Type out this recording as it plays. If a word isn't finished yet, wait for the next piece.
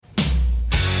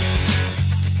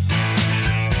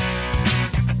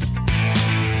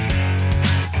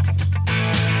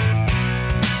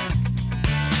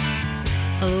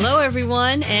Hello,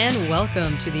 everyone, and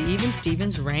welcome to the Even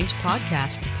Stevens Ranked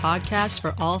Podcast, the podcast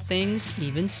for all things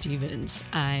Even Stevens.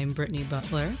 I'm Brittany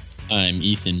Butler. I'm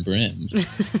Ethan Brim.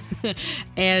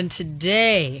 And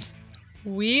today,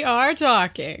 we are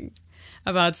talking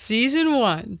about Season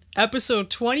 1, Episode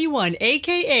 21,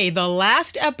 a.k.a. the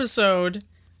last episode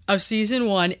of Season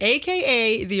 1,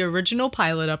 a.k.a. the original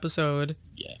pilot episode.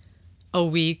 Yeah. A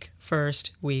week,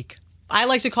 first week. I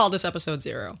like to call this Episode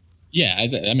 0. Yeah,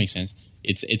 that makes sense.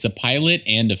 It's a pilot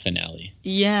and a finale.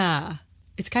 Yeah.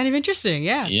 It's kind of interesting,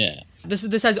 yeah. Yeah.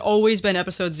 This has always been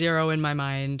Episode 0 in my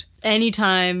mind.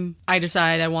 Anytime I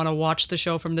decide I want to watch the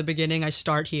show from the beginning, I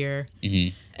start here.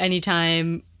 Mm-hmm.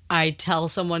 Anytime I tell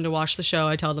someone to watch the show,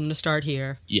 I tell them to start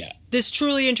here. Yeah. This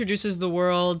truly introduces the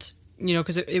world,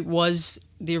 because it was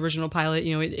the original pilot.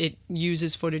 It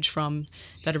uses footage from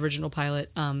that original pilot.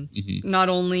 Not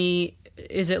only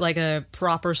is it like a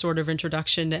proper sort of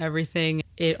introduction to everything,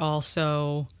 it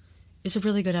also is a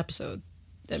really good episode,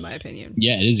 in my opinion.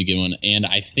 Yeah, it is a good one. And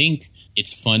I think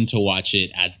it's fun to watch it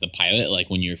as the pilot,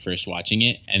 like when you're first watching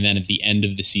it. And then at the end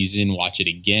of the season, watch it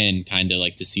again, kind of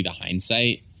like to see the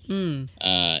hindsight.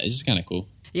 It's just kind of cool.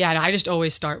 Yeah, and I just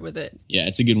always start with it. Yeah,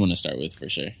 it's a good one to start with for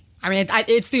sure. I mean,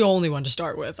 it's the only one to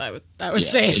start with. I would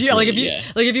say if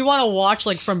you want to watch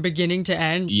like from beginning to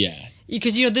end. Yeah,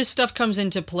 because this stuff comes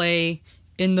into play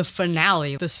in the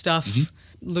finale. The stuff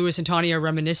Lewis and Tawny are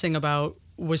reminiscing about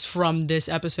was from this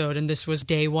episode, and this was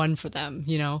day one for them.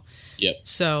 Yep.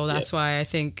 So that's why I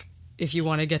think if you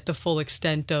want to get the full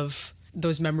extent of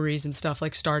those memories and stuff,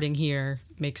 like starting here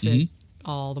makes it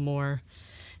all the more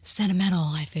sentimental,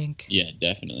 I think. Yeah,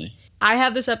 definitely. I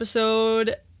have this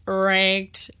episode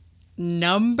ranked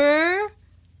number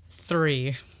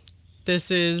 3. This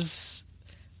is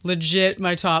legit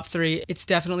my top 3. It's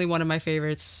definitely one of my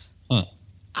favorites. Huh.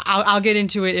 I'll get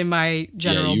into it in my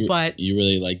general, but you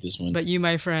really like this one. But you,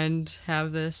 my friend,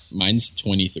 have this. Mine's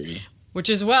 23. Which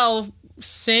is,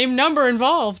 same number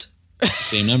involved.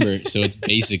 Same number, so it's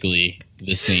basically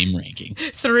the same ranking.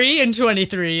 3 and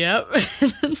 23, yep.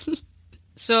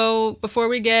 So before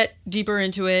we get deeper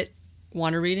into it,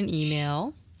 want to read an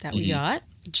email that we got.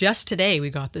 Just today we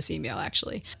got this email,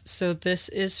 actually. So this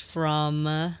is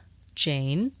from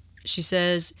Jane. She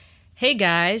says, "Hey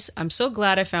guys, I'm so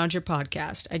glad I found your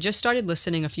podcast. I just started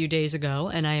listening a few days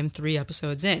ago, and I am 3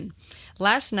 episodes in.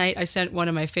 Last night, I sent one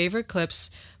of my favorite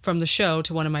clips from the show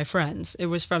to one of my friends. It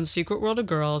was from Secret World of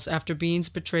Girls after Beans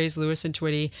betrays Lewis and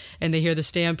Twitty, and they hear the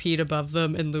stampede above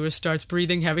them, and Lewis starts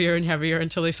breathing heavier and heavier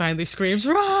until he finally screams,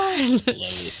 'Run!' Love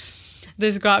it.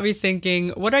 This got me thinking,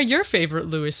 what are your favorite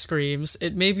Lewis screams?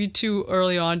 It may be too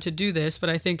early on to do this,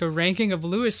 but I think a ranking of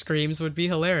Lewis screams would be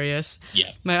hilarious. Yeah.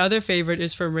 My other favorite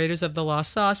is from Raiders of the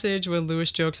Lost Sausage, when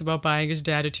Lewis jokes about buying his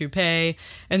dad a toupee,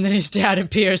 and then his dad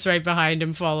appears right behind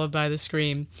him, followed by the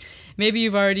scream. Maybe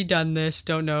you've already done this,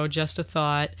 don't know, just a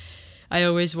thought. I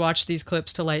always watch these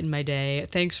clips to lighten my day.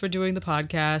 Thanks for doing the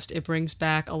podcast. It brings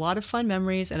back a lot of fun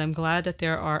memories, and I'm glad that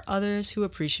there are others who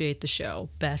appreciate the show.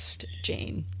 Best,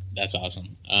 Jane." That's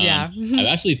awesome. Yeah. I've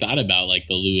actually thought about like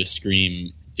the Lewis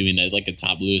scream, doing the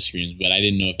top Lewis screams, but I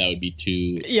didn't know if that would be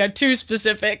too... Yeah, too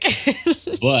specific.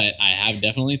 But I have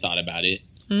definitely thought about it.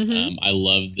 I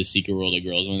love the Secret World of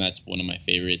Girls one. That's one of my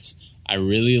favorites. I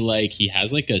really like, he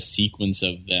has like a sequence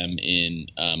of them in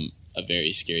A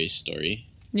Very Scary Story.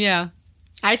 Yeah.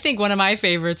 I think one of my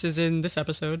favorites is in this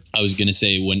episode. I was going to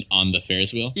say when on the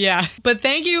Ferris wheel. Yeah. But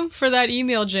thank you for that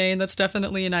email, Jane. That's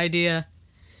definitely an idea.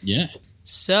 Yeah.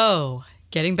 So,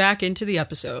 getting back into the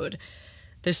episode.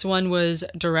 This one was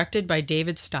directed by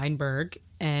David Steinberg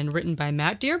and written by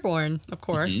Matt Dearborn, of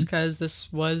course, because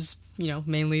this was,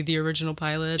 mainly the original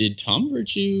pilot. Did Tom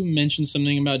Virtue mention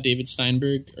something about David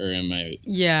Steinberg, or am I...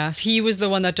 Yeah, he was the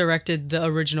one that directed the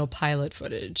original pilot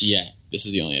footage. Yeah, this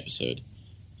is the only episode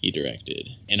he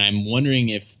directed. And I'm wondering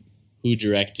if who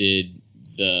directed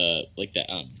the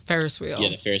Ferris wheel. Yeah,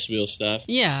 the Ferris wheel stuff.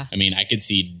 Yeah. I mean, I could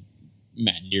see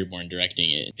Matt Dearborn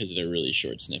directing it because they're really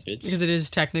short snippets. Because it is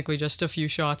technically just a few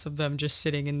shots of them just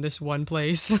sitting in this one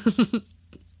place.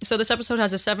 So this episode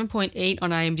has a 7.8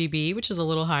 on IMDb, which is a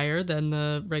little higher than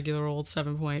the regular old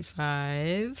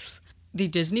 7.5. The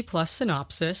Disney Plus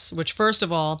synopsis, which first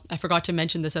of all, I forgot to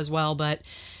mention this as well, but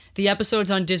the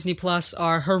episodes on Disney Plus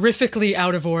are horrifically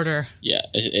out of order. Yeah,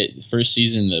 first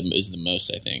season is the most,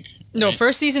 I think. Right? No,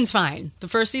 first season's fine. The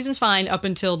first season's fine up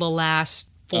until the last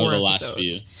 4 episodes. Last few.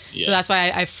 Yeah. So that's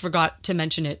why I forgot to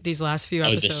mention it, these last few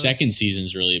episodes. The second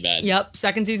season's really bad. Yep,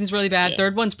 second season's really bad. Yeah.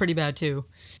 Third one's pretty bad too.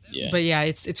 Yeah. But yeah,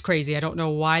 it's crazy. I don't know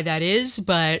why that is,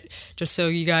 but just so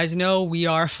you guys know, we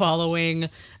are following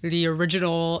the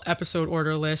original episode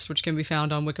order list, which can be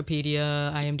found on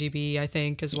Wikipedia, IMDb, I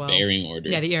think, as well. The airing order.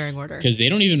 Yeah, the airing order. Because they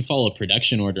don't even follow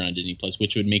production order on Disney Plus,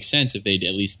 which would make sense if they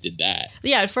at least did that.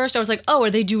 Yeah, at first I was like, oh, are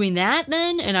they doing that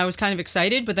then? And I was kind of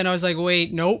excited, but then I was like,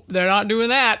 wait, nope, they're not doing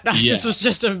that. Yeah. This was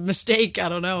just a mistake. I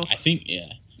don't know. I think, yeah.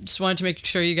 Just wanted to make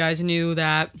sure you guys knew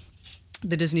that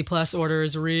the Disney Plus order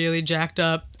is really jacked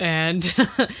up, and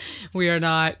we are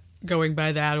not going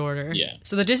by that order. Yeah.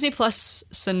 So the Disney Plus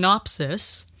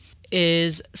synopsis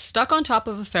is stuck on top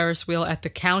of a Ferris wheel at the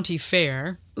county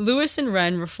fair. Lewis and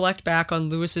Ren reflect back on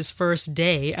Lewis's first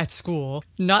day at school.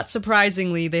 Not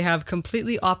surprisingly, they have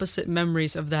completely opposite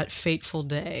memories of that fateful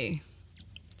day.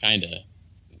 Kinda.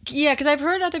 Yeah, because I've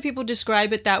heard other people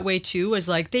describe it that way too, as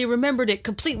like they remembered it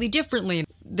completely differently.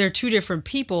 They're two different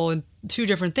people and two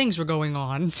different things were going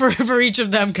on for each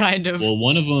of them, kind of. Well,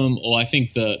 one of them, I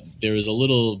think there was a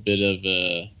little bit of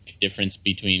a difference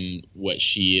between what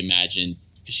she imagined,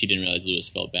 because she didn't realize Lewis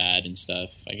felt bad and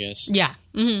stuff, I guess. Yeah.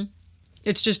 Mm-hmm.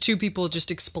 It's just two people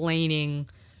just explaining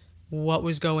what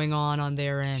was going on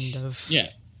their end of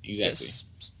exactly. this.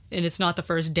 And it's not the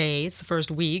first day, it's the first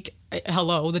week.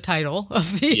 Hello, the title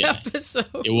of the episode.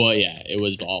 It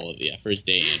was all of first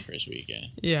day and first week,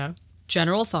 Yeah.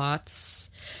 General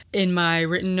thoughts. In my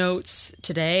written notes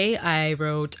today, I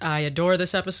wrote, I adore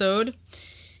this episode.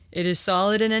 It is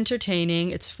solid and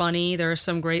entertaining. It's funny. There are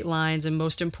some great lines. And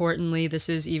most importantly, this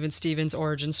is even Steven's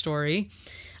origin story.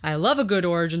 I love a good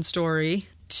origin story.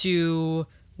 To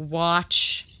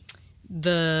watch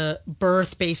the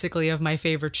birth, basically, of my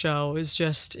favorite show is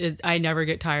just, I never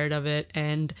get tired of it.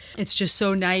 And it's just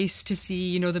so nice to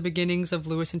see, the beginnings of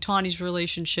Lewis and Tawny's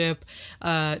relationship,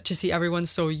 to see everyone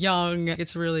so young.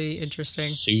 It's really interesting.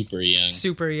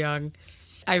 Super young.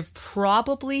 I've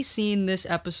probably seen this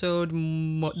episode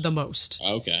the most.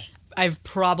 Okay. I've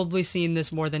probably seen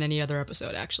this more than any other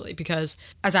episode, actually, because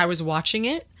as I was watching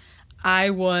it, I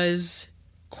was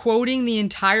quoting the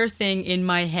entire thing in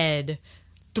my head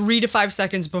 3 to 5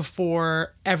 seconds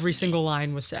before every single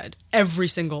line was said. Every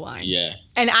single line. Yeah.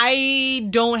 And I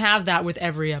don't have that with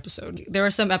every episode. There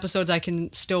are some episodes I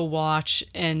can still watch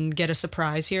and get a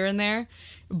surprise here and there,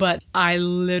 but I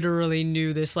literally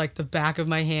knew this like the back of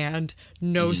my hand.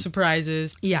 No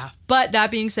surprises. Yeah. But that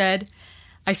being said,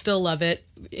 I still love it.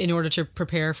 In order to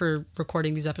prepare for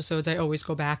recording these episodes, I always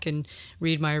go back and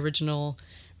read my original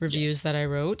reviews that I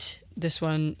wrote. This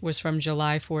one was from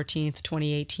July 14th,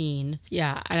 2018.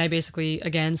 Yeah, and I basically,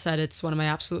 again, said it's one of my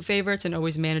absolute favorites and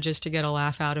always manages to get a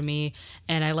laugh out of me.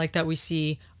 And I like that we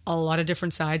see a lot of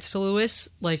different sides to Lewis.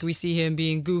 Like, we see him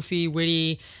being goofy,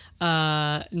 witty,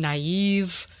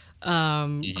 naive,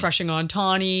 crushing on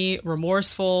Tawny,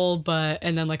 remorseful,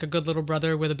 and then like a good little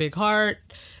brother with a big heart.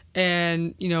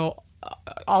 And,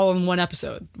 all in one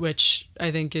episode, which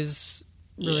I think is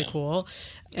really cool.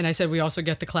 And I said we also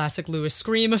get the classic Lewis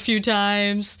scream a few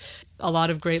times. A lot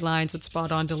of great lines with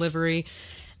spot-on delivery.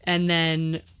 And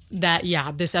then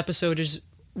this episode is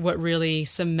what really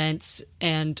cements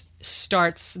and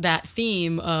starts that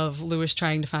theme of Lewis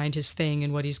trying to find his thing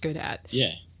and what he's good at.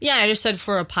 Yeah. Yeah, I just said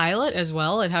for a pilot as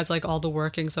well, it has like all the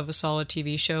workings of a solid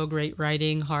TV show, great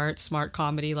writing, heart, smart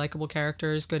comedy, likable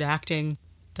characters, good acting.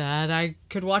 That I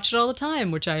could watch it all the time,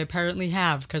 which I apparently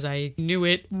have because I knew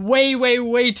it way, way,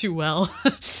 way too well.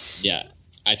 Yeah,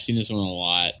 I've seen this one a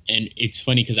lot. And it's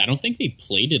funny because I don't think they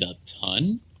played it a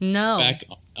ton back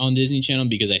on Disney Channel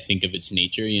because I think of its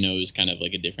nature, it was kind of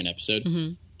like a different episode.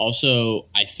 Mm-hmm. Also,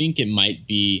 I think it might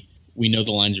be, we know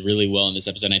the lines really well in this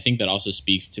episode. And I think that also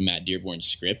speaks to Matt Dearborn's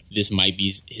script. This might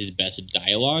be his best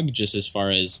dialogue, just as far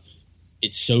as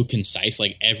it's so concise.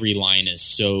 Like every line is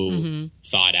so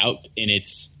thought out, and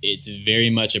it's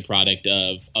very much a product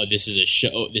of, this is a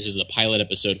show. This is the pilot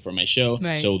episode for my show.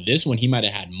 Right. So this one, he might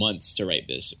have had months to write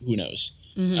this. Who knows?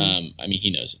 Mm-hmm.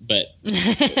 He knows, but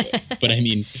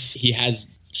he has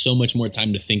so much more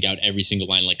time to think out every single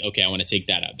line. Like, okay, I want to take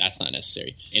that out. That's not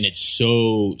necessary. And it's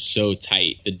so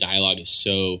tight. The dialogue is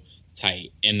so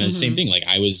tight. And the same thing, like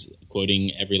I was quoting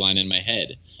every line in my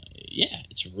head. Yeah,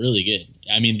 it's really good.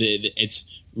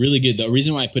 It's really good. The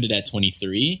reason why I put it at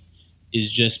 23 is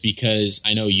just because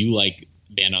I know you like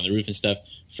Band on the Roof and stuff.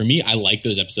 For me, I like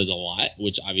those episodes a lot,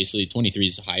 which obviously 23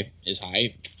 is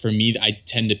high. For me, I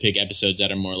tend to pick episodes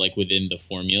that are more like within the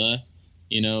formula,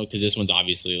 because this one's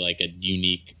obviously like a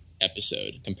unique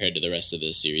episode compared to the rest of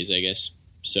the series, I guess.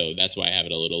 So that's why I have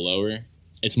it a little lower.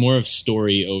 It's more of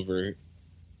story over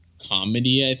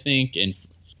comedy, I think. And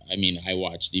I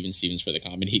watched even Stevens for the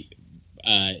comedy.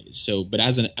 But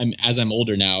as I'm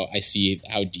older now, I see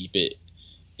how deep it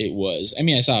It was. I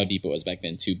mean, I saw how deep it was back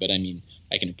then too, but I mean,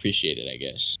 I can appreciate it, I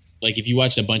guess. Like if you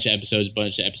watched a bunch of episodes,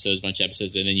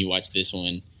 and then you watch this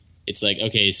one, it's like,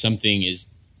 okay, something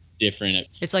is different.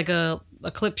 It's like a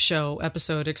clip show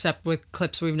episode, except with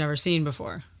clips we've never seen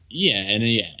before. Yeah, and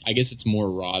I guess it's more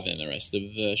raw than the rest of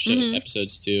the show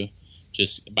episodes too,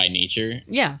 just by nature.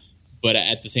 Yeah. But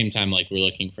at the same time, like, we're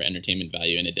looking for entertainment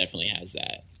value, and it definitely has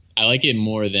that. I like it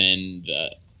more than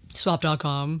the...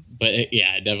 Swap.com. But,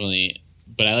 yeah, definitely.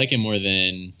 But I like it more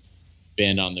than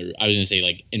Band on the Roof. I was going to say,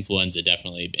 like, Influenza,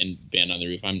 definitely, and Band on the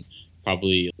Roof. I'm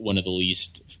probably one of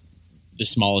the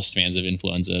smallest fans of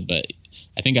Influenza, but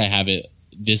I think I have it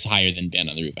this higher than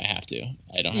Band on the Roof. I have to.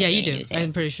 I don't have Band you do. On the Roof.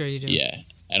 I'm pretty sure you do. Yeah.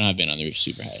 I don't have Band on the Roof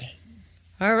super high.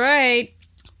 All right.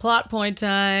 Plot point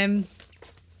time.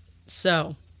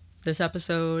 So, this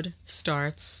episode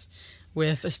starts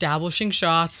with establishing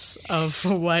shots of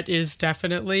what is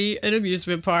definitely an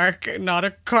amusement park, not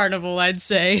a carnival, I'd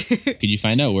say. Could you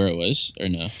find out where it was or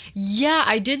no? Yeah,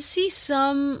 I did see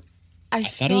some. I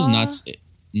thought it was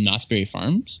Knott's Berry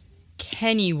Farms?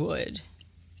 Kennywood.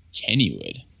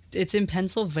 It's in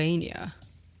Pennsylvania.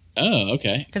 Oh,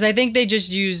 okay. Because I think they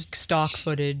just used stock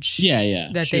footage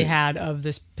they had of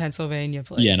this Pennsylvania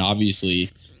place. Yeah, and obviously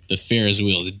the Ferris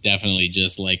wheel is definitely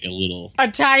just like a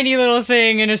tiny little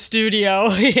thing in a studio.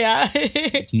 Yeah.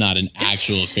 It's not an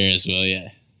actual Ferris wheel, yeah.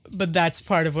 But that's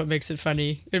part of what makes it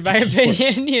funny, in my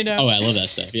opinion, you know? Oh, I love that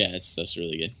stuff. Yeah, that's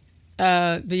really good.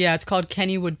 But yeah, it's called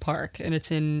Kennywood Park, and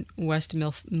it's in West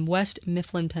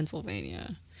Mifflin, Pennsylvania.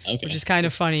 Okay. Which is kind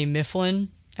of funny. Mifflin,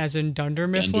 as in Dunder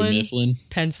Mifflin,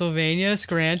 Pennsylvania,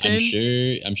 Scranton.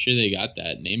 I'm sure they got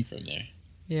that name from there.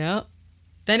 Yeah.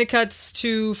 Then it cuts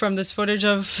from this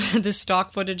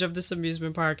stock footage of this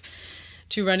amusement park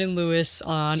to Ren and Lewis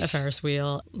on a Ferris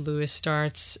wheel. Lewis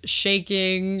starts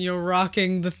shaking,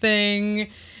 rocking the thing,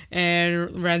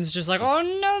 and Ren's just like, "Oh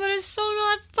no, that is so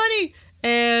not funny."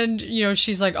 And,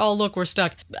 she's like, "Oh, look, we're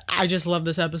stuck." I just love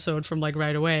this episode from like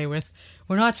right away with,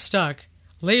 "We're not stuck.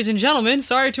 Ladies and gentlemen,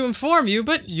 sorry to inform you,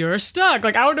 but you're stuck."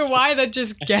 Like, I don't know why that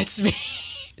just gets me.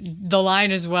 The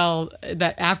line as well,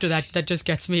 that after that just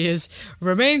gets me is,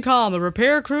 "Remain calm, the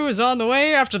repair crew is on the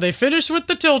way after they finish with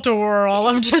the tilt-a-whirl."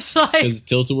 I'm just like... Because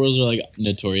tilt-a-whirls are like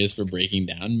notorious for breaking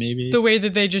down, maybe? The way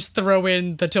that they just throw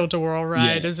in the tilt-a-whirl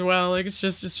ride as well. Like, it's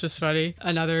just funny.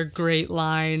 Another great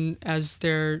line as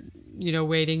they're,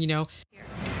 waiting,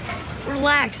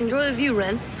 Relax, enjoy the view,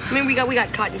 Ren. I mean, we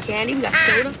got cotton candy, we got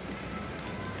soda.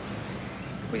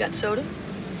 We got soda.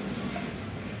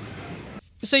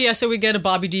 So we get a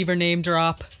Bobby Deaver name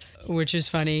drop, which is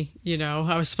funny.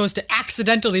 I was supposed to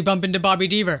accidentally bump into Bobby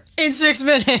Deaver in 6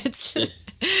 minutes.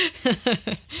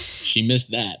 She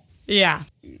missed that. Yeah.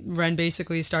 Ren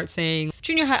basically starts saying,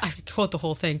 "Junior high," I quote the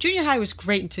whole thing, "Junior high was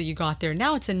great until you got there.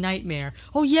 Now it's a nightmare."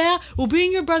 "Oh yeah? Well,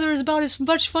 being your brother is about as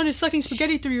much fun as sucking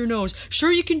spaghetti through your nose.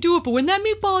 Sure, you can do it, but when that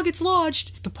meatball gets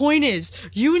lodged..." The point is,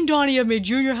 you and Donnie have made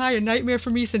junior high a nightmare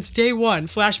for me since day one.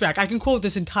 Flashback. I can quote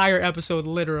this entire episode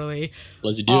literally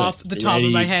off the top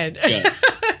of my head.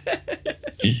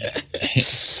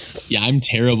 Yeah, I'm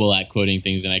terrible at quoting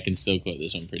things, and I can still quote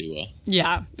this one pretty well.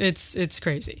 Yeah, it's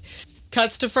crazy.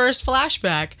 Cuts to first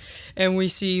flashback, and we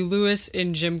see Lewis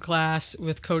in gym class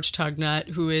with Coach Tugnut,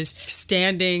 who is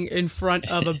standing in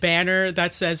front of a banner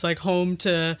that says like "Home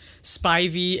to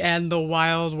Spivey and the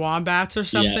Wild Wombats" or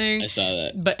something. Yeah, I saw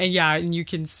that. But and you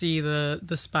can see the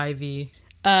Spivey.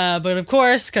 But of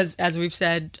course, because as we've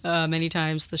said many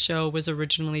times, the show was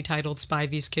originally titled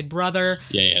Spivey's Kid Brother.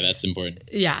 Yeah, that's important.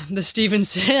 Yeah, the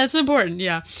Stevens, that's important,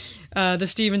 yeah. The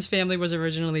Stevens family was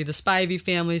originally the Spivey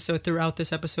family, so throughout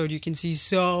this episode you can see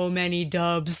so many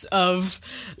dubs of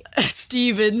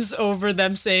Stevens over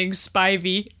them saying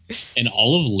Spivey. And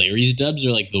all of Larry's dubs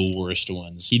are like the worst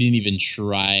ones. He didn't even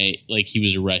try, like he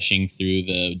was rushing through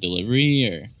the delivery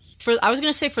or... I was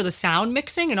going to say for the sound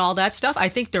mixing and all that stuff, I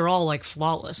think they're all like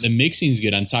flawless. The mixing's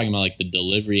good. I'm talking about like the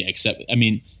delivery, except, I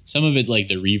mean, some of it, like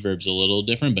the reverb's a little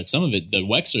different, but some of it, the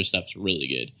Wexler stuff's really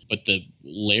good. But the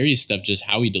Larry stuff, just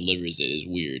how he delivers it is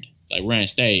weird. Like, we're gonna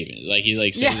stay. Like, he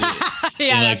like says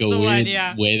it in like a weird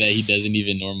way that he doesn't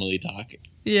even normally talk.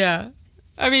 Yeah.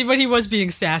 I mean, but he was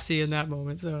being sassy in that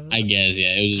moment, so. I guess,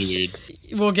 yeah, it was just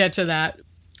weird. We'll get to that.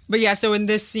 But yeah, so in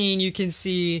this scene, you can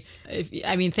see,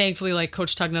 thankfully, like,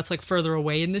 Coach Tugnut's, like, further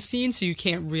away in the scene, so you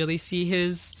can't really see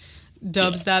his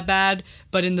dubs that bad.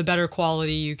 But in the better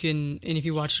quality, you can, and if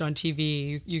you watch it on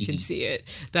TV, you can see it,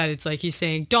 that it's like he's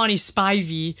saying, "Donnie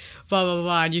Spivey, blah, blah,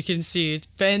 blah," and you can see it.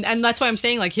 And that's why I'm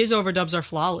saying, like, his overdubs are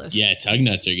flawless. Yeah,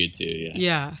 Tugnut's are good, too, yeah.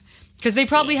 Yeah. Because they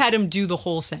probably had him do the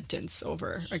whole sentence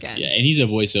over again. Yeah, and he's a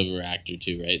voiceover actor,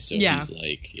 too, right? So he's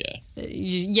like,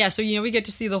 Yeah, so, we get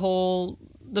to see the whole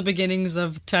the beginnings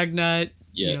of Tugnut,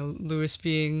 Lewis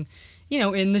being,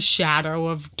 in the shadow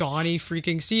of Donnie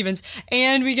freaking Stevens.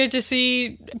 And we get to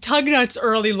see Tugnut's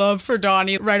early love for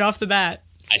Donnie right off the bat.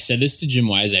 I said this to Jim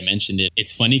Wise. I mentioned it.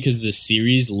 It's funny because the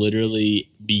series literally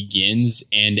begins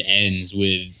and ends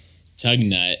with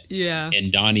Tugnut. Yeah.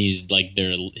 And Donnie's,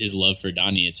 his love for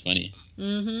Donnie. It's funny.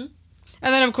 Mm-hmm.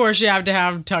 And then, of course, you have to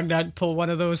have Tugnut pull one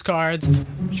of those cards.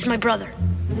 He's my brother.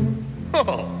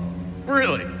 Oh,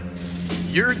 really?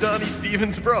 You're Donnie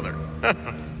Stevens' brother.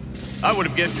 I would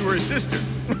have guessed you were his sister.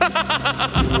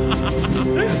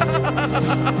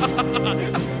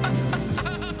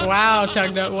 Wow,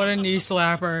 Tugnut, what a knee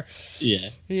slapper. Yeah.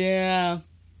 Yeah.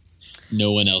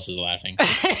 No one else is laughing.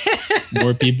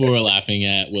 More people were laughing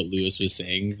at what Lewis was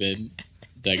saying than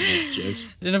Tugnut's jokes.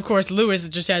 And of course, Lewis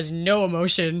just has no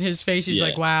emotion. His face, he's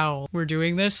like, wow, we're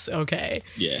doing this? Okay.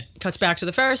 Yeah. Cuts back to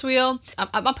the Ferris wheel.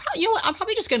 I'm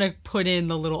probably just going to put in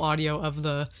the little audio of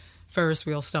the Ferris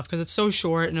wheel stuff because it's so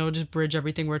short and it'll just bridge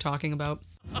everything we're talking about.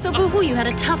 So, boo-hoo, you had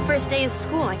a tough first day of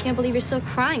school. I can't believe you're still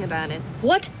crying about it.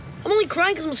 What? I'm only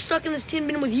crying because I'm stuck in this tin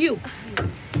bin with you.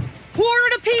 Who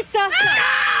ordered a pizza?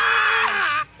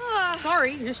 Ah!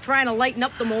 Sorry, just trying to lighten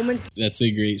up the moment. That's a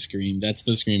great scream. That's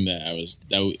the scream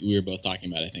that we were both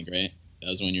talking about, I think, right? That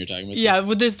was the one you were talking about? Yeah,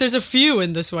 well, there's a few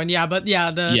in this one, but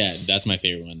Yeah, that's my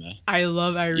favorite one, though. I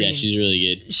love Irene. Yeah, she's really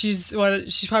good. She's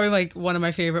probably one of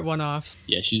my favorite one-offs.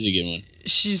 Yeah, she's a good one.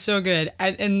 She's so good.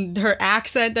 And her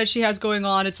accent that she has going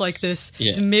on, it's like this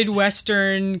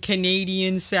Midwestern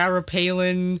Canadian Sarah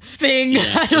Palin thing. Yeah,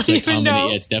 I don't even know.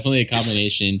 Yeah, it's definitely a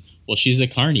combination. Well, she's a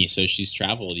carny, so she's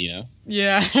traveled,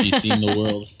 Yeah. She's seen the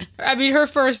world. I mean, her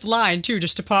first line, too,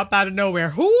 just to pop out of nowhere.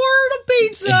 Who ordered a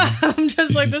pizza? I'm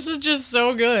just like, this is just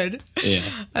so good. Yeah.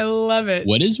 I love it.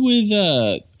 What is with,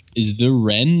 is the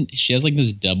Wren, she has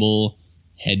this double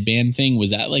headband thing. Was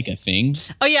that a thing?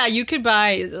 Oh, yeah, you could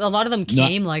buy, a lot of them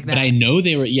came like that. But I know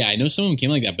I know some of them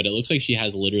came like that, but it looks like she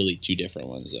has literally two different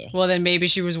ones, though. Well, then maybe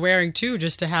she was wearing two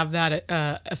just to have that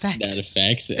effect. That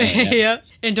effect? Yeah.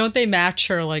 And don't they match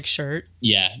her, shirt?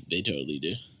 Yeah, they totally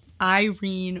do.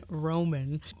 Irene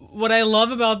Roman. What I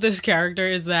love about this character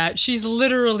is that she's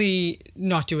literally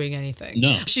not doing anything.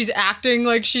 No. She's acting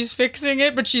like she's fixing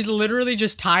it, but she's literally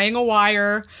just tying a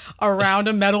wire around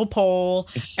a metal pole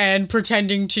and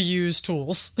pretending to use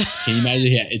tools. Can you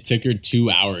imagine? Yeah, it took her 2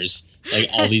 hours.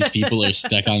 All these people are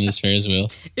stuck on this Ferris wheel.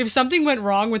 If something went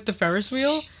wrong with the Ferris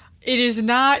wheel, it is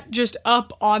not just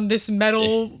up on this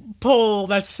metal pole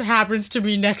that happens to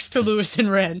be next to Lewis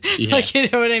and Ren. Yeah. You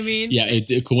know what I mean? Yeah,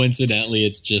 coincidentally,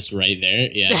 it's just right there.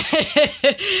 Yeah.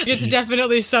 It's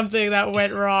definitely something that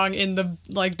went wrong in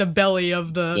the belly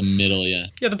of the middle, yeah.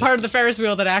 Yeah, the part of the Ferris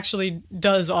wheel that actually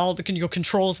does all the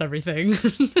controls everything.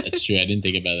 That's true. I didn't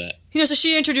think about that. So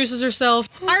she introduces herself.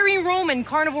 Irene Roman,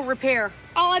 Carnival Repair.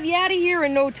 I'll have you out of here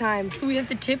in no time. Do we have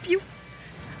to tip you?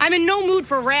 I'm in no mood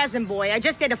for razzing, boy. I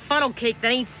just had a funnel cake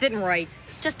that ain't sitting right.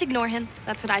 Just ignore him.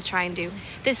 That's what I try and do.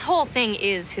 This whole thing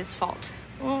is his fault.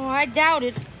 Oh, I doubt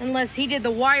it. Unless he did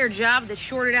the wire job that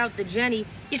shorted out the Jenny.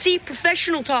 You see,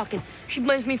 professional talking. She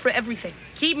blames me for everything.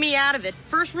 Keep me out of it.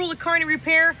 First rule of carny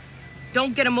repair,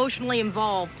 don't get emotionally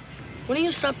involved. When are you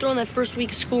gonna stop throwing that first week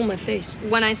of school in my face?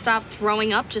 When I stop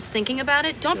throwing up just thinking about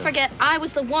it, don't forget I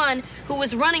was the one who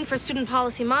was running for student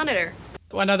policy monitor.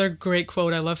 Another great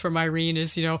quote I love from Irene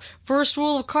is, first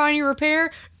rule of carny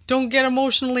repair, don't get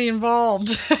emotionally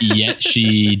involved. Yet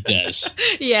she does.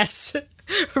 Yes.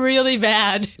 Really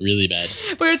bad. Really bad.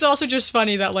 But it's also just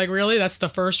funny that, really, that's the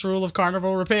first rule of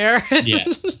carnival repair. Yeah.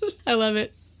 I love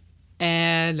it.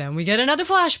 And then we get another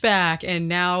flashback, and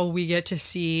now we get to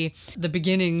see the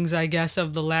beginnings, I guess,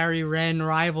 of the Larry Wren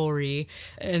rivalry.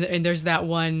 And there's that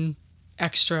one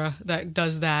extra that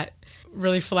does that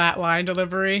really flat line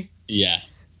delivery. Yeah.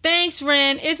 Thanks,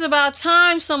 Wren. It's about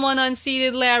time someone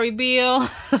unseated Larry Beale.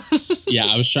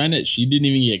 Yeah, she didn't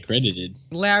even get credited.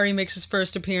 Larry makes his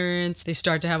first appearance. They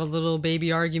start to have a little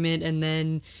baby argument, and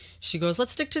then she goes,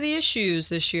 let's stick to the issues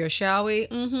this year, shall we?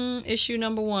 Issue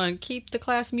number 1, keep the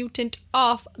class mutant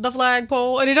off the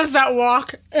flagpole. And he does that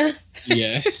walk.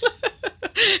 Yeah.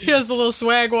 He does the little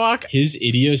swag walk. His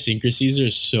idiosyncrasies are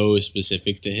so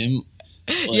specific to him.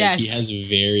 Yes. He has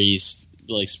very,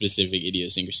 specific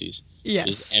idiosyncrasies. Yes.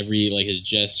 Just his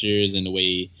gestures and the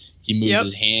way he moves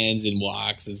his hands and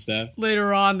walks and stuff.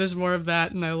 Later on, there's more of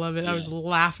that, and I love it. Yeah. I was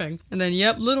laughing. And then,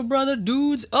 little brother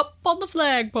dude's up on the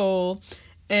flagpole.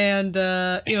 And,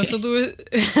 so Louis...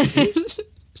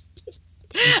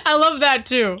 I love that,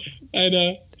 too. I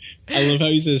know. I love how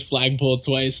he says flagpole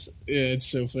twice. Yeah,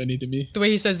 it's so funny to me. The way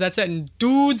he says that's it, and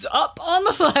dudes up on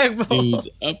the flagpole. Dudes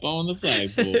up on the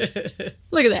flagpole.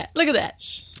 Look at that. Look at that.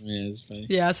 Yeah, it's funny.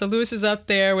 Yeah, so Lewis is up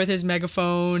there with his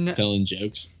megaphone. Telling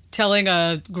jokes. Telling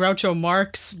a Groucho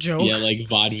Marx joke. Yeah, like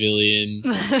vaudevillian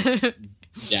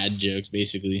dad jokes,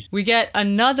 basically. We get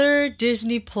another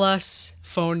Disney Plus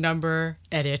phone number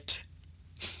edit.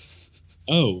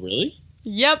 Oh, really?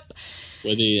 Yep.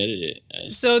 Where they edit it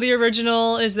as? So the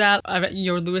original is that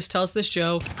Lewis tells this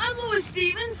joke. I'm Louis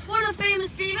Stevens, one of the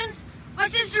famous Stevens. My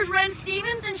sister's Ren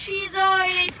Stevens, and she's in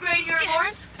 8th grade here at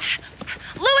Lawrence.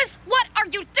 Louis, what are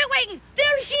you doing?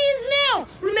 There she is now.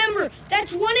 Remember,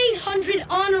 that's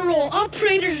 1-800-HONOR-ROLL.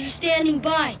 Operators are standing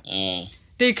by.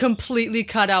 They completely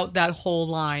cut out that whole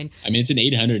line. I mean, it's an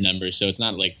 800 number, so it's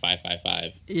not like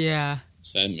 555. Yeah.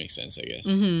 So that makes sense, I guess.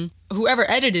 Mm-hmm. Whoever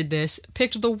edited this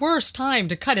picked the worst time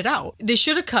to cut it out. They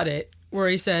should have cut it where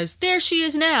he says, there she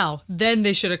is now. Then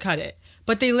they should have cut it.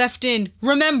 But they left in,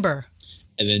 remember.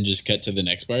 And then just cut to the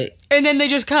next part? And then they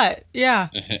just cut. Yeah.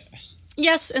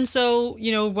 Yes, and so,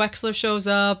 Wexler shows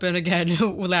up, and again,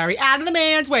 Larry, out of the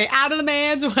man's way, out of the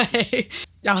man's way.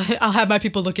 I'll have my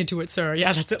people look into it, sir.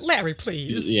 Yeah, that's it. Larry,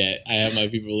 please. Yeah, I have my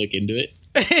people look into it.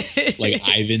 Like,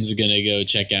 Ivan's gonna go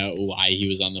check out why he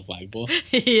was on the flagpole.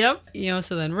 Yep.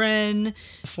 So then Ren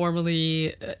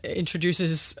formally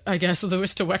introduces, I guess,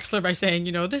 Lewis to Wexler by saying,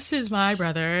 this is my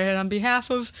brother, and on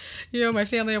behalf of, my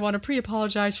family, I want to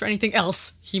pre-apologize for anything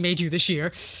else he may do this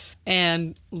year.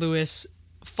 And Lewis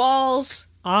falls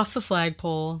off the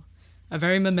flagpole, a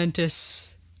very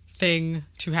momentous thing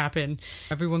to happen.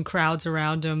 Everyone crowds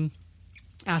around him,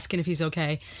 asking if he's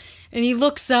okay. And he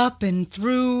looks up, and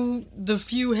through the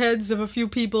few heads of a few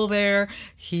people there,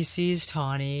 he sees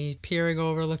Tawny peering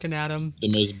over, looking at him. The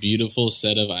most beautiful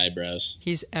set of eyebrows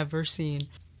he's ever seen.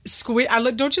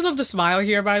 Don't you love the smile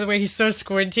here, by the way? He's so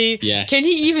squinty. Yeah. Can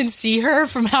he even see her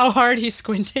from how hard he's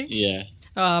squinting? Yeah.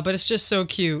 But it's just so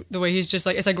cute. The way he's just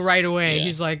like, it's like right away. Yeah.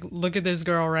 He's like, look at this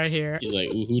girl right here. He's like,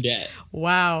 ooh, who dat?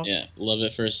 Wow. Yeah. Love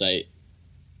at first sight.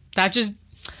 That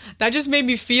just made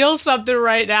me feel something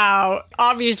right now.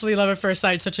 Obviously, love at first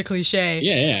sight, such a cliche.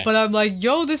 Yeah. But I'm like,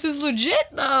 yo, this is legit,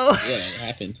 though. Yeah, it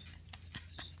happened.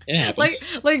 It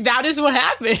happens. Like that is what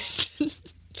happened.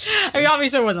 I mean,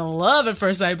 obviously it wasn't love at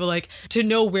first sight, but like to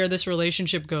know where this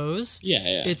relationship goes. Yeah.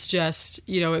 It's just,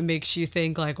 it makes you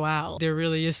think like, wow, there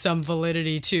really is some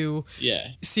validity to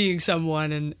seeing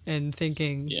someone and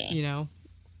thinking,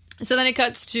 So then it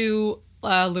cuts to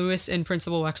Lewis in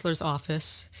Principal Wexler's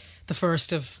office. The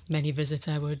first of many visits,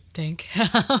 I would think.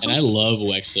 And I love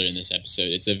Wexler in this episode.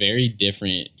 It's a very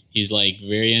different, he's like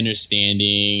very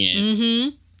understanding.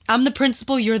 And I'm the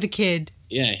principal, you're the kid.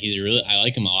 Yeah, I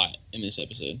like him a lot in this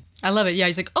episode. I love it. Yeah,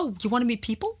 he's like, oh, you want to meet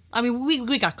people? I mean,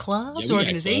 we got clubs,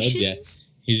 organizations. Got clubs, yeah.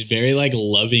 He's very like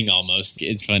loving almost.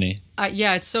 It's funny.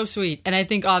 Yeah, it's so sweet. And I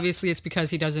think obviously it's because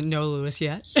he doesn't know Lewis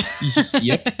yet.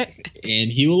 Yep.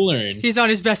 And he will learn. He's on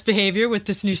his best behavior with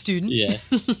this new student. Yeah,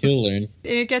 he'll learn. And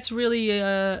it gets really,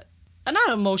 not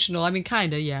emotional. I mean,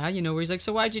 kind of, yeah. Where he's like,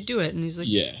 so why'd you do it? And he's like,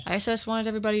 I just wanted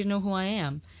everybody to know who I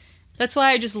am. That's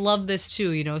why I just love this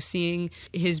too, seeing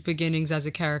his beginnings as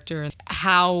a character and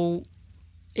how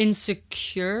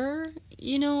insecure,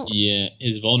 Yeah,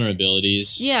 his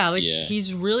vulnerabilities. Yeah,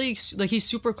 he's really, he's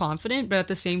super confident, but at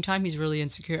the same time, he's really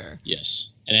insecure.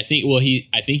 Yes. And I think,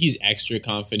 he's extra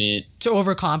confident. To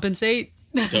overcompensate?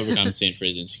 To overcompensate for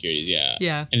his insecurities, yeah.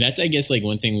 Yeah. And that's, I guess, like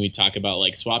one thing we talk about,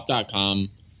 like swap.com,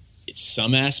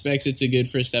 some aspects it's a good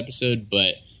first episode,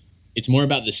 but it's more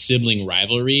about the sibling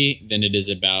rivalry than it is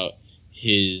about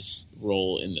his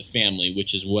role in the family,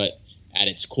 which is what at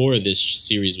its core this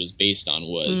series was based on,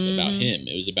 was about him.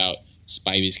 It was about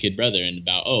Spivey's kid brother and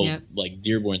about, like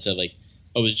Dearborn said, like,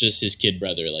 oh, it's just his kid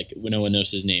brother. Like, no one knows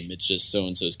his name. It's just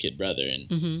so-and-so's kid brother.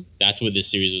 And that's what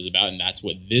this series was about, and that's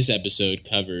what this episode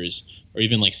covers, or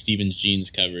even like Stevens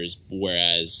Jeans covers,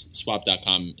 whereas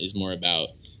swap.com is more about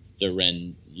the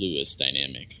Ren-Lewis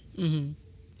dynamic.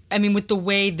 I mean, with the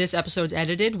way this episode's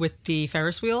edited with the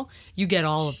Ferris wheel, you get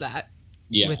all of that.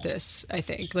 With this, I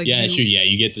think. Like, true. Yeah,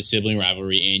 you get the sibling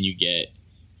rivalry, and you get...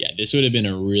 Yeah, this would have been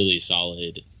a really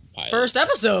solid pilot. First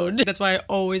episode. That's why I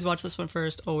always watch this one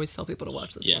first. Always tell people to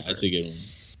watch this one first. Yeah, that's a good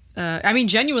one. I mean,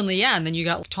 genuinely, yeah. And then you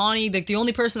got Tawny. Like, the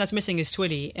only person that's missing is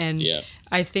Twitty. And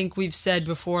I think we've said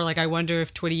before, like, I wonder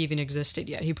if Twitty even existed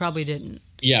yet. He probably didn't.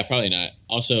 Yeah, probably not.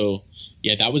 Also,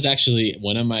 that was actually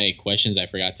one of my questions I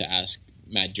forgot to ask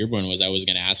Matt Dearborn. I was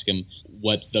going to ask him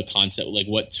what the concept, like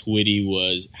what Twitty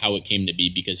was, how it came to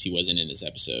be, because he wasn't in this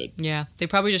episode. Yeah, they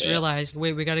probably just realized,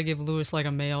 wait, we got to give Lewis like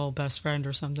a male best friend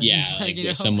or something. Yeah, like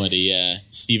somebody.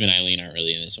 Steve and Eileen aren't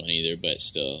really in this one either, but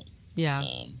still. Yeah.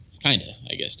 Kinda,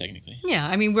 I guess, technically. Yeah,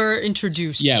 I mean, we're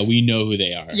introduced. Yeah, we know who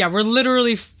they are. Yeah, we're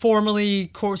literally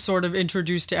formally sort of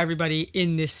introduced to everybody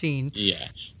in this scene. Yeah.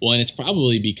 Well, and it's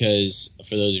probably because,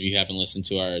 for those of you who haven't listened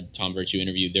to our Tom Virtue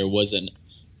interview, there was an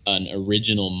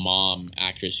original mom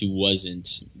actress who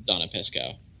wasn't Donna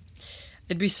Pescow.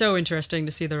 It'd be so interesting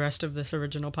to see the rest of this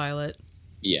original pilot.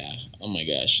 Yeah. Oh my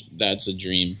gosh. That's a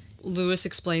dream. Lewis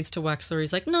explains to Wexler,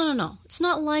 he's like, no, it's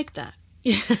not like that.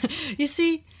 You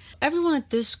see, everyone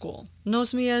at this school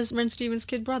knows me as Ren Stevens'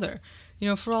 kid brother,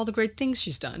 for all the great things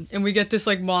she's done. And we get this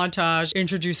like montage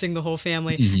introducing the whole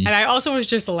family. Mm-hmm. And I also was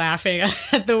just laughing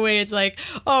at the way it's like,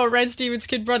 oh, Ren Stevens'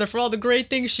 kid brother for all the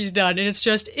great things she's done. And it's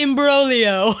just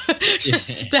imbroglio.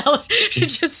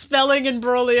 just spelling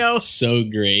imbroglio. So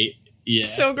great. Yeah.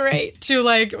 So great. To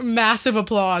like massive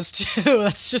applause too.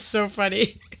 That's just so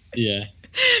funny. Yeah.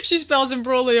 She spells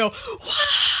imbroglio.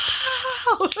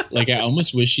 Wow! Like, I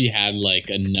almost wish she had, like,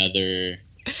 another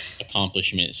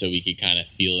accomplishment so we could kind of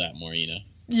feel that more,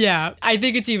 Yeah. I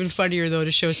think it's even funnier, though,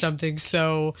 to show something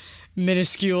so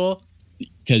minuscule.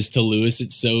 Because to Lewis,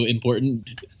 it's so important.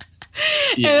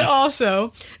 Yeah. And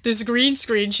also, this green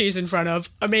screen she's in front of,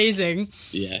 amazing.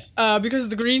 Yeah. Because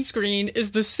the green screen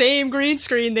is the same green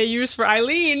screen they use for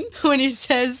Eileen when he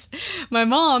says, my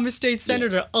mom is State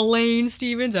Senator Elaine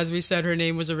Stevens. As we said, her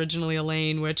name was originally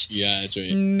Elaine, which that's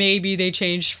right. Maybe they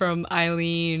changed from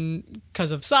Eileen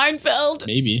because of Seinfeld.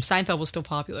 Maybe. Seinfeld was still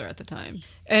popular at the time.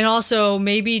 And also,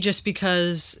 maybe just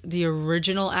because the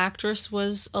original actress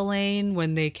was Elaine,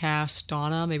 when they cast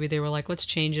Donna, maybe they were like, let's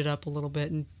change it up a little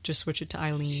bit and just switch it to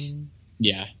Eileen.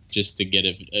 Yeah, just to get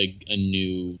a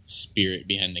new spirit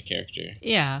behind the character.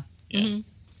 Yeah. Mm-hmm.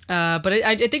 But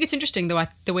I think it's interesting, though,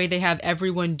 the way they have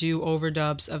everyone do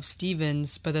overdubs of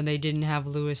Stevens, but then they didn't have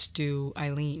Lewis do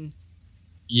Eileen.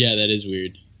 Yeah, that is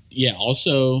weird. Yeah,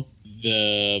 also,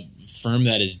 the firm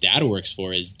that his dad works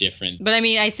for is different. But I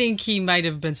mean, I think he might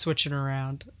have been switching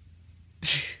around.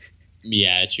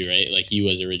 Yeah, that's true, right? Like, he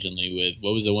was originally with,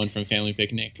 what was the one from Family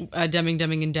Picnic? Deming,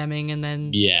 and Deming, and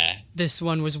then this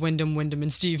one was Wyndham,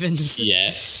 and Stevens.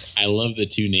 Yeah. I love the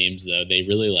two names, though. They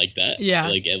really like that. Yeah.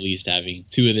 Like, at least having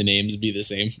two of the names be the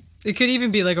same. It could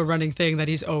even be like a running thing that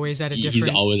he's always at a different... He's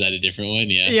always at a different one,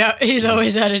 yeah. Yeah, he's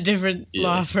always at a different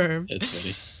law firm.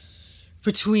 That's funny.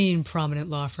 Between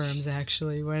prominent law firms,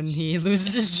 actually, when he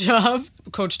loses his job.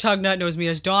 Coach Tugnut knows me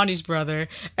as Donnie's brother.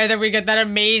 And then we get that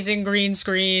amazing green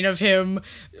screen of him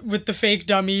with the fake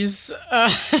dummies,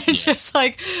 just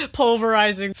like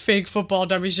pulverizing fake football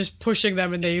dummies, just pushing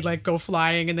them and they like go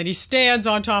flying. And then he stands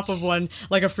on top of one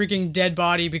like a freaking dead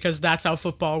body because that's how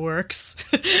football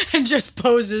works and just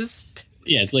poses.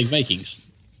 Yeah, it's like Vikings.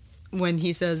 When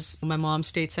he says, my mom's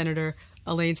state senator,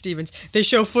 Elaine Stevens, they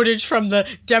show footage from the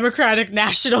Democratic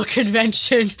National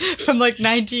Convention from like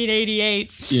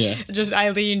 1988. Yeah. Just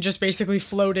Eileen just basically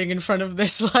floating in front of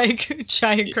this like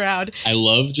giant crowd. I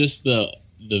love just the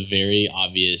very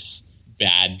obvious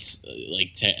bad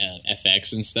like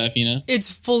FX and stuff, It's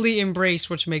fully embraced,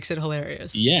 which makes it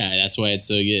hilarious. Yeah, that's why it's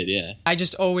so good, yeah. I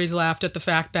just always laughed at the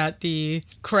fact that the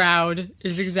crowd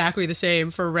is exactly the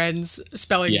same for Ren's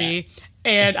spelling bee.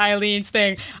 And Eileen's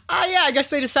thing, I guess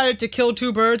they decided to kill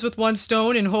two birds with one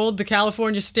stone and hold the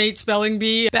California State Spelling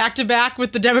Bee back to back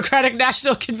with the Democratic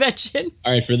National Convention.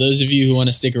 All right, for those of you who want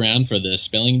to stick around for the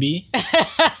spelling bee,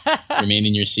 remain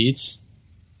in your seats.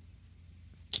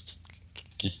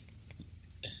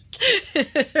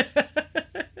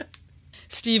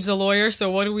 Steve's a lawyer,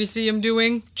 so what do we see him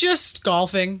doing? Just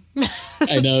golfing.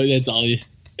 I know, that's all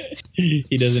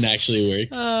he doesn't actually work.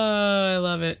 Oh, I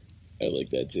love it. I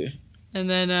like that too. And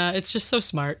then it's just so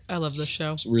smart. I love this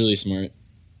show. It's really smart.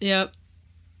 Yep.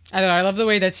 I don't know. I love the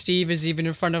way that Steve is even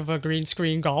in front of a green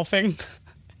screen golfing.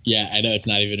 Yeah, I know. It's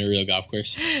not even a real golf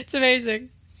course. It's amazing.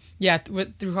 Yeah,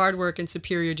 through hard work and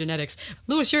superior genetics.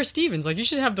 Lewis, you're Stevens. Like, you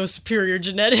should have those superior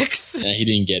genetics. Yeah, he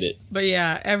didn't get it. But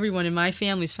yeah, everyone in my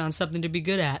family's found something to be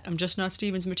good at. I'm just not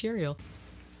Stevens' material.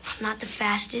 I'm not the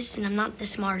fastest and I'm not the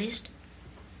smartest.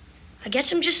 I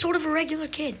guess I'm just sort of a regular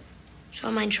kid. So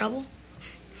am I in trouble?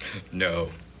 No.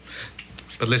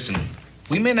 But listen,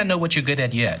 we may not know what you're good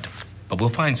at yet, but we'll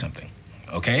find something,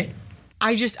 okay?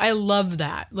 I love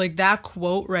that. Like, that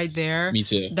quote right there. Me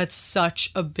too. That's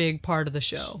such a big part of the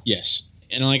show. Yes.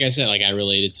 And like I said, like, I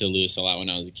related to Lewis a lot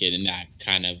when I was a kid, and that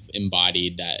kind of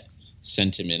embodied that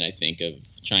sentiment, I think, of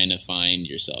trying to find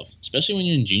yourself. Especially when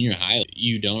you're in junior high.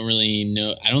 You don't really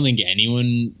know. I don't think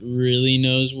anyone really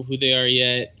knows who they are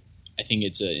yet. I think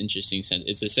it's an interesting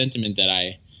it's a sentiment that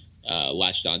I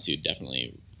latched onto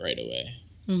definitely right away.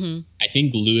 Mm-hmm. I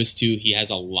think Lewis too, he has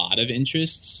a lot of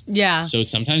interests. Yeah. So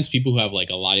sometimes people who have like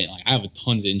a lot of, like, I have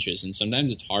tons of interests, and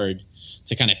sometimes it's hard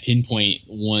to kind of pinpoint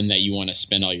one that you want to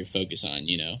spend all your focus on,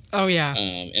 you know? Oh, yeah.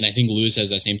 And I think Lewis has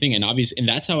that same thing. And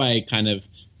that's how I kind of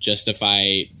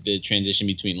justify the transition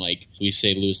between, like, we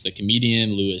say Lewis the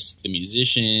comedian, Lewis the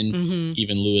musician,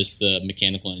 even Lewis the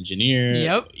mechanical engineer.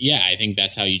 Yep. Yeah, I think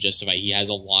that's how you justify. He has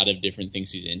a lot of different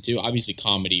things he's into. Obviously,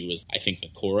 comedy was, I think, the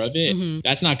core of it.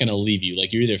 That's not going to leave you.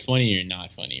 Like, you're either funny or you're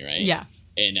not funny, right? Yeah.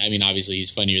 And I mean, obviously, he's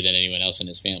funnier than anyone else in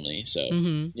his family. So,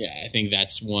 yeah, I think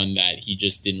that's one that he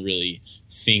just didn't really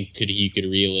think he could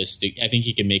realistic. I think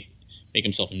he could make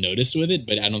himself noticed with it,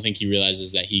 but I don't think he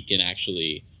realizes that he can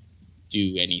actually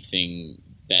do anything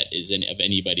that is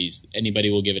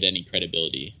anybody will give it any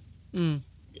credibility.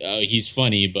 He's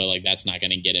funny, but like that's not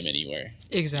going to get him anywhere.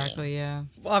 Exactly. Yeah.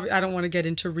 Well, I don't want to get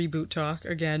into reboot talk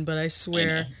again, but I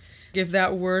swear, if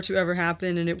that were to ever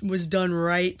happen and it was done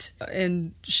right,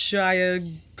 and Shia,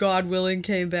 God willing,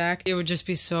 came back, it would just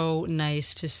be so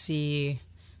nice to see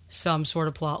some sort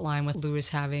of plot line with Lewis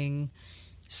having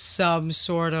some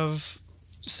sort of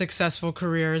successful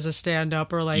career as a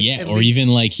stand-up, or like even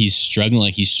like he's struggling,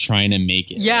 like he's trying to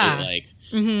make it, yeah, right?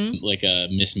 Like a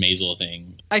Miss Maisel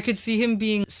thing. I could see him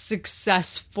being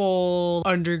successful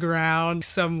underground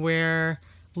somewhere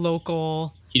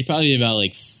local. He'd probably be about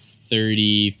like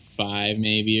 35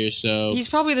 maybe or so. He's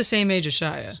probably the same age as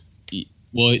Shia.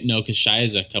 Well, no, because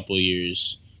Shia's a couple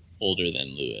years older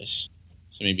than Lewis,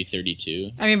 so maybe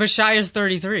 32. I mean, but Shia's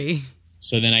 33.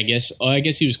 So then I guess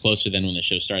he was closer than when the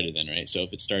show started then, right? So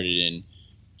if it started in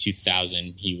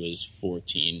 2000, he was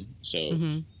 14.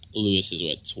 So Lewis is,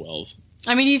 what, 12?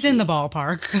 I mean, he's in the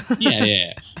ballpark.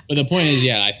 Yeah. But the point is,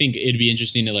 I think it'd be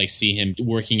interesting to like see him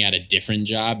working at a different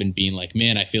job and being like,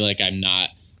 man, I feel like I'm not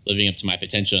living up to my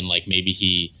potential. And like maybe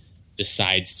he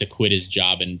decides to quit his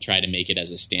job and try to make it as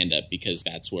a stand-up because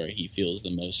that's where he feels the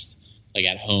most like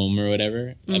at home or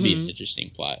whatever. That'd be an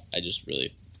interesting plot. I just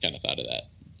really kind of thought of that.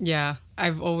 Yeah,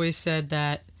 I've always said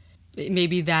that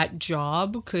maybe that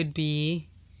job could be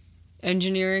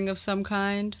engineering of some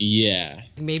kind. Yeah.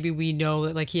 Maybe we know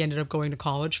that like he ended up going to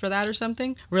college for that or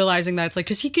something. Realizing that it's like,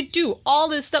 because he could do all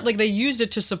this stuff. Like they used it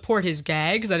to support his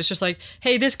gags. That it's just like,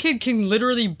 hey, this kid can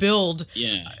literally build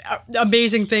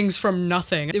amazing things from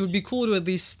nothing. It would be cool to at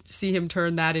least see him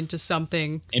turn that into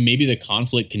something. And maybe the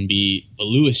conflict can be, but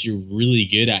Lewis, you're really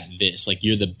good at this. Like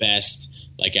you're the best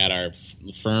like at our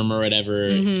firm or whatever,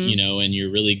 you know, and you're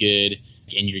really good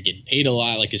and you're getting paid a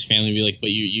lot. Like his family would be like,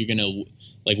 but you're going to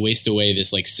like waste away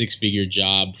this like 6-figure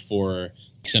job for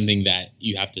something that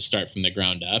you have to start from the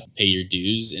ground up, pay your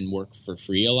dues and work for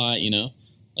free a lot, you know?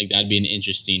 Like that'd be an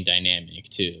interesting dynamic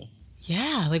too.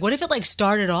 Yeah. Like what if it like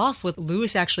started off with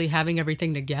Lewis actually having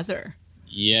everything together?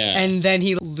 Yeah. And then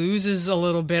he loses a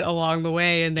little bit along the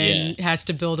way and then has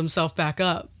to build himself back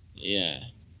up. Yeah.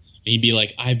 And he'd be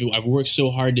like, I've worked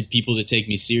so hard to people to take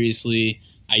me seriously.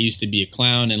 I used to be a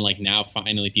clown, and like now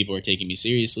finally people are taking me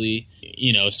seriously.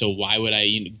 You know, so why would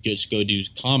I just go do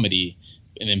comedy?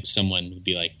 And then someone would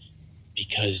be like,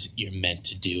 because you're meant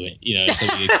to do it. You know,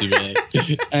 something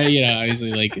like, you know,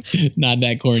 obviously like not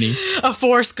that corny. A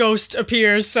Force ghost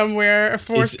appears somewhere. A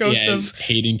Force ghost of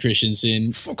Hayden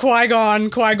Christensen.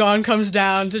 Qui-Gon comes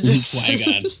down to just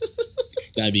Qui-Gon.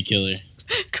 That'd be killer.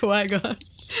 Qui-Gon.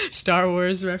 Star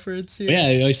Wars reference here.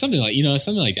 Yeah, like something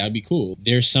like that would be cool.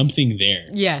 There's something there.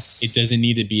 Yes. It doesn't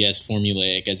need to be as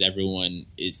formulaic as everyone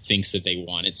thinks that they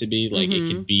want it to be. Like it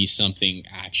could be something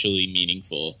actually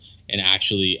meaningful and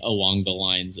actually along the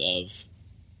lines of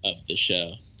the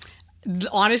show.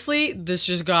 Honestly, this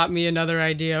just got me another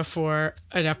idea for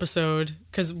an episode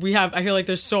because I feel like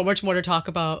there's so much more to talk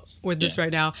about with this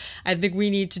right now. I think we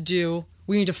need to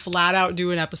flat out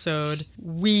do an episode.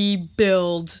 We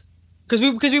build.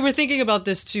 Because we were thinking about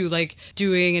this too, like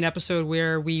doing an episode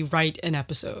where we write an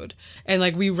episode and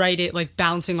like we write it like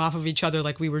bouncing off of each other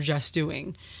like we were just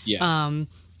doing. Yeah.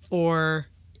 Or,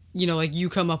 you know, like you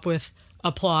come up with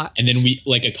a plot. And then we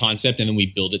like a concept and then we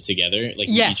build it together. Like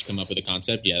we each come up with a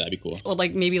concept. Yeah, that'd be cool. Or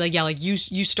like maybe like, like you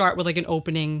start with like an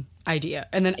opening idea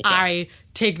and then I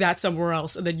take that somewhere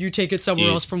else and then you take it somewhere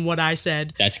else from what I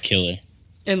said. That's killer.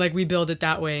 And like we build it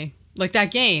that way. Like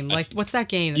that game. Like, what's that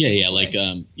game? Like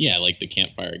the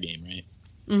campfire game, right?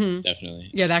 Mm-hmm.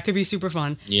 Definitely. Yeah, that could be super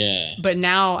fun. Yeah. But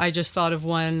now I just thought of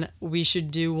one. We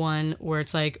should do one where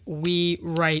it's like we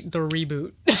write the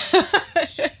reboot.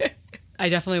 I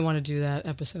definitely want to do that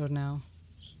episode now.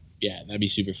 Yeah, that'd be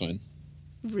super fun.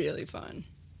 Really fun.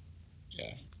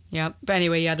 Yeah. Yeah. But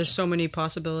anyway, there's so many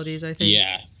possibilities, I think.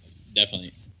 Yeah,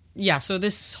 definitely. Yeah, so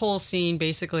this whole scene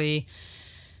basically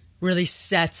really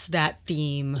sets that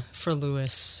theme for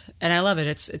Lewis, and I love it.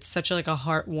 It's such a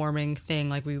heartwarming thing,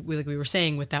 like we were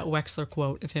saying with that Wexler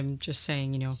quote of him just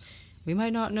saying, you know, We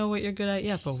might not know what you're good at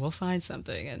yet, but we'll find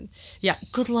something. And yeah,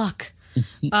 good luck.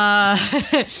 And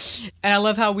I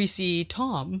love how we see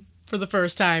Tom for the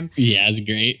first time. Yeah, it's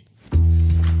great.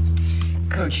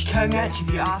 Coach Tugnut to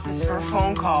the office for a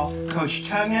phone call. Coach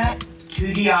Tugnut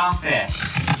to the office.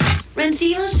 Ren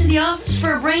Stevens to the office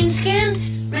for a brain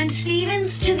scan. Ren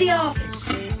Stevens to the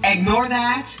office. Ignore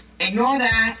that. Ignore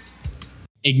that.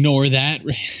 Ignore that.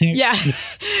 Yeah.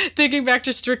 Thinking back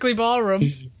to Strictly Ballroom.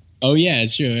 Oh, yeah,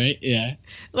 it's true, right? Yeah.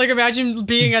 Like, imagine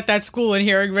being at that school and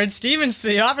hearing Red Stevens to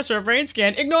the office for a brain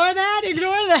scan. Ignore that.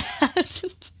 Ignore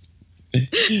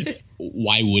that.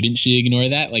 Why wouldn't she ignore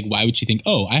that? Like, why would she think,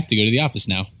 oh, I have to go to the office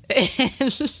now?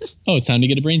 Oh, it's time to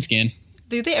get a brain scan.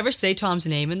 Did they ever say Tom's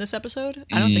name in this episode?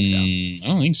 I don't think so. I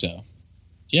don't think so.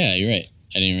 Yeah, you're right.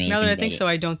 I didn't really Now that I think so,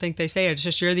 I don't think they say it. It's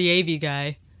just, you're the AV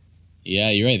guy. Yeah,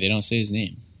 you're right. They don't say his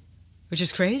name. Which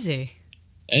is crazy.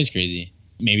 That is crazy.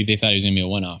 Maybe they thought he was going to be a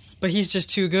one-off. But he's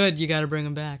just too good. You got to bring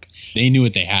him back. They knew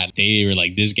what they had. They were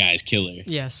like, this guy's killer.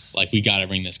 Yes. Like, we got to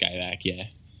bring this guy back, yeah.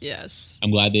 Yes. I'm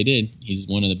glad they did. He's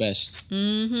one of the best.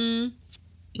 Mm-hmm.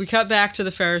 We cut back to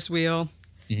the Ferris wheel.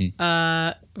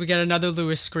 Mm-hmm. We get another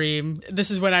Lewis scream. This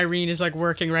is when Irene is like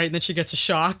working, right? And then she gets a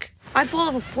shock. I fall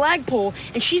off a flagpole,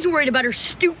 and she's worried about her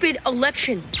stupid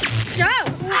election. No!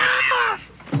 Ah!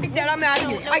 Dad, I'm out of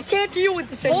here. I can't deal with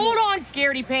this anymore. Hold on,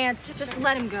 scaredy pants. Just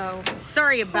let him go.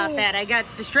 Sorry about that. I got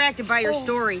distracted by your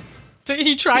story. So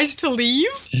he tries to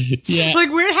leave? Yeah.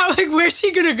 Where's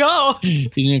he gonna go?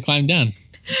 He's going to climb down.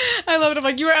 I love it. I'm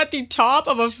like, you were at the top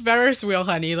of a Ferris wheel,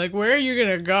 honey. Like, where are you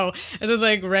gonna go? And then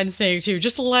like Ren saying too,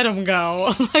 just let him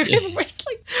go. I'm like,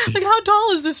 like how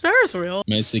tall is this Ferris wheel?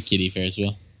 It's a kiddie Ferris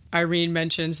wheel. Irene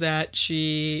mentions that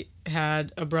she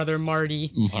had a brother,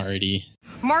 Marty.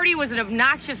 Marty was an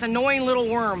obnoxious, annoying little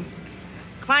worm.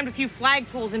 Climbed a few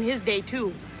flagpoles in his day,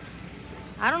 too.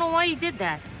 I don't know why he did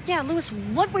that. Yeah, Lewis,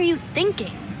 what were you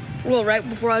thinking? Well, right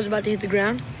before I was about to hit the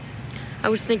ground, I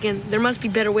was thinking there must be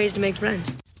better ways to make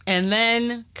friends. And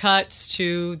then cuts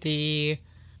to the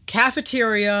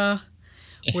cafeteria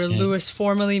where Lewis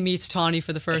formally meets Tawny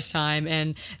for the first time.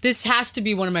 And this has to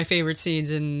be one of my favorite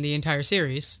scenes in the entire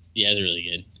series. Yeah, it's really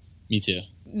good. Me too.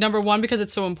 Number one, because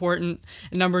it's so important.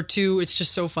 And number two, it's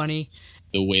just so funny.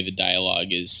 The way the dialogue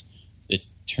is, the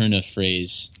turn of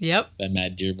phrase Yep. that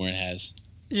Matt Dearborn has.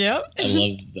 Yep. I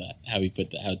love that,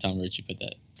 how Tom Ritchie put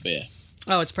that. But yeah.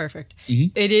 Oh, it's perfect.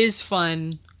 Mm-hmm. It is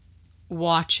fun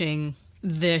watching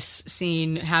this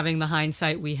scene, having the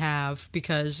hindsight we have,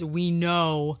 because we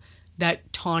know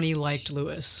that Tawny liked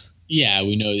Lewis. Yeah,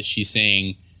 we know that she's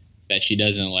saying that she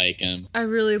doesn't like him. I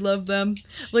really love them.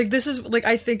 Like, this is, like,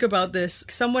 I think about this.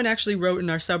 Someone actually wrote in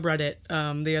our subreddit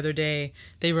the other day,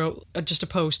 they wrote just a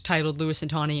post titled Lewis and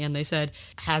Tawny, and they said,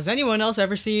 has anyone else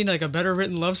ever seen, like, a better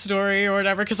written love story or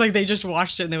whatever? Because, like, they just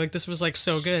watched it, and they're like, this was, like,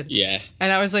 so good. Yeah.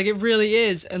 And I was like, it really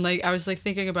is. And, like, I was, like,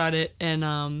 thinking about it, and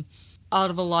out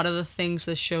of a lot of the things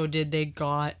the show did, they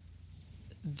got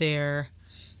their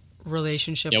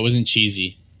relationship. Yeah, it wasn't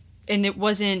cheesy. And it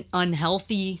wasn't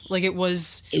unhealthy. Like, it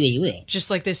was real. Just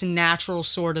like this natural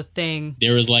sort of thing.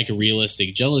 There was like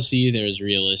realistic jealousy. There was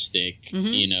realistic,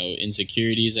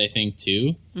 insecurities, I think,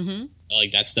 too. Mm-hmm.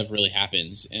 Like, that stuff really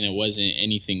happens. And it wasn't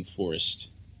anything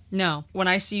forced. No. When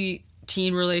I see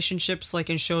teen relationships, like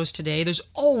in shows today, there's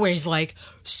always like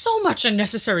so much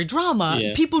unnecessary drama.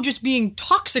 Yeah. People just being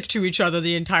toxic to each other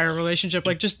the entire relationship,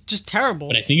 like just terrible.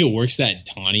 But I think it works that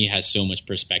Tawny has so much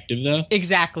perspective, though.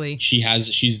 Exactly.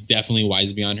 She's definitely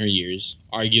wise beyond her years.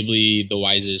 Arguably the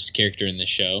wisest character in the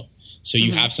show. So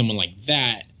you have someone like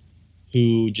that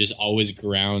who just always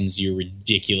grounds your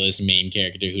ridiculous main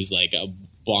character who's like a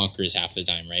bonkers half the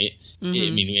time, right? Mm-hmm.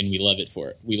 I mean, and we love it for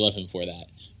it. We love him for that.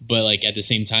 But like at the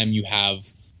same time, you have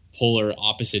polar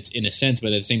opposites in a sense,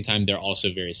 but at the same time, they're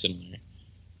also very similar.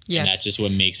 Yes. And that's just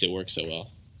what makes it work so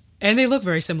well. And they look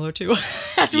very similar too,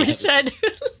 as we said.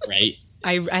 Right.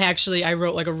 I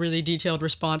wrote like a really detailed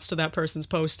response to that person's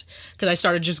post because I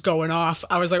started just going off.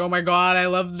 I was like, oh my God, I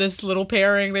love this little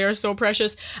pairing. They are so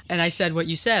precious. And I said what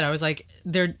you said. I was like,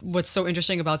 what's so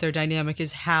interesting about their dynamic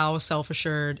is how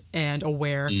self-assured and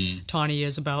aware Tawny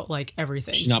is about like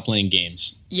everything. She's not playing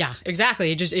games. Yeah,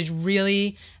 exactly. It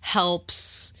really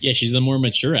helps. Yeah, she's the more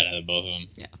mature out of the both of them.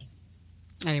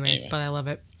 Yeah. Anyway, but I love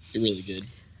it. You're really good.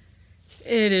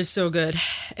 It is so good.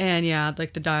 And yeah,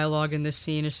 like the dialogue in this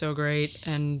scene is so great.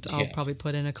 And I'll probably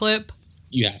put in a clip.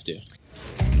 You have to.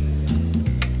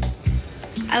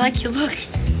 I like your look.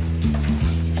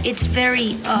 It's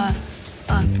very,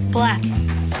 black.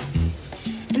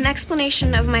 An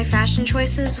explanation of my fashion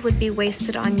choices would be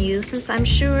wasted on you, since I'm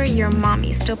sure your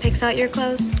mommy still picks out your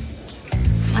clothes.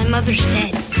 My mother's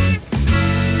dead.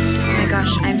 Oh my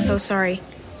gosh, I'm so sorry.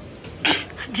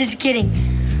 Just kidding.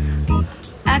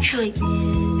 Actually,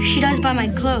 she does buy my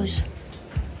clothes.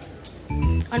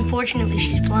 Unfortunately,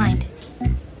 she's blind.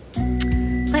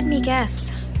 Let me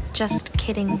guess. Just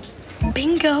kidding.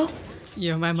 Bingo.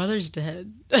 You know, my mother's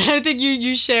dead. I think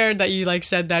you shared that you like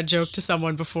said that joke to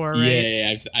someone before, right?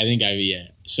 Yeah, I think yeah.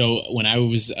 So when I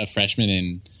was a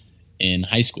freshman in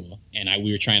high school and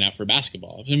we were trying out for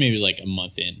basketball, maybe it was like a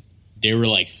month in, there were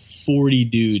like 40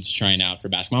 dudes trying out for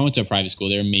basketball. I went to a private school.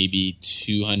 There were maybe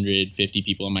 250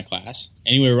 people in my class.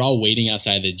 Anyway, we're all waiting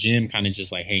outside the gym, kind of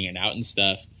just like hanging out and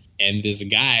stuff. And this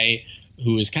guy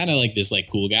who was kind of like this like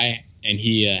cool guy, and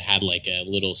he had like a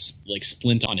little like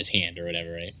splint on his hand or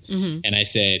whatever, right? Mm-hmm. And I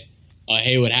said, "Oh,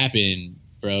 hey, what happened,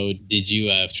 bro? Did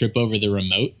you trip over the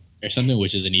remote or something?"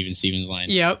 Which is an Even Stevens line.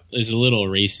 Yep. It's a little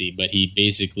racy, but he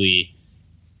basically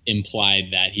implied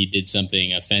that he did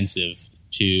something offensive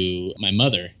to my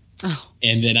mother. Oh.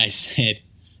 And then I said,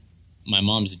 "My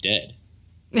mom's dead."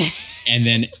 And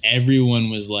then everyone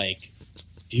was like,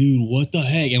 "Dude, what the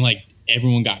heck?" And like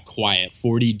everyone got quiet.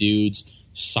 40 dudes,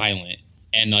 silent.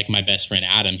 And like my best friend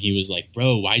Adam, he was like,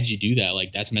 "Bro, why'd you do that?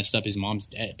 Like that's messed up. His mom's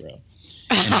dead, bro."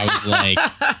 And I was like,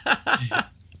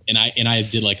 and I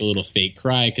did like a little fake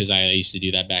cry because I used to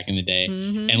do that back in the day.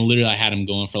 Mm-hmm. And literally I had him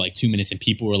going for like 2 minutes, and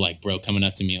people were like, "Bro," coming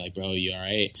up to me like, "Bro, you all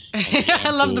right?" Like, yeah,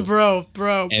 I love cool. the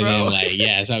bro. And then like,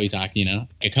 yeah, that's how we talked, you know.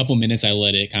 A couple minutes I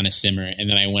let it kind of simmer, and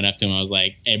then I went up to him. I was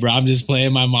like, "Hey, bro, I'm just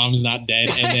playing. My mom's not dead."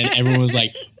 And then everyone was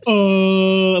like,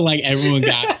 "Oh," like everyone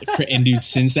got. And dude,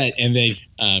 since that, and then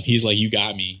he's like, "You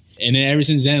got me." And then ever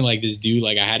since then, like this dude,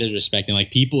 like I had his respect, and like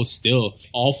people still,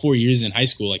 all 4 years in high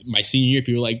school, like my senior year,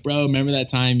 people were like, "Bro, remember that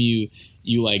time you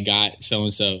like got so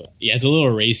and so?" Yeah, it's a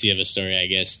little racy of a story, I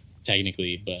guess,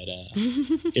 technically, but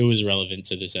it was relevant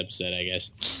to this episode, I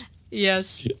guess.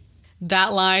 Yes.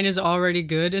 That line is already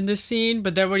good in this scene,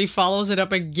 but then when he follows it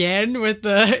up again with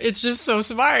the, it's just so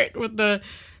smart with the,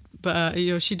 but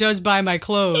you know, she does buy my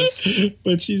clothes,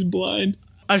 but she's blind.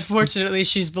 Unfortunately,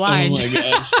 she's blind. Oh my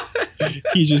gosh.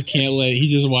 He just can't he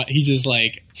just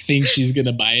like thinks she's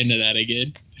gonna buy into that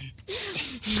again.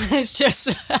 It's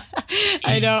just,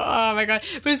 I know, oh my god.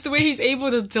 But it's the way he's able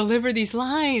to deliver these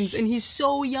lines, and he's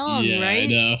so young, yeah, right? I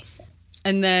know.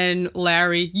 And then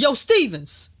Larry, "Yo,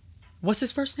 Stevens!" What's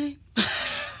his first name?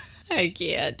 I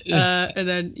can't. And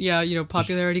then, yeah, you know,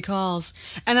 popularity calls.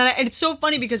 And it's so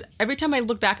funny because every time I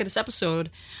look back at this episode,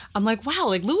 I'm like, wow,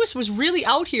 like Lewis was really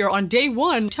out here on day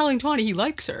one telling Tawny he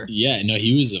likes her. Yeah, no,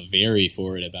 he was very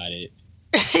forward about it.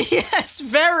 Yes,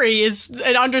 very is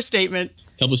an understatement.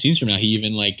 A couple scenes from now, he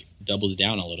even like doubles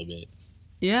down a little bit.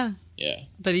 Yeah. Yeah.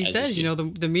 But he says, you know,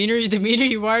 the meaner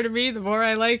you are to me, the more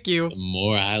I like you. The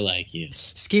more I like you.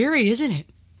 Scary, isn't it?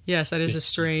 Yes, that is a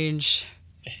strange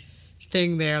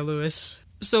thing there, Lewis.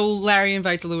 So Larry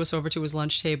invites Lewis over to his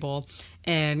lunch table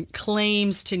and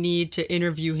claims to need to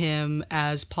interview him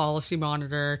as policy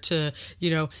monitor to,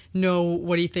 you know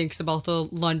what he thinks about the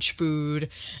lunch food.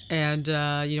 And,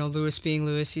 you know, Lewis being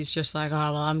Lewis, he's just like,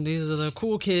 "Oh, well, these are the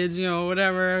cool kids, you know,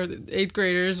 whatever, 8th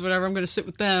graders, whatever, I'm going to sit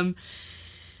with them."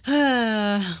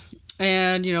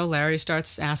 And, you know, Larry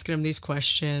starts asking him these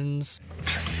questions.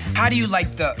 How do you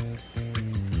like the...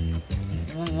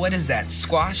 What is that,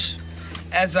 squash?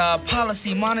 As a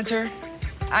policy monitor,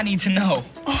 I need to know.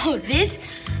 Oh, this?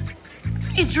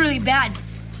 It's really bad.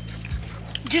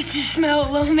 Just the smell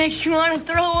alone makes you want to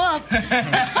throw up.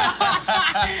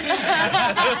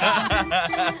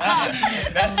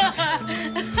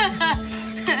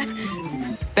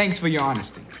 Thanks for your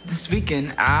honesty. This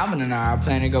weekend, Alvin and I are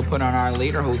planning to go put on our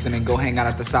lederhosen and go hang out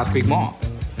at the South Creek Mall.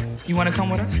 You want to come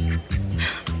with us?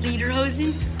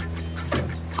 Lederhosen?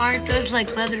 Aren't those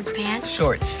like leather pants?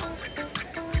 Shorts.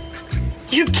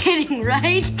 You're kidding,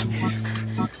 right?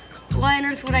 Why on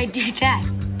earth would I do that?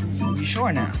 You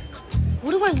sure now?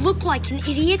 What do I look like, an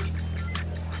idiot?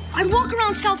 I'd walk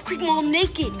around South Creek Mall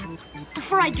naked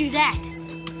before I do that.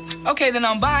 Okay, then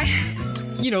I'm bye.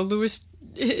 You know, Lewis,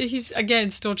 he's, again,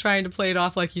 still trying to play it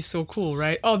off like he's so cool,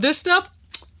 right? "Oh, this stuff,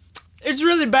 it's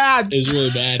really bad." It's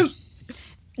really bad.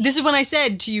 This is when I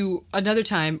said to you another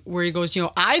time where he goes, you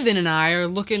know, "Ivan and I are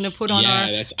looking to put on our..."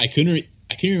 Yeah, I couldn't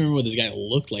remember what this guy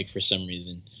looked like for some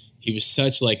reason. He was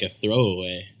such like a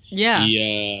throwaway. Yeah.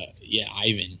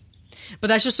 Ivan. But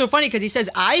that's just so funny because he says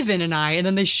 "Ivan and I," and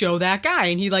then they show that guy,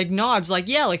 and he like nods, like,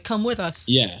 "Yeah, like come with us."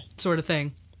 Yeah. Sort of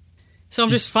thing. So I'm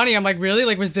just funny. I'm like, really?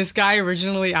 Like, was this guy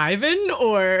originally Ivan,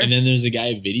 or? And then there's a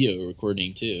guy video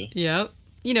recording too. Yep.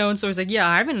 And so he's like, yeah,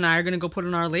 Ivan and I are going to go put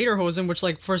on our lederhosen, which,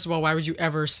 like, first of all, why would you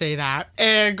ever say that?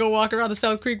 And go walk around the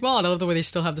South Creek Mall. And I love the way they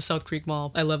still have the South Creek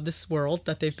Mall. I love this world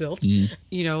that they've built.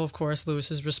 Of course,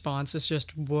 Lewis's response is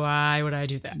just, why would I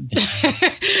do that?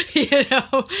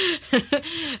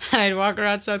 I'd walk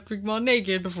around South Creek Mall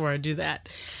naked before I do that.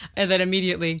 And then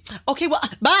immediately, okay, well,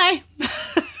 bye.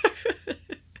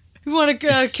 You want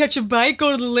to catch a bite?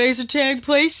 Go to the laser tag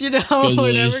place, Go to the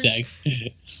whatever. laser tag.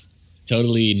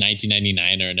 Totally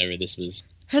 1999 or whenever this was.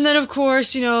 And then, of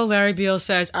course, Larry Beale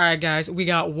says, all right, guys, we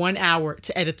got 1 hour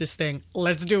to edit this thing.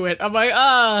 Let's do it. I'm like,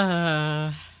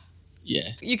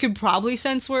 Yeah. You could probably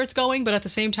sense where it's going, but at the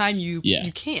same time, you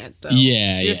can't, though.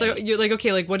 Yeah, You're like,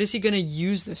 okay, like, what is he going to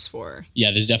use this for?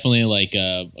 Yeah, there's definitely like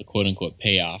a quote-unquote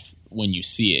payoff when you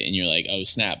see it, and you're like, oh,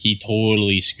 snap. He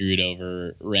totally screwed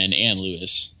over Ren and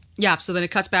Lewis. Yeah, so then it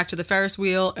cuts back to the Ferris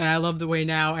wheel, and I love the way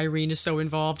now Irene is so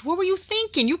involved. What were you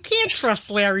thinking? You can't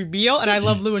trust Larry Beale. And I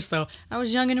love Lewis, though. I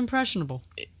was young and impressionable.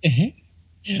 I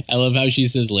love how she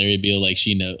says Larry Beale like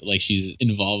she's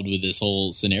involved with this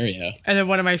whole scenario. And then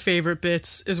one of my favorite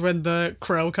bits is when the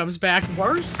crow comes back.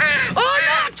 Worse?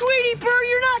 Oh, no, Tweety Bird,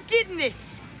 you're not getting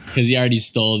this. Because he already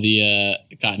stole the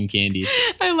cotton candy.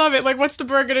 I love it. Like, what's the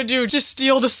bird going to do? Just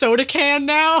steal the soda can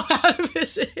now out of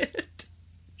his hand?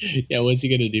 Yeah, what's he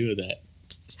going to do with that?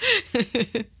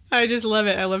 I just love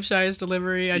it. I love Shia's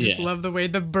delivery. I just love the way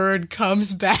the bird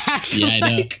comes back. Yeah, I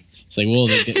know. It's like, well,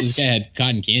 this guy had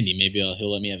cotton candy. Maybe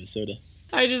he'll let me have a soda.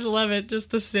 I just love it.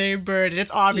 Just the same bird. It's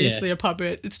obviously a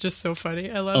puppet. It's just so funny.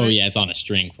 I love it. Oh, yeah, it's on a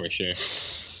string for sure.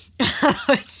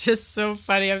 It's just so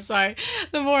funny. I'm sorry.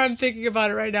 The more I'm thinking about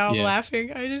it right now, I'm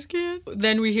laughing. I just can't.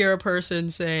 Then we hear a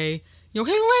person say, hey,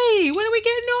 lady, when are we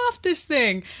getting off this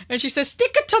thing? And she says,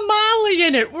 stick a tamale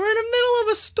in it. We're in the middle of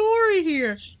a story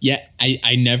here. Yeah,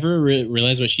 I never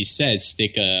realized what she said,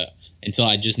 until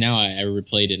I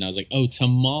replayed it, and I was like, oh,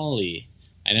 tamale.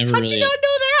 I never How'd you not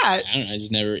know that? I don't know, I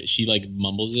just never, she like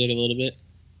mumbles it a little bit.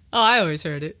 Oh, I always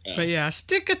heard it. But yeah,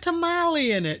 stick a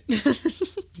tamale in it.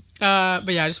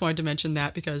 But yeah, I just wanted to mention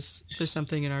that because there's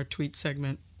something in our tweet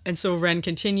segment. And so Ren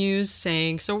continues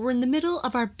saying, so we're in the middle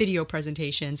of our video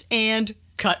presentations, and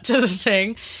cut to the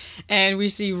thing, and we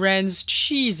see Ren's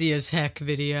cheesy as heck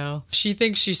video. She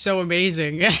thinks she's so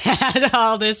amazing at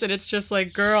all this, and it's just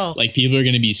like, girl. Like, people are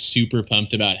going to be super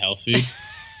pumped about health food.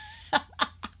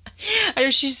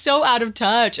 She's so out of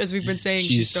touch, as we've been saying.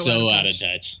 She's so out of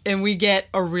touch. And we get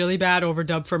a really bad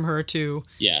overdub from her, too.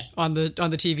 Yeah. On the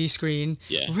TV screen.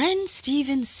 Yeah. Ren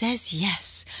Stevens says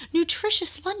yes.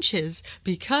 Nutritious lunches.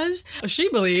 Because she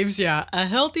believes, a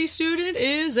healthy student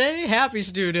is a happy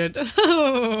student.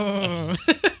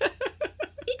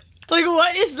 Like,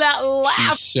 what is that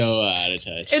laugh? She's so out of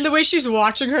touch. And the way she's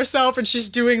watching herself and she's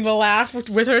doing the laugh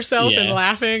with herself and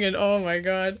laughing, and oh my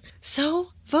god. So,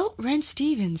 vote Ren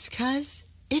Stevens because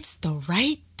it's the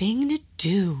right thing to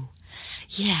do.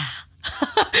 Yeah.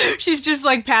 She's just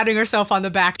like patting herself on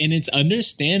the back. And it's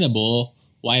understandable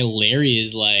why Larry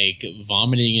is like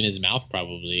vomiting in his mouth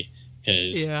probably.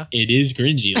 Because it is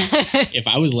cringy. Like, if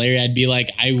I was Larry, I'd be like,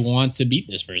 I want to beat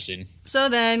this person. So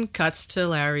then, cuts to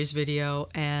Larry's video,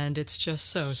 and it's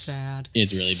just so sad.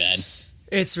 It's really bad.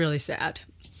 It's really sad.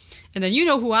 And then you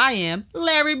know who I am,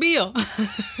 Larry Beale.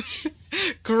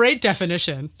 Great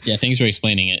definition. Yeah, thanks for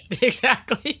explaining it.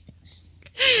 Exactly.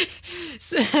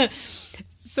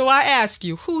 So I ask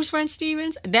you, who's Ren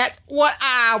Stevens? That's what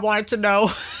I wanted to know.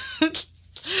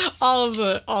 all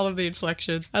of the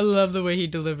inflections. I love the way he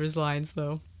delivers lines,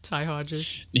 though. Ty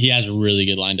Hodges. He has really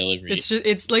good line delivery.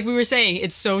 It's like we were saying,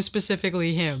 it's so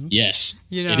specifically him. Yes,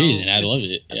 it is, and I love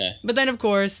it. Yeah. But then, of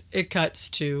course, it cuts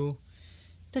to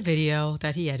the video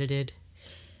that he edited,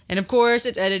 and of course,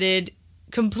 it's edited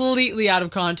completely out of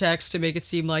context to make it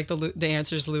seem like the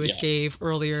answers Lewis gave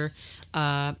earlier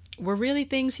were really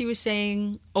things he was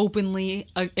saying openly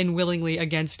and willingly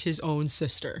against his own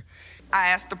sister. I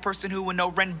asked the person who would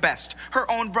know Ren best, her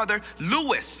own brother,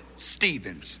 Lewis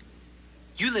Stevens.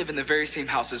 You live in the very same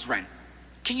house as Ren.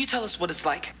 Can you tell us what it's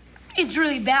like? It's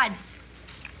really bad.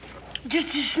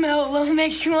 Just the smell alone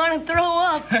makes you want to throw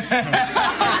up.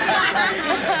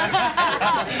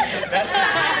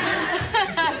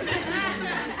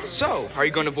 So, are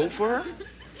you going to vote for her?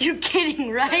 You're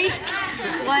kidding, right?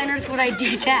 Why on earth would I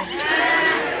do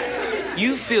that?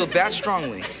 You feel that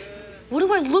strongly? What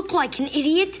do I look like, an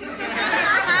idiot?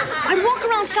 I'd walk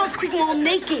around South Creek Mall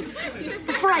naked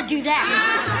before I do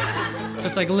that. So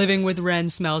it's like living with Ren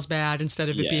smells bad instead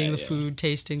of it being the food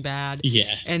tasting bad.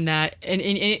 Yeah. And that and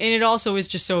it also is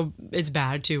just so it's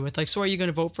bad too. With like, so are you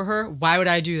gonna vote for her? Why would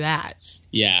I do that?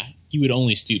 Yeah. He would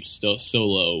only stoop so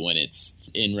low when it's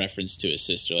in reference to his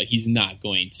sister. Like, he's not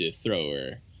going to throw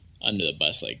her under the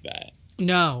bus like that.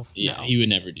 No. Yeah, no. he would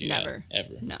never do Never. that.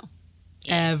 Ever. No.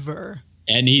 Yeah. Ever.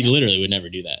 And he literally would never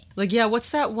do that. Like, yeah, what's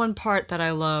that one part that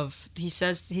I love?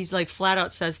 He's like flat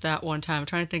out says that one time. I'm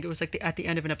trying to think. It was like at the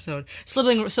end of an episode.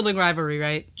 Sibling rivalry,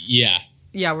 right? Yeah.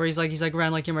 Yeah, where he's like,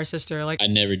 Ren, like you're my sister. Like, I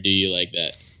never do you like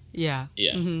that. Yeah.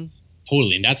 Yeah. Mm-hmm.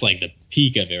 Totally. And that's like the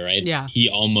peak of it, right? Yeah. He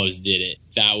almost did it.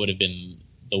 That would have been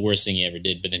the worst thing he ever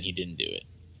did, but then he didn't do it.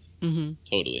 Mm-hmm.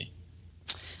 Totally.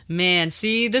 Man,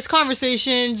 see, this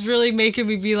conversation's really making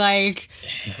me be like,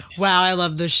 wow, I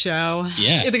love this show.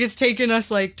 Yeah. I think it's taken us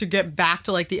like to get back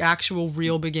to like the actual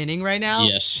real beginning right now.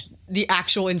 Yes. The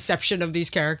actual inception of these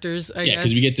characters, I guess. Yeah,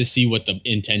 because we get to see what the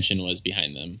intention was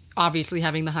behind them. Obviously,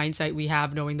 having the hindsight we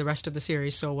have, knowing the rest of the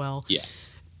series so well. Yeah.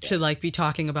 To like be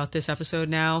talking about this episode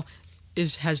now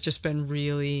has just been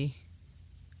really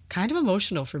kind of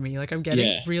emotional for me. Like I'm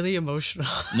getting really emotional.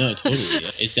 No, totally.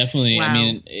 It's definitely. Wow. I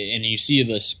mean, and you see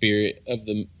the spirit of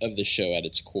the show at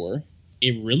its core.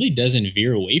 It really doesn't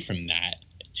veer away from that.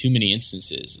 Too many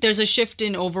instances. There's a shift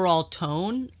in overall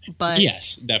tone, but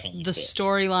yes, definitely. The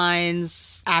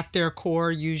storylines at their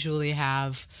core usually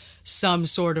have some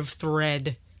sort of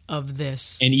thread of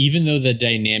this. And even though the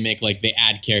dynamic, like they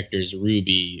add characters,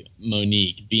 Ruby,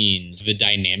 Monique, Beans, the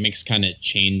dynamics kind of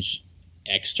change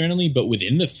externally, but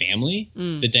within the family,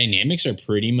 the dynamics are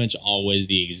pretty much always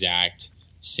the exact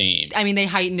same. I mean, they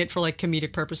heighten it for like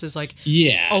comedic purposes, like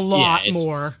a lot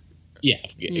more. Yeah,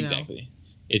 exactly.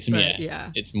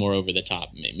 It's more over the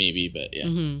top, maybe, but yeah.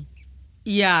 Mm-hmm.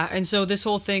 Yeah, and so this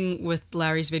whole thing with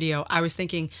Larry's video, I was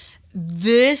thinking,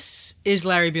 this is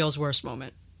Larry Beale's worst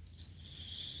moment.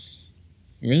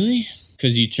 Really?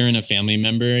 Because you turn a family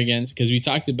member against? Because we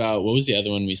talked about, what was the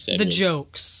other one we said? The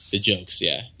jokes. The jokes,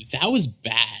 yeah. That was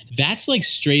bad. That's like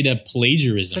straight up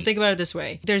plagiarism. But think about it this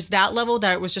way. There's that level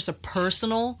that it was just a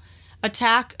personal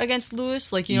attack against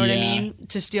Lewis, like, you know what I mean?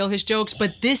 To steal his jokes.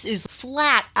 But this is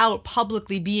flat out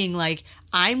publicly being like,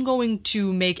 I'm going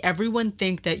to make everyone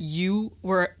think that you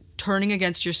were turning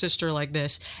against your sister like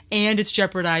this, and it's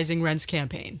jeopardizing Ren's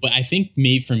campaign. But I think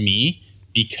for me,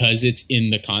 because it's in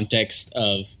the context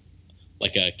of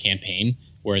like a campaign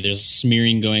where there's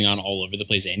smearing going on all over the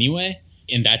place anyway,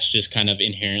 and that's just kind of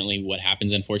inherently what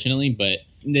happens, unfortunately, but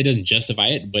it doesn't justify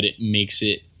it, but it makes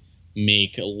it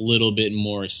make a little bit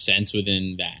more sense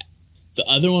within that. The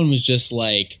other one was just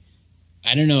like,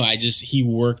 I don't know, he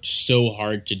worked so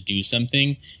hard to do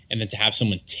something, and then to have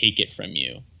someone take it from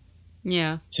you,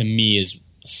 to me is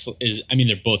I mean,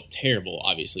 they're both terrible,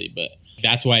 obviously, but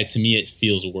that's why to me it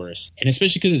feels worse. And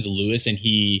especially because it's Lewis, and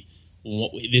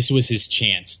this was his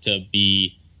chance to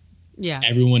be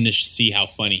everyone to see how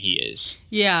funny he is.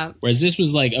 Yeah. Whereas this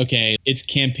was like, okay, it's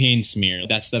campaign smear.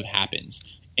 That stuff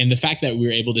happens. And the fact that we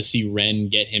were able to see Ren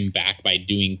get him back by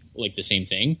doing like the same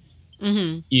thing,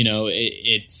 you know,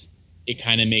 it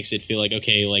kind of makes it feel like,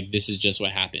 okay, like this is just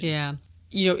what happened. Yeah.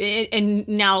 You know, and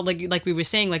now, like we were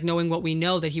saying, like knowing what we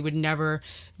know, that he would never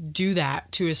do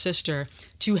that to his sister,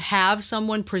 to have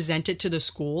someone present it to the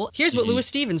school. Here's what Lewis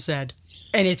Stevens said.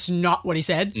 And it's not what he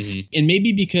said. And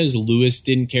maybe because Lewis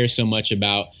didn't care so much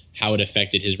about how it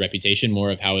affected his reputation,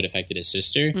 more of how it affected his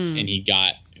sister, and he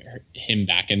got him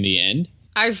back in the end.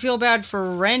 I feel bad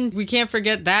for Ren. We can't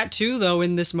forget that too, though,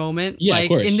 in this moment. Yeah, like, of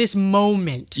course. in this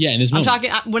moment. Yeah, in this moment. I'm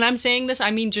talking, when I'm saying this,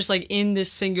 I mean just like in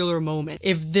this singular moment.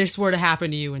 If this were to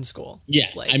happen to you in school. Yeah,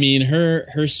 I mean,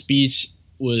 her speech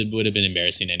would have been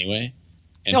embarrassing anyway.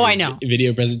 And I know.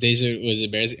 Video presentation was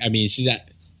embarrassing. I mean,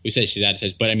 we said she's out of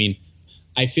touch, but I mean,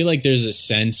 I feel like there's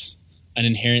an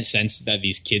inherent sense that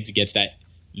these kids get that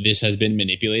this has been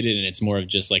manipulated, and it's more of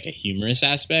just like a humorous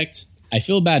aspect. I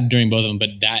feel bad during both of them, but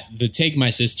the take my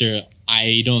sister,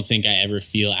 I don't think I ever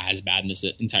feel as bad in this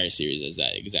entire series as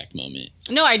that exact moment.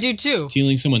 No, I do too.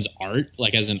 Stealing someone's art,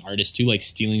 like as an artist too, like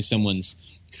stealing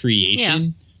someone's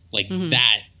creation, like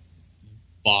that,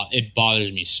 it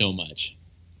bothers me so much.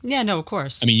 Yeah, no, of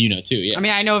course. I mean, you know too, yeah. I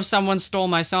mean, I know if someone stole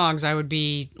my songs, I would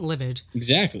be livid.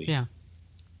 Exactly. Yeah.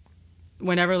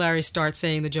 Whenever Larry starts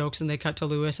saying the jokes and they cut to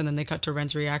Lewis and then they cut to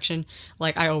Ren's reaction,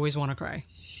 like, I always want to cry.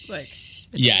 Like,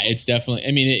 it's definitely,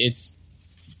 I mean, it's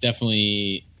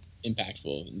definitely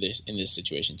impactful in this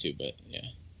situation too, but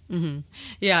yeah.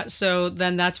 Yeah, so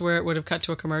then that's where it would have cut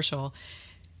to a commercial.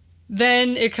 Then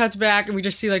it cuts back and we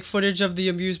just see like footage of the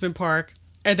amusement park,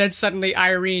 and then suddenly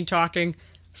Irene talking.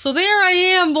 So there I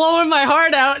am blowing my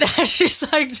heart out. She's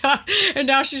like, and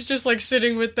now she's just like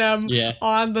sitting with them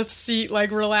on the seat,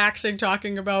 like relaxing,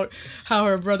 talking about how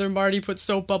her brother Marty put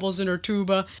soap bubbles in her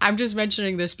tuba. I'm just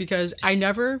mentioning this because I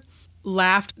never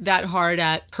laughed that hard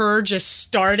at her just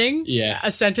starting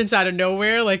a sentence out of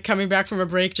nowhere, like coming back from a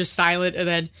break, just silent, and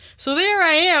then, so there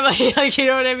I am. Like, you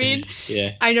know what I mean?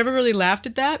 Yeah. I never really laughed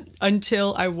at that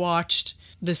until I watched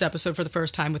this episode for the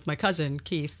first time with my cousin,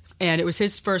 Keith. And it was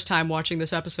his first time watching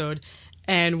this episode.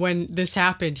 And when this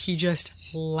happened, he just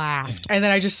laughed. And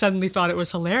then I just suddenly thought it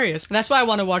was hilarious. And that's why I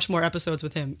want to watch more episodes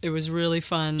with him. It was really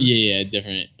fun. Yeah,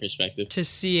 different perspective. To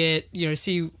see it,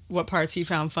 see what parts he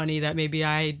found funny that maybe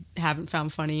I haven't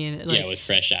found funny. And with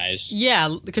fresh eyes.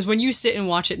 Yeah, because when you sit and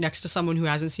watch it next to someone who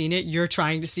hasn't seen it, you're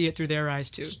trying to see it through their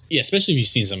eyes too. Yeah, especially if you've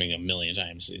seen something a million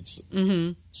times. It's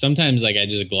sometimes like I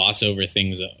just gloss over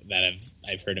things that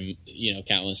I've heard him,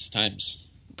 countless times.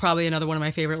 Probably another one of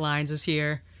my favorite lines is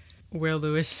here, where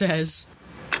Lewis says,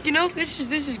 This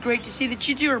is great to see that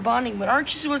you two are bonding, but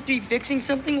aren't you supposed to be fixing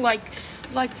something like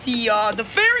the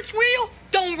Ferris wheel?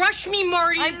 Don't rush me,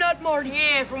 Marty. I'm not Marty.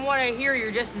 Yeah, from what I hear,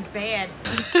 you're just as bad.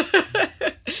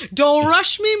 Don't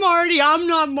rush me, Marty. I'm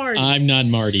not Marty. I'm not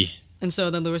Marty. And so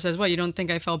then Lewis says, what, you don't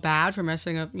think I felt bad for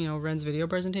messing up, Ren's video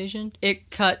presentation? It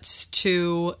cuts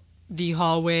to the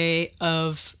hallway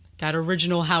of that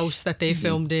original house that they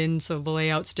filmed in, so the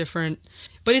layout's different.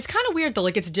 But it's kind of weird, though.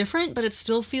 Like, it's different, but it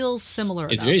still feels similar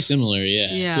It's enough. very similar, yeah.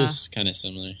 It feels kind of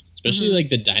similar. Especially, like,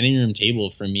 the dining room table,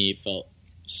 for me, felt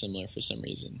similar for some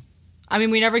reason. I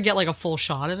mean, we never get, like, a full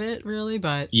shot of it, really,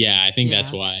 but... Yeah, I think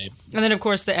that's why. And then, of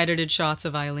course, the edited shots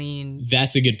of Eileen.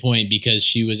 That's a good point, because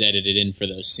she was edited in for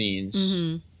those scenes.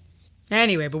 Mm-hmm.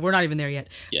 Anyway, but we're not even there yet.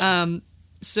 Yeah.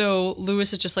 So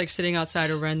Lewis is just like sitting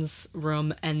outside of Ren's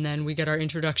room, and then we get our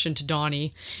introduction to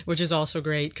Donnie, which is also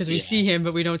great because we see him,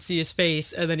 but we don't see his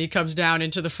face. And then he comes down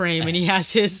into the frame, and he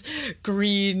has his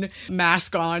green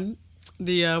mask on.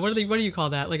 The what do you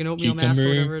call that? Like an oatmeal mask or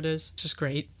whatever it is. Just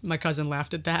great. My cousin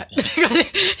laughed at that.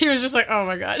 He was just like, "Oh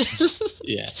my god."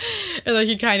 Yeah. And like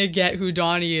you kind of get who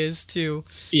Donnie is too.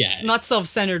 Yeah. It's not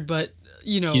self-centered, but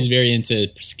he's very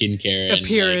into skincare,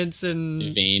 appearance,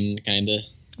 and vain kind of.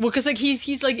 Well, because like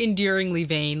he's like endearingly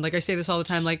vain. Like I say this all the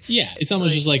time. Like it's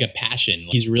almost just like a passion.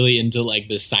 He's really into like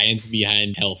the science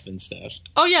behind health and stuff.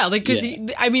 Oh yeah, like because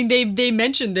they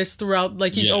mentioned this throughout.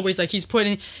 Like he's always like he's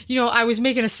putting. I was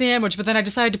making a sandwich, but then I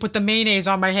decided to put the mayonnaise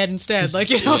on my head instead. Like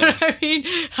you know what I mean?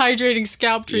 Hydrating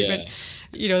scalp treatment.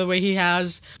 Yeah. The way he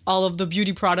has all of the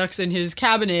beauty products in his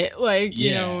cabinet, like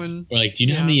and or like, do you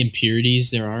know how many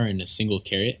impurities there are in a single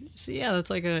carrot? So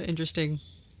that's like a interesting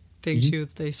thing too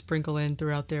that they sprinkle in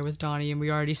throughout there with Donnie, and we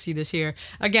already see this here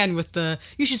again with the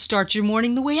you should start your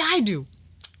morning the way I do.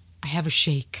 I have a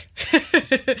shake.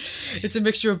 It's a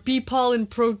mixture of bee pollen,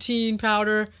 protein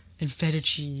powder, and feta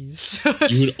cheese.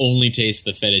 You would only taste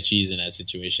the feta cheese in that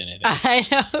situation, I think. I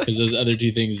know. Because those other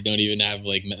two things don't even have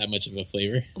like that much of a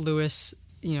flavor. Lewis,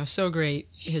 so great.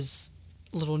 His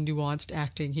little nuanced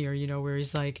acting here, where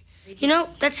he's like,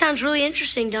 that sounds really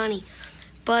interesting, Donnie.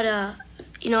 But, I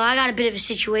got a bit of a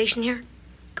situation here.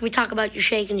 Can we talk about your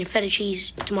shake and your feta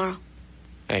cheese tomorrow?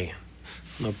 Hey,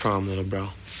 no problem, little bro.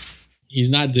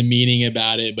 He's not demeaning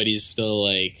about it, but he's still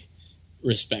like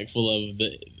respectful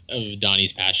of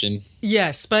Donnie's passion.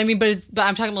 Yes, but I mean, but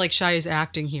I'm talking about like Shia's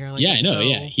acting here. Like, I know.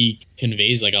 Yeah, he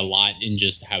conveys like a lot in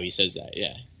just how he says that.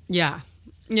 Yeah.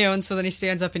 And so then he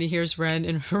stands up and he hears Ren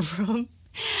in her room,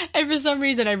 and for some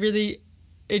reason,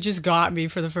 it just got me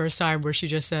for the first time where she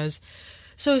just says,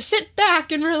 "So sit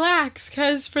back and relax,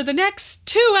 because for the next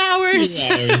 2 hours,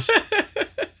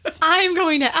 I'm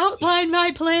going to outline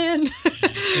my plan."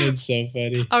 It's so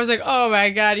funny. I was like, oh my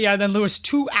god, yeah. And then Lewis,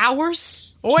 2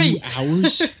 hours? Oi. 2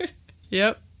 hours?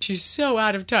 Yep. She's so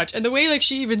out of touch. And the way like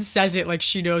she even says it, like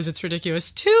she knows it's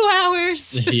ridiculous. 2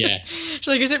 hours? Yeah. She's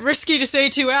like, is it risky to say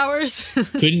 2 hours?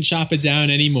 Couldn't chop it down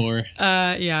anymore.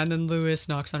 Yeah, and then Lewis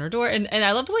knocks on her door. And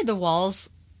I love the way the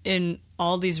walls in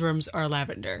all these rooms are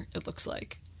lavender, it looks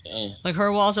like. Like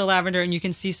her walls are lavender, and you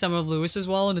can see some of Lewis's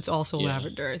wall, and it's also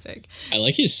lavender, I think. I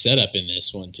like his setup in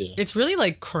this one too. It's really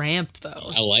like cramped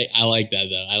though. I like that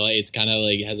though. It's kind of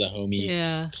like has a homey,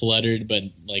 cluttered, but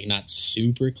like not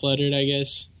super cluttered, I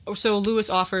guess. So Lewis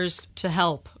offers to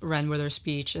help Ren with her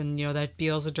speech, and that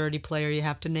Beale's a dirty player, you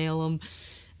have to nail him,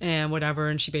 and whatever.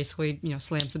 And she basically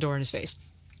slams the door in his face.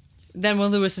 Then when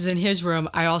Lewis is in his room,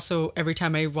 I also, every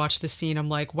time I watch this scene, I'm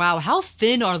like, wow, how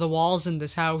thin are the walls in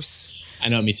this house? I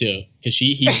know, me too. Because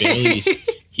he barely,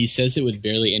 he says it with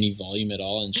barely any volume at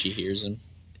all, and she hears him.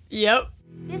 Yep.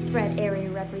 This red area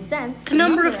represents the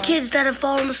number of kids that have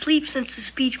fallen asleep since the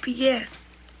speech began.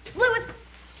 Lewis!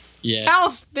 Yeah. How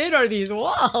thin are these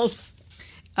walls?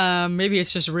 Maybe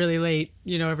it's just really late.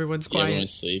 Everyone's quiet.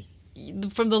 Everyone's asleep.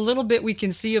 from the little bit we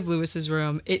can see of Lewis's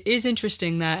room, it is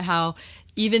interesting that how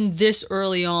even this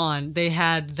early on, they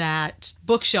had that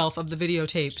bookshelf of the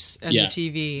videotapes and the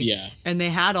TV. Yeah. And they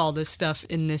had all this stuff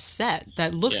in this set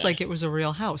that looks like it was a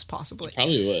real house, possibly. It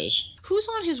probably was. Who's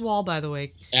on his wall, by the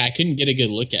way? I couldn't get a good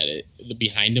look at it.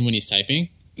 Behind him when he's typing.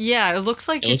 Yeah, it looks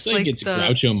like it's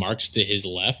Groucho Marx to his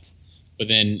left, but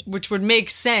then... Which would make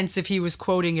sense if he was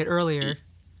quoting it earlier.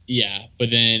 Yeah,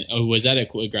 but then... Oh, was that a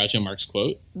Groucho Marx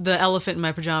quote? The elephant in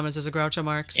my pajamas is a Groucho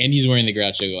Marx. And he's wearing the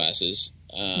Groucho glasses.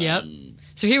 Yep.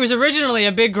 So he was originally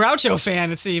a big Groucho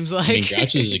fan, it seems like. I mean,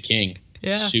 Groucho's a king.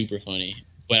 Yeah. Super funny.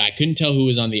 But I couldn't tell who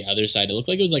was on the other side. It looked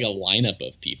like it was like a lineup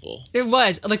of people. It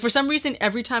was. Like, for some reason,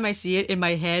 every time I see it in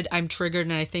my head, I'm triggered,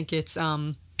 and I think it's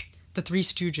the Three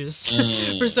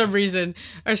Stooges. For some reason,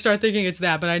 I start thinking it's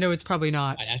that, but I know it's probably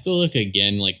not. I'd have to look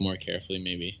again, like, more carefully,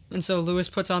 maybe. And so Lewis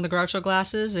puts on the Groucho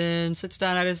glasses and sits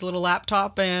down at his little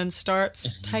laptop and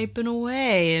starts typing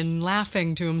away and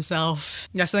laughing to himself.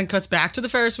 Yeah, so then cuts back to the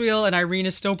Ferris wheel, and Irene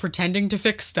is still pretending to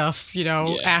fix stuff,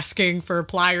 asking for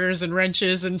pliers and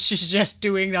wrenches, and she's just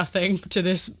doing nothing to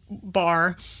this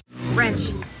bar. Wrench.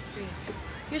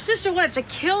 Your sister wanted to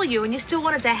kill you, and you still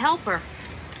wanted to help her.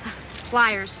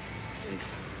 Pliers.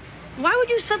 Why would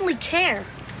you suddenly care?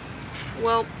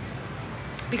 Well,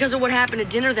 because of what happened at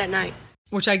dinner that night.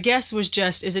 Which I guess was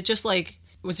just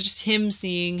him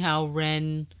seeing how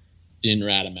Ren... Didn't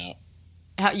rat him out.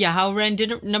 How Ren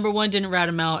didn't, number one, didn't rat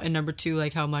him out, and number two,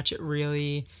 like, how much it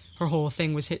really, her whole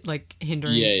thing was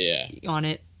hindering on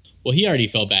it. Well, he already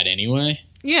felt bad anyway.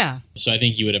 Yeah. So I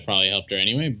think he would have probably helped her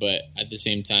anyway, but at the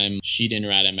same time, she didn't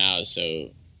rat him out,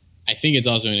 so... I think it's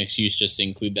also an excuse just to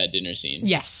include that dinner scene.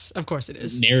 Yes, of course it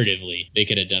is. Narratively, they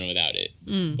could have done without it.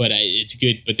 But it's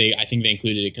good. But I think they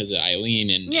included it because of Eileen.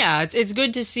 And yeah, it's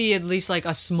good to see at least like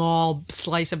a small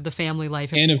slice of the family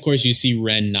life. And of course, you see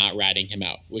Ren not ratting him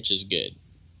out, which is good.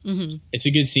 Mm-hmm. It's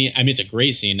a good scene. I mean, it's a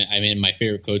great scene. I mean, my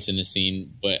favorite quote's in the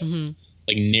scene. But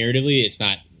like narratively, it's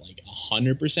not like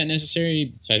 100%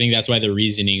 necessary. So I think that's why the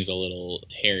reasoning is a little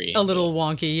hairy. A little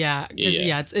wonky, yeah.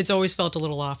 Yeah, it's always felt a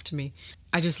little off to me.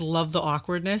 I just love the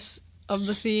awkwardness of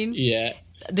the scene. Yeah.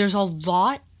 There's a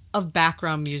lot of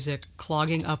background music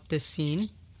clogging up this scene.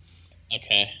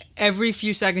 Okay. Every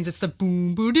few seconds, it's the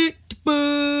boom, boo, doo,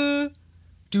 boo,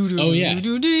 doo, doo, oh, yeah.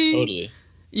 doo, doo. Totally.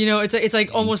 You know, it's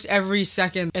like almost every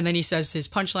second, and then he says his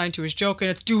punchline to his joke,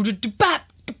 and it's doo, doo, doo, bap,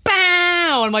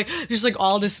 bow. And I'm like, there's like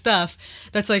all this stuff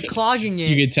that's like clogging it.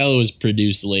 You could tell it was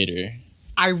produced later.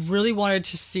 I really wanted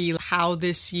to see how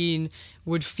this scene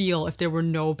would feel if there were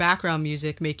no background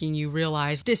music making you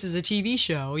realize this is a TV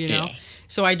show, you know? Yeah.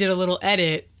 So I did a little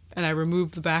edit and I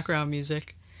removed the background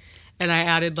music and I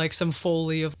added like some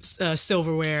Foley of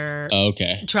silverware. Oh,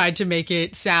 okay. Tried to make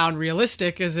it sound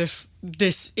realistic as if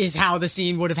this is how the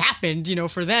scene would have happened. You know,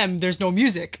 for them, there's no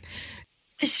music.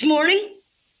 This morning,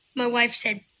 my wife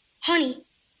said, "Honey,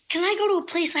 can I go to a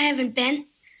place I haven't been?"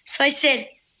 So I said,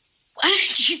 "Why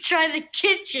don't you try the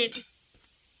kitchen?"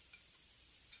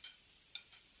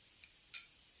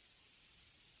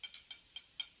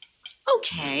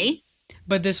 Okay.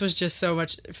 But this was just so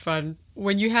much fun.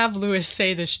 When you have Lewis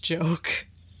say this joke,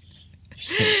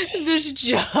 this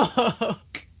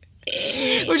joke,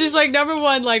 which is like number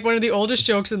one, like one of the oldest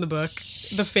jokes in the book.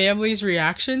 The family's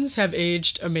reactions have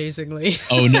aged amazingly.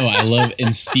 Oh no, I love,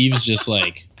 and Steve's just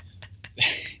like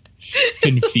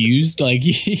confused, like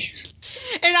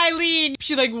and Eileen,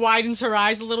 she like widens her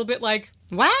eyes a little bit, like,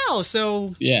 wow,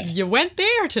 so you went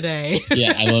there today.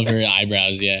 Yeah, I love her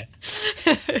eyebrows, yeah.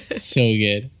 So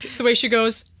good. The way she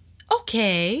goes,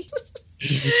 okay.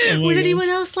 Would anyone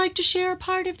else like to share a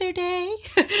part of their day?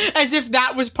 As if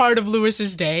that was part of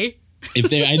Lewis's day.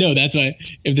 I know, that's why,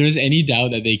 if there's any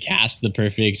doubt that they cast the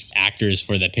perfect actors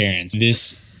for the parents,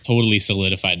 this totally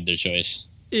solidified their choice.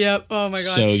 Yep, oh my God.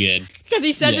 So good. Because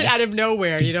he says it out of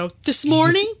nowhere, you know, this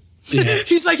morning?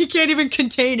 He's like, he can't even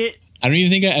contain it. I don't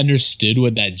even think I understood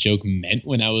what that joke meant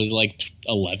when I was like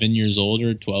 11 years old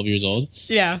or 12 years old.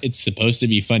 Yeah. It's supposed to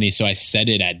be funny, so I said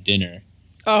it at dinner.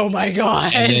 Oh my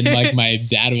God. And then like my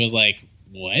dad was like,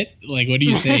 what? Like, what are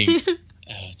you saying?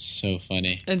 Oh, it's so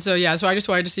funny. And so, yeah, so I just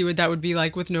wanted to see what that would be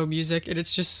like with no music. And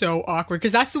it's just so awkward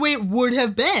because that's the way it would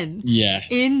have been. Yeah.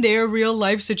 In their real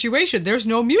life situation. There's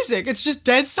no music. It's just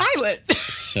dead silent.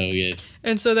 It's so good.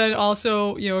 And so then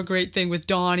also, you know, a great thing with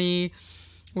Donnie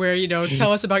where, you know,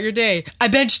 tell us about your day. I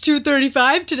benched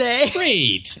 235 today.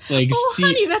 Great. Like, oh,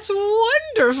 honey, that's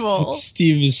wonderful.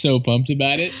 Steve is so pumped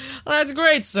about it. Well, that's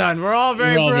great, son. We're all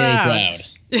very proud.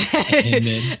 Very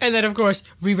proud. And then, of course,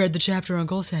 reread the chapter on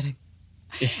goal setting.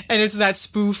 And it's that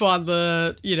spoof on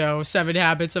the, 7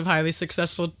 Habits of Highly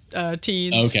Successful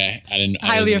Teens. Okay. I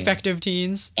Highly Effective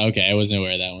Teens. Okay, I wasn't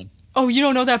aware of that one. Oh, you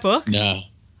don't know that book? No.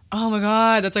 Oh my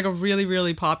God, that's like a really,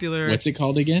 really popular... What's it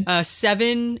called again?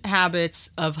 7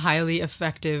 Habits of Highly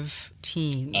Effective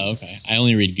Teens. Oh, okay. I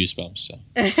only read Goosebumps,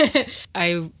 so.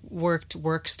 I worked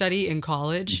work study in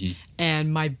college,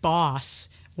 and my boss,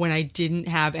 when I didn't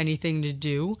have anything to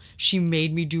do, she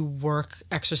made me do work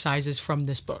exercises from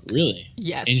this book. Really?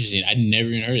 Yes. Interesting. I'd never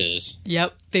even heard of this.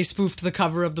 Yep. They spoofed the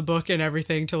cover of the book and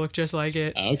everything to look just like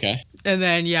it. Oh, okay. And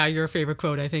then, your favorite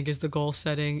quote, I think, is the goal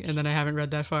setting, and then I haven't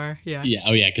read that far. Yeah. Yeah.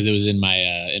 Oh, yeah, because it was in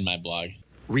my blog.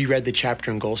 Reread the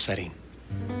chapter in goal setting.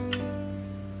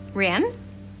 Ren,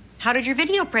 how did your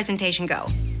video presentation go?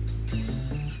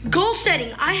 Goal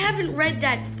setting. I haven't read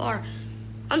that far.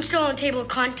 I'm still on table of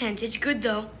contents. It's good,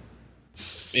 though.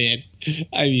 Man,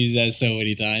 I've used that so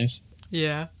many times.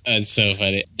 Yeah. That's so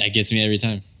funny. That gets me every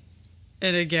time.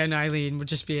 And again, Eileen would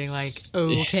just being like,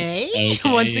 okay. Okay,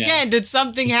 Once again, did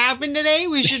something happen today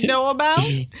we should know about?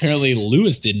 Apparently,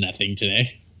 Lewis did nothing today.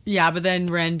 Yeah, but then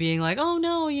Ren being like, oh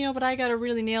no, but I gotta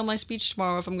really nail my speech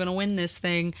tomorrow if I'm gonna win this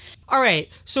thing. All right,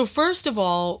 so first of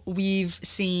all, we've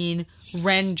seen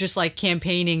Ren just like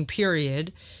campaigning,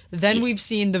 period. Then we've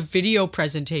seen the video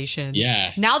presentations.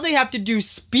 Yeah. Now they have to do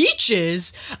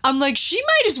speeches. I'm like, she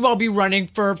might as well be running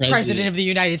for president of the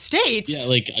United States. Yeah,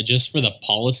 like just for the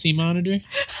policy monitor.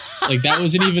 Like that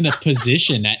wasn't even a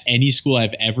position at any school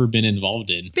I've ever been involved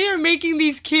in. They're making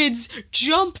these kids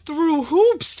jump through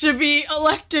hoops to be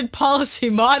elected policy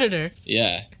monitor.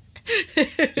 Yeah.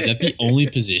 Is that the only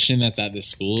position that's at this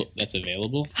school that's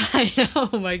available? I know,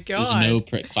 oh my God. There's no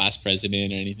class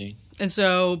president or anything. And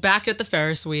so, back at the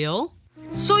Ferris wheel.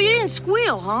 So you didn't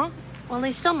squeal, huh? Well,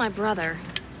 he's still my brother.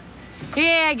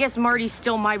 Yeah, I guess Marty's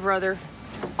still my brother.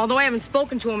 Although I haven't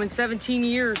spoken to him in 17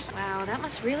 years. Wow, that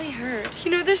must really hurt.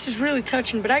 This is really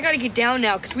touching, but I gotta get down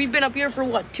now, because we've been up here for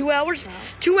what, 2 hours?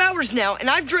 2 hours now, and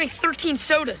I've drank 13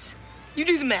 sodas. You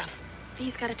do the math.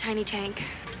 He's got a tiny tank.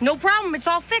 No problem, it's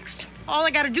all fixed. All I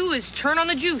gotta do is turn on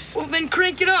the juice. Well, then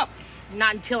crank it up.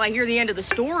 Not until I hear the end of the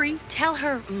story. Tell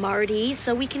her, Marty,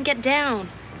 so we can get down.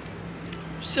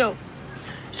 So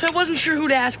I wasn't sure who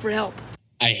to ask for help.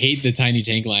 I hate the tiny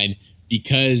tank line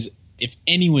because if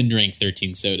anyone drank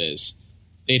 13 sodas,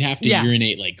 they'd have to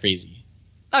urinate like crazy.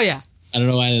 Oh, yeah. I don't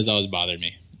know why that's always bothered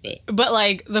me. But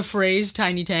like the phrase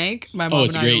tiny tank, my mom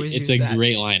and I always use that. It's a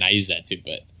great line. I use that too,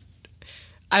 but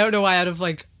I don't know why out of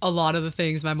like a lot of the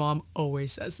things, my mom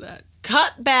always says that.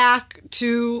 Cut back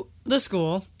to the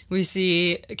school. We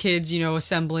see kids,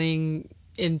 assembling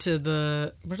into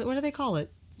the, what do they call it?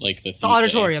 Like the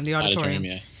auditorium. The auditorium,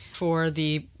 yeah. For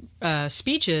the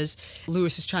speeches.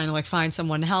 Lewis is trying to like find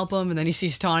someone to help him, and then he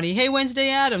sees Tawny. Hey,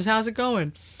 Wednesday Addams, how's it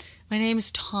going? My name is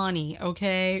Tawny,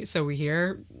 okay? So we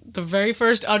hear the very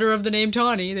first utter of the name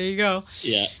Tawny. There you go.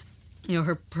 Yeah.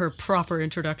 Her proper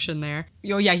introduction there.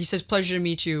 Oh, yeah, he says, pleasure to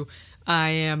meet you. I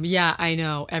am, I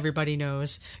know, everybody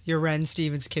knows, you're Ren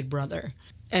Stevens' kid brother.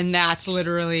 And that's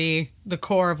literally the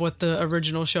core of what the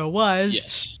original show was.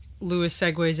 Yes. Lewis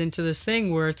segues into this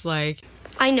thing where it's like,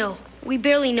 I know, we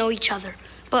barely know each other,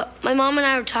 but my mom and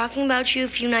I were talking about you a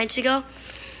few nights ago.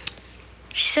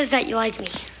 She says that you like me.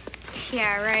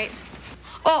 Yeah, right.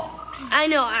 Oh, I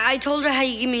know, I told her how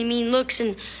you give me mean looks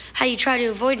and how you try to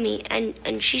avoid me,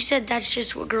 and she said that's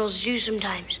just what girls do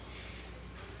sometimes.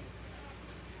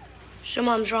 So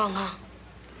Mom's wrong, huh?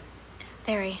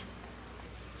 Very.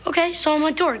 Okay, so I'm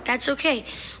a dork. That's okay.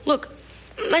 Look,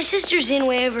 my sister's in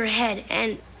way over her head,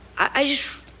 and I just,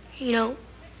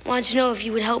 wanted to know if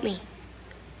you would help me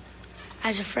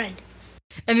as a friend.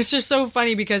 And it's just so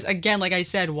funny because, again, like I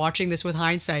said, watching this with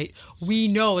hindsight, we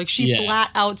know, like she flat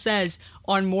out says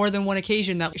on more than one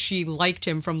occasion that she liked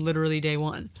him from literally day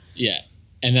one. Yeah.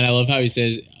 And then I love how he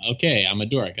says, okay, I'm a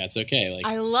dork. That's okay. Like,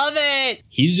 I love it.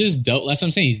 He's just, that's what I'm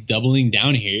saying. He's doubling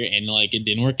down here and like it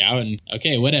didn't work out. And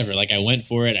okay, whatever. Like I went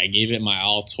for it. I gave it my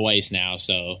all twice now.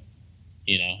 So,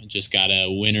 just got to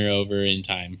win her over in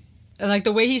time. And like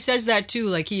the way he says that too,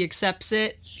 like he accepts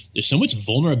it. There's so much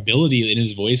vulnerability in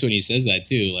his voice when he says that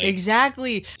too. Like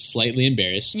exactly. Slightly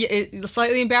embarrassed. Yeah,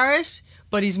 slightly embarrassed,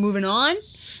 but he's moving on.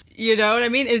 You know what I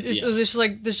mean?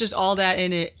 There's just all that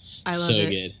in it. I love it. So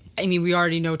good. I mean, we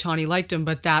already know Tawny liked him,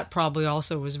 but that probably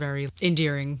also was very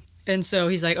endearing. And so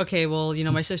he's like, okay, well,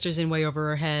 my sister's in way over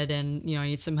her head and, I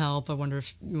need some help. I wonder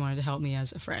if you wanted to help me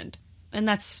as a friend. And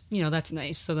that's, that's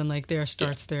nice. So then, like, there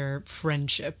starts their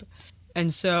friendship.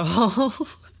 And so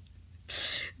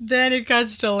Then it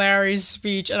cuts to Larry's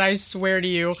speech, and I swear to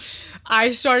you,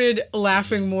 I started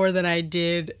laughing more than I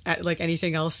did at like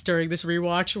anything else during this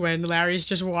rewatch when Larry's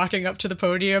just walking up to the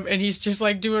podium and he's just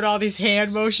like doing all these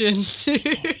hand motions.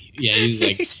 Yeah, he's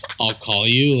like, I'll call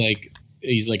you. Like,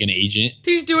 he's like an agent.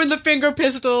 He's doing the finger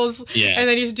pistols. Yeah. And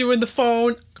then he's doing the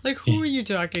phone. Like, who are you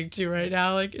talking to right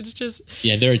now? Like, it's just...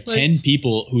 Yeah, there are 10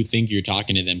 people who think you're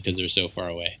talking to them because they're so far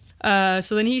away.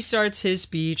 So then he starts his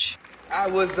speech. I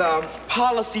was a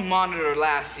policy monitor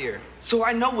last year, so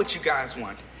I know what you guys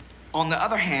want. On the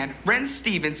other hand, Ren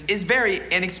Stevens is very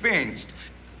inexperienced.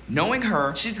 Knowing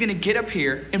her, she's gonna get up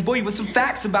here and bore you with some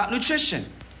facts about nutrition.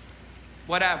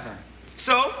 Whatever.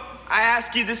 So, I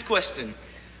ask you this question.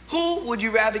 Who would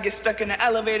you rather get stuck in the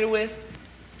elevator with?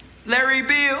 Larry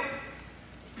Beale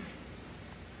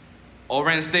or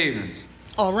Ren Stevens?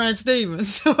 Or Ren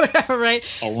Stevens, whatever, right?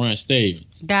 Or Ren Stevens.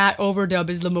 That overdub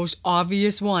is the most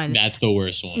obvious one. That's the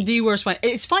worst one. The worst one.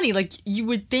 It's funny, like, you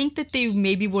would think that they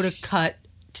maybe would have cut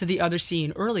to the other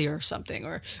scene earlier or something,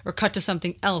 or cut to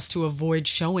something else to avoid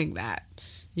showing that,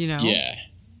 you know? Yeah.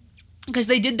 Because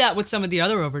they did that with some of the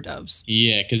other overdubs.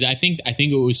 Yeah, because I think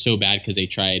it was so bad because they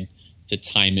tried to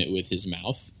time it with his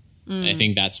mouth. And I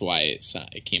think that's why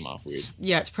it came off weird.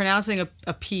 Yeah, it's pronouncing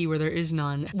a P where there is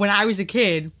none. When I was a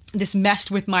kid, this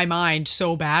messed with my mind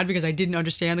so bad because I didn't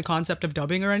understand the concept of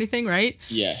dubbing or anything, right?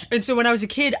 Yeah. And so when I was a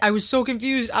kid, I was so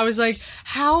confused. I was like,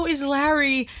 how is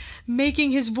Larry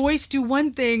making his voice do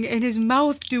one thing and his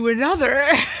mouth do another?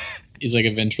 He's like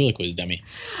a ventriloquist dummy.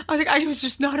 I was like, I was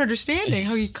just not understanding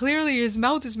how his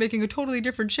mouth is making a totally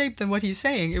different shape than what he's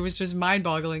saying. It was just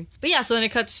mind-boggling. But yeah, so then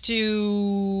it cuts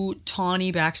to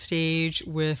Tawny backstage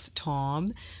with Tom,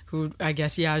 who I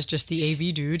guess, is just the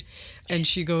AV dude. And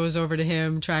she goes over to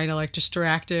him, trying to like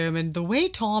distract him. And the way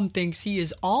Tom thinks he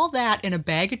is all that in a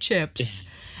bag of chips,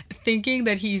 thinking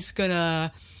that he's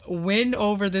gonna win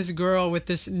over this girl with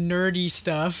this nerdy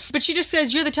stuff. But she just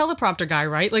says, you're the teleprompter guy,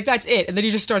 right? Like, that's it. And then he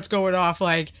just starts going off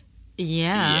like,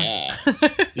 yeah.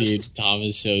 Dude, Tom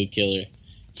is so killer.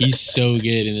 He's so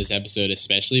good in this episode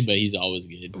especially, but he's always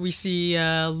good. We see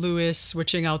Lewis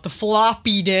switching out the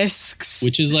floppy disks.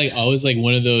 Which is like always like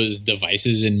one of those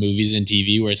devices in movies and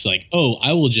TV where it's like, oh,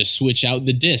 I will just switch out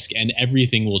the disc and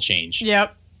everything will change.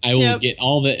 Yep. I will get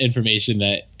all the information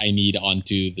that I need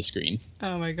onto the screen.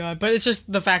 Oh my god. But it's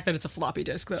just the fact that it's a floppy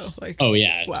disk though. Like, oh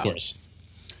yeah, wow. Of course.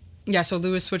 Yeah, so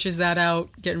Lewis switches that out,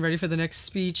 getting ready for the next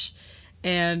speech.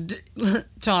 And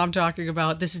Tom talking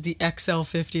about this is the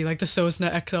XL50, like the Cessna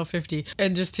XL50.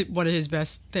 And just one of his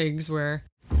best things where...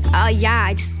 Yeah,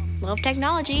 I just love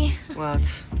technology. Well,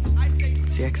 it's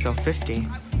the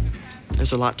XL50.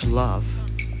 There's a lot to love.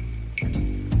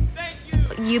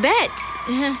 You bet.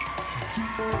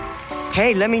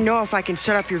 Hey, let me know if I can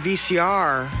set up your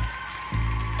VCR.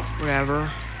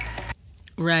 Whatever.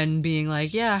 Ren being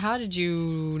like, yeah, how did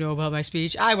you know about my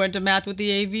speech? I went to math with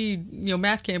the AV,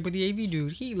 math camp with the AV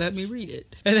dude. He let me read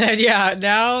it. And then,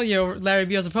 now, Larry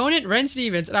Beale's opponent, Ren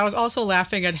Stevens. And I was also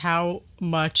laughing at how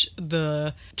much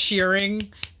the cheering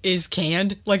is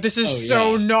canned. Like, this is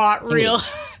so not real.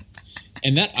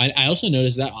 And that I also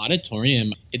noticed that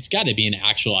auditorium, it's got to be an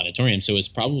actual auditorium, so it's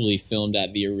probably filmed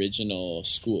at the original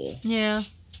school. Yeah.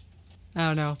 I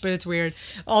don't know, but it's weird.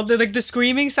 All the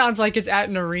screaming sounds like it's at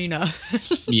an arena.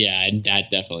 Yeah, and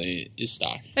that definitely is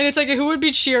stock. And it's like, who would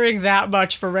be cheering that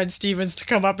much for Ren Stevens to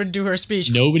come up and do her speech?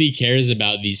 Nobody cares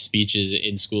about these speeches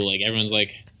in school. Like, everyone's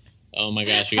like, oh my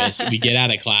gosh, we get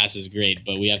out of class is great,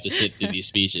 but we have to sit through these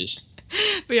speeches.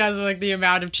 But yeah, so, like, the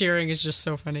amount of cheering is just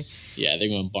so funny. Yeah, they're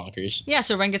going bonkers. Yeah,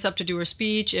 so Ren gets up to do her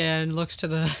speech and looks to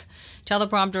the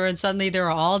teleprompter, and suddenly there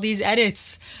are all these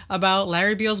edits about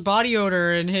Larry Beale's body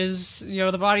odor and his,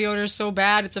 the body odor is so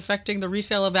bad it's affecting the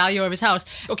resale value of his house.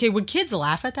 Okay, would kids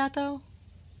laugh at that, though?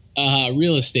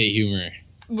 Real estate humor.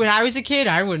 When I was a kid,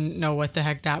 I wouldn't know what the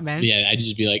heck that meant. Yeah, I'd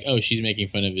just be like, oh, she's making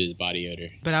fun of his body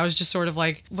odor. But I was just sort of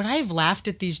like, would I have laughed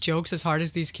at these jokes as hard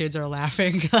as these kids are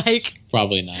laughing? Like,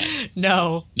 probably not.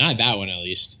 No. Not that one, at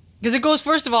least. Because it goes,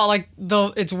 first of all, like,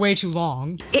 it's way too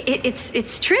long.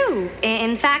 It's true.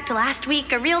 In fact, last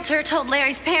week, a realtor told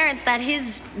Larry's parents that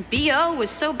his BO was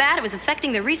so bad it was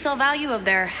affecting the resale value of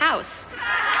their house.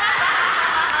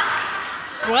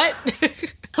 What?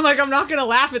 I'm like, I'm not going to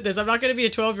laugh at this. I'm not going to be a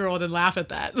 12-year-old and laugh at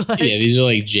that. Like, yeah, these are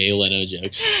like Jay Leno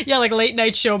jokes. Yeah, like late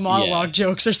night show monologue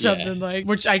jokes or something, like,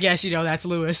 which I guess, that's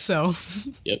Lewis, so.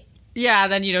 Yep. Yeah,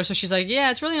 then, so she's like,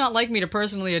 yeah, it's really not like me to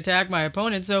personally attack my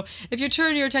opponent, so if you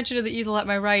turn your attention to the easel at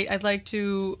my right, I'd like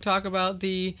to talk about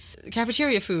the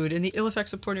cafeteria food and the ill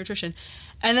effects of poor nutrition.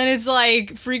 And then it's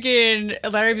like freaking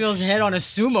Larry Beale's head on a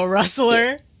sumo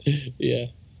wrestler. Yeah.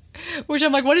 Which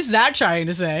I'm like, what is that trying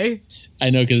to say? I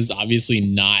know, because it's obviously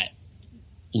not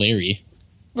Larry.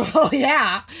 Oh,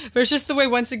 yeah. But it's just the way,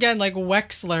 once again, like,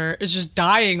 Wexler is just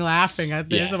dying laughing at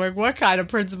this. Yeah. I'm like, what kind of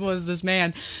principal is this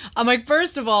man? I'm like,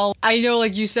 first of all, I know,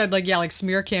 like you said, like, yeah, like,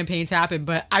 smear campaigns happen,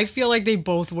 but I feel like they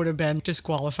both would have been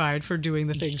disqualified for doing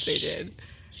the things they did.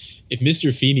 If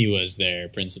Mr. Feeney was their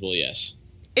principal, yes.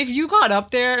 If you got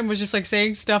up there and was just, like,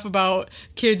 saying stuff about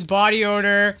kids' body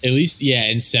odor. At least, yeah,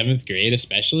 in 7th grade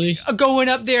especially. Going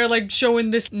up there, like,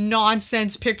 showing this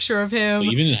nonsense picture of him.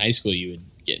 Even in high school, you would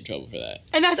get in trouble for that.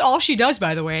 And that's all she does,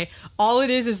 by the way. All it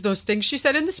is those things she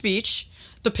said in the speech,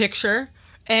 the picture,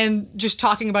 and just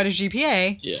talking about his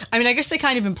GPA. Yeah. I mean, I guess they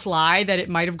kind of imply that it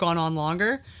might have gone on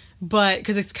longer, but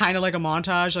because it's kind of like a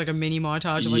montage, like a mini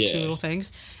montage of like two little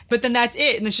things. But then that's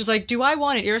it. And then she's like, do I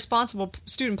want an irresponsible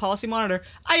student policy monitor?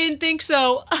 I didn't think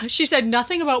so. She said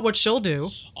nothing about what she'll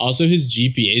do. Also, his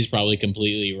GPA is probably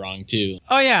completely wrong, too.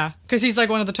 Oh, yeah. Because he's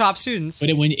like one of the top students.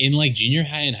 But when in like junior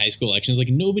high and high school elections, like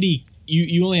nobody...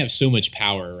 You only have so much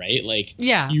power, right? Like,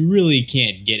 yeah. You really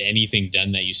can't get anything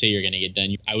done that you say you're going to get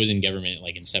done. I was in government,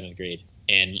 like, in 7th grade.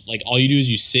 And, like, all you do is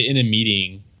you sit in a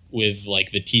meeting with,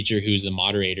 like, the teacher who's the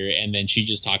moderator, and then she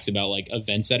just talks about, like,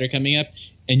 events that are coming up,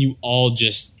 and you all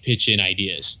just pitch in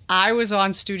ideas. I was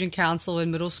on student council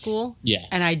in middle school. Yeah.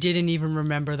 And I didn't even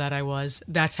remember that I was.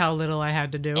 That's how little I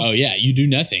had to do. Oh, yeah. You do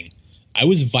nothing. I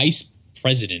was vice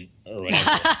president or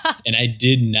whatever, and I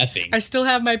did nothing. I still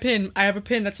have my pin. I have a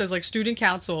pin that says like student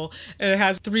council, and it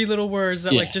has 3 little words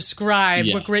that like describe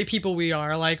what great people we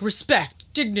are, like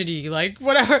respect, dignity, like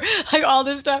whatever, like all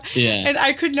this stuff. Yeah. And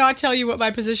I could not tell you what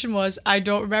my position was. I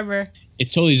don't remember.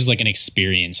 It's totally just like an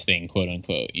experience thing, quote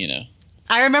unquote, you know.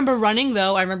 I remember running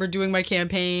though. I remember doing my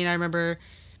campaign. I remember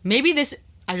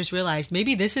I just realized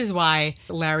maybe this is why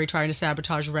Larry trying to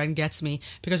sabotage Ren gets me,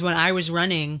 because when I was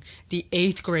running, the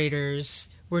 8th graders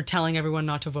were telling everyone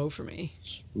not to vote for me.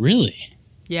 Really?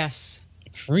 Yes.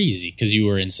 Crazy, because you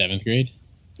were in 7th grade?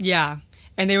 Yeah,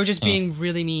 and they were just being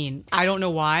really mean. I don't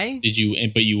know why. But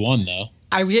you won, though.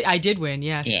 I did win,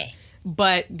 yes. Yeah.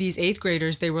 But these 8th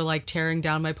graders, they were like tearing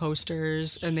down my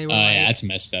posters, and they were like... yeah, that's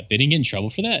messed up. They didn't get in trouble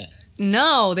for that?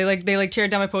 No, they teared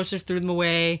down my posters, threw them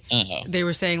away. Uh-oh. They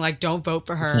were saying like, don't vote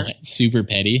for her. Super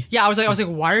petty. Yeah, I was like,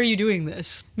 why are you doing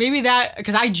this? Maybe that,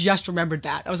 because I just remembered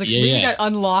that. I was like, that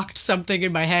unlocked something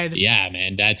in my head. Yeah,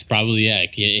 man, that's probably,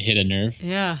 it hit a nerve.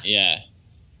 Yeah. Yeah,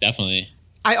 definitely.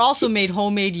 I also made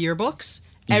homemade yearbooks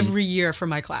every year for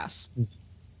my class.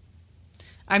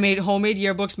 I made homemade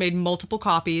yearbooks, made multiple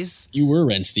copies. You were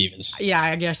Ren Stevens. Yeah,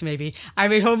 I guess maybe. I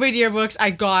made homemade yearbooks.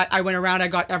 I went around, I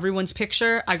got everyone's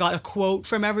picture. I got a quote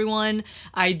from everyone.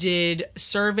 I did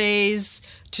surveys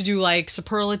to do like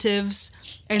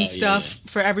superlatives and stuff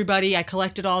for everybody. I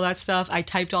collected all that stuff. I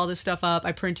typed all this stuff up.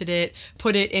 I printed it,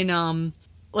 put it in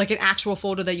like an actual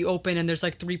folder that you open, and there's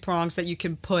like 3 prongs that you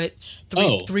can put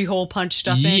 3 hole punch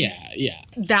stuff in. Yeah.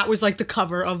 That was like the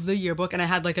cover of the yearbook, and I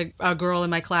had like a girl in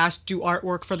my class do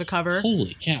artwork for the cover.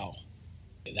 Holy cow.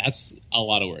 That's a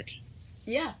lot of work.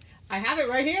 Yeah, I have it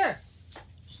right here.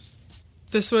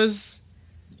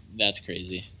 That's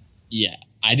crazy. Yeah,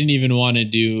 I didn't even want to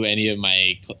do any of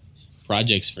my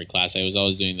projects for class. I was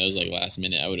always doing those like last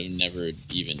minute. I would have never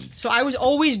even... So I was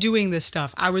always doing this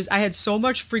stuff. I had so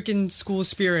much freaking school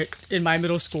spirit in my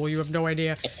middle school. You have no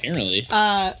idea. Apparently.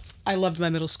 I loved my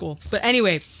middle school. But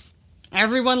anyway,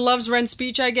 everyone loves Ren's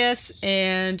speech, I guess.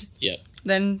 And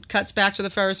then cuts back to the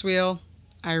Ferris wheel.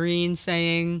 Irene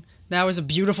saying, that was a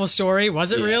beautiful story.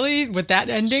 Was it really? With that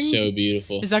ending? So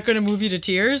beautiful. Is that going to move you to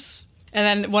tears?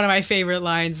 And then one of my favorite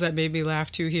lines that made me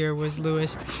laugh too here was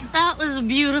Lewis. That was a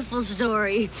beautiful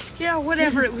story. Yeah,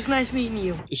 whatever. It was nice meeting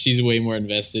you. She's way more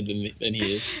invested than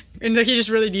he is. And he just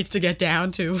really needs to get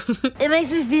down to. It makes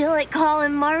me feel like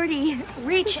calling Marty.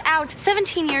 Reach out.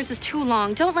 17 years is too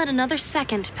long. Don't let another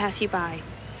second pass you by.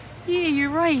 Yeah, you're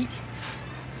right.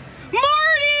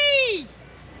 Marty!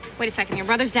 Wait a second, your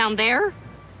brother's down there?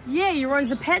 Yeah, he runs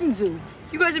the petting zoo.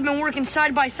 You guys have been working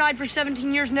side by side for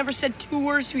 17 years, never said 2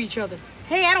 words to each other.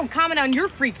 Hey, I don't comment on your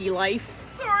freaky life.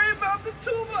 Sorry about the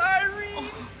tuba, Irene.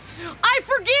 Oh, I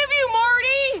forgive you,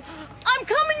 Marty. I'm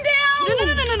coming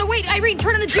down. No, wait, Irene,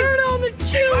 turn on the juice. Turn on the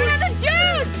juice. Turn on the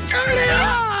juice. Turn it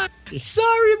on.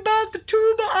 Sorry about the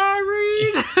tuba,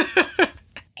 Irene.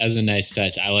 As a nice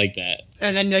touch. I like that.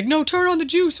 And then you're like, no, turn on the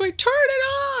juice. Wait, turn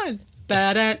it on.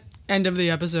 Bad end of the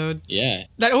episode. Yeah.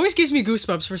 That always gives me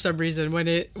goosebumps for some reason when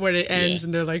it ends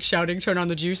and they're like shouting, turn on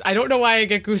the juice. I don't know why I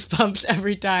get goosebumps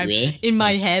every time. Really? In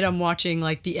my head, I'm watching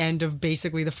like the end of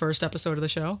basically the first episode of the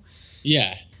show.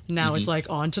 Yeah. Now it's like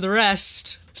on to the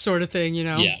rest sort of thing, you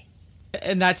know? Yeah.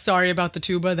 And that's sorry about the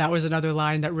tuba. That was another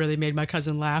line that really made my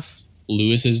cousin laugh.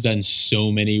 Lewis has done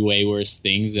so many way worse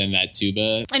things than that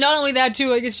tuba. And not only that, too,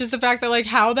 like, it's just the fact that, like,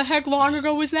 how the heck long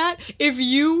ago was that? If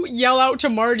you yell out to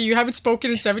Marty, you haven't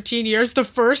spoken in 17 years, the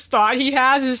first thought he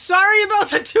has is, sorry about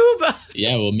the tuba.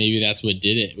 Yeah, well, maybe that's what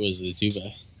did it, was the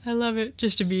tuba. I love it.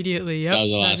 Just immediately, yep. That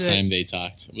was the last time they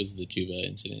talked, was the tuba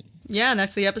incident. Yeah, and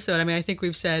that's the episode. I mean, I think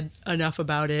we've said enough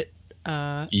about it.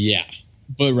 Yeah,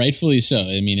 but rightfully so.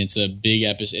 I mean, it's a big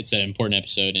episode. It's an important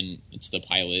episode, and it's the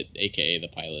pilot, a.k.a. the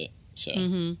pilot.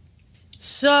 So,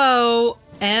 So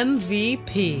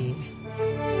MVP.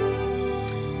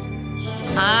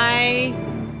 I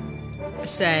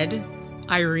said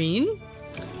Irene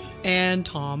and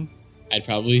Tom. I'd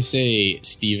probably say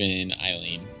Steven and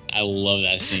Eileen. I love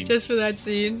that scene. Just for that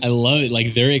scene. I love it.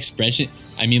 Like, their expression.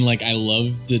 I mean, like, I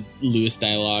love the Lewis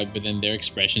dialogue, but then their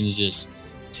expressions just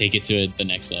take it to the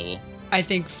next level. I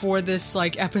think for this,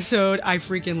 like, episode, I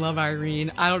freaking love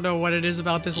Irene. I don't know what it is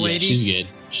about this lady. Yeah, she's good.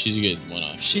 She's a good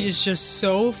one-off. She's just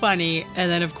so funny.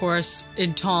 And then, of course,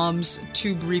 in Tom's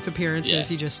 2 brief appearances,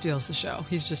 he just steals the show.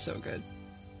 He's just so good.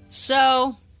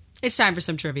 So, it's time for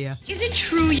some trivia. Is it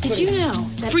true? Did you know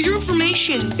that... For your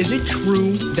information, is it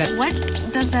true that... What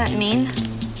does that mean?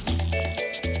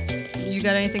 You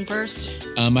got anything first?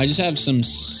 I just have some...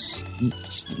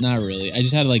 Not really. I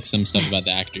just had, like, some stuff about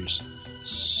the actors.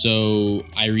 So,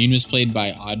 Irene was played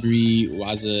by Audrey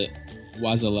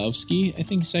Wazalowski, I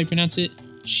think is how you pronounce it.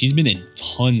 She's been in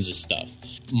tons of stuff.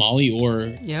 Molly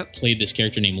Orr played this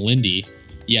character named Lindy.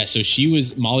 Yeah, so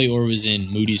Molly Orr was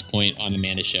in Moody's Point on the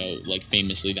Amanda Show, like,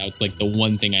 famously. That was, like, the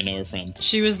one thing I know her from.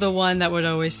 She was the one that would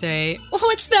always say,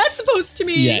 what's that supposed to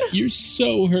mean? Yeah, you're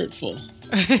so hurtful.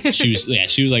 She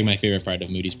was, like, my favorite part of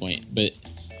Moody's Point. But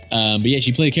yeah,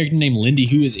 she played a character named Lindy,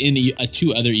 who was in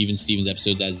 2 other Even Stevens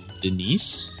episodes as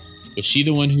Denise. Was she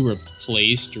the one who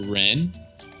replaced Ren?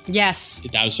 Yes.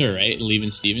 That was her, right?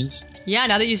 Even Stevens? Yeah,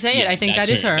 now that you say it, I think that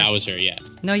is her. That was her, yeah.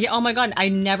 No, yeah. Oh my God, I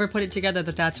never put it together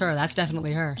that that's her. That's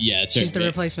definitely her. Yeah, it's her. She's the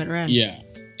replacement Ren. Yeah.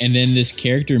 And then this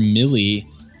character, Millie,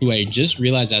 who I just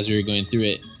realized as we were going through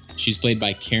it, she's played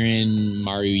by Karen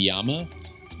Maruyama.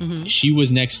 Mm-hmm. She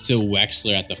was next to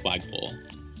Wexler at the flagpole.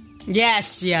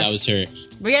 Yes. That was her.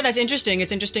 But yeah, that's interesting.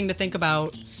 It's interesting to think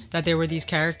about that there were these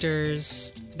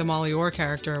characters, the Molly Orr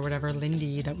character or whatever,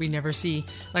 Lindy, that we never see.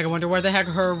 Like, I wonder where the heck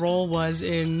her role was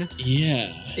in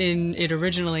it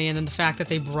originally, and then the fact that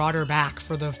they brought her back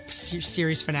for the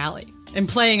series finale and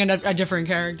playing a different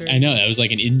character. I know, that was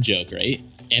like an in-joke, right?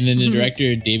 And then the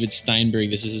director, David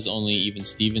Steinberg, this is his only Even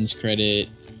Stevens credit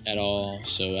at all,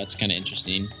 so that's kind of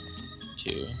interesting,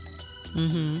 too.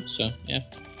 Mm-hmm. So, yeah,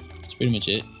 that's pretty much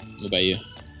it. What about you?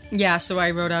 Yeah, so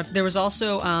I wrote out, there was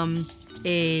also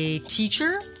a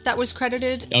teacher that was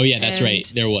credited. Oh, yeah, that's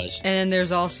right. There was. And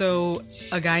there's also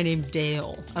a guy named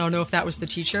Dale. I don't know if that was the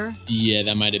teacher. Yeah,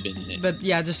 that might have been it. But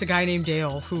yeah, just a guy named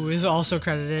Dale who is also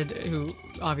credited, who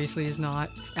obviously is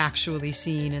not actually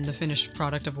seen in the finished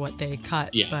product of what they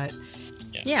cut. Yeah. But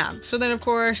yeah. So then, of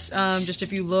course, just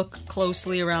if you look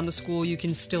closely around the school, you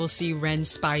can still see Ren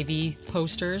Spivey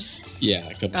posters. Yeah,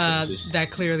 a couple places.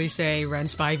 That clearly say Ren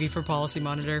Spivey for Policy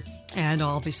Monitor. And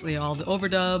obviously all the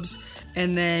overdubs.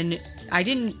 And then I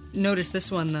didn't notice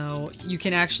this one, though. You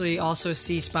can actually also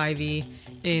see Spivey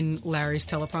in Larry's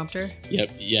teleprompter.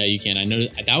 Yep, yeah, you can. I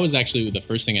noticed that was actually the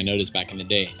first thing I noticed back in the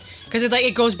day. Because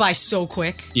it goes by so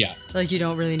quick. Yeah. Like, you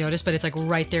don't really notice, but it's like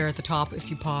right there at the top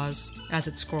if you pause as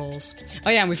it scrolls. Oh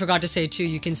yeah, and we forgot to say too,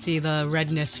 you can see the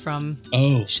redness from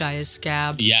Shia's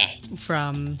scab. Yeah.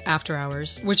 From After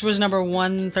Hours, which was number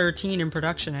 113 in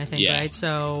production, I think, right?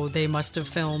 So they must have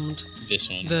filmed this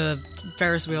one, the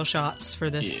Ferris wheel shots for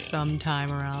this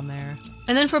sometime around there.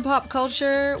 And then for pop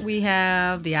culture, we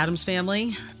have The Addams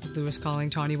Family, Lewis calling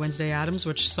Tawny Wednesday Addams,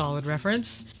 which solid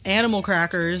reference. Animal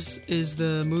Crackers is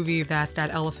the movie that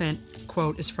elephant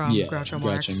quote is from, Groucho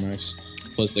Marx. Groucho Marx.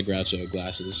 Plus the Groucho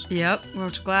glasses. Yep,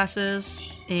 Groucho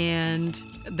glasses. And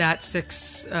that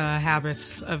 6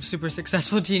 Habits of Super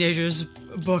Successful Teenagers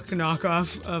book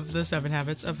knockoff of the 7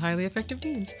 Habits of Highly Effective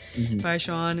Teens by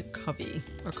Sean Covey,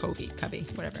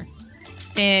 whatever.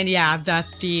 And yeah, that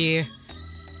the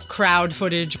crowd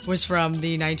footage was from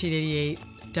the 1988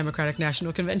 Democratic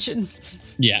National Convention.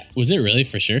 Yeah, was it really,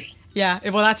 for sure? Yeah,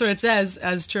 well, that's what it says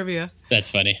as trivia. That's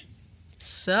funny.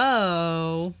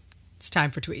 So, it's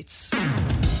time for tweets.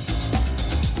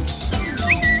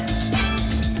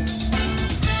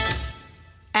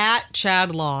 At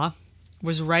Chad Law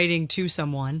was writing to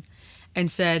someone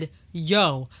and said,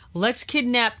 "Yo, let's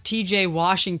kidnap TJ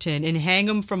Washington and hang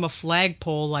him from a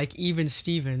flagpole like Even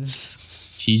Stevens."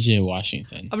 TJ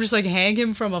Washington. I'm just like, hang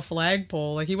him from a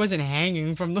flagpole. Like, he wasn't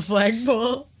hanging from the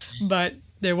flagpole. But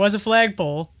there was a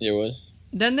flagpole. There was.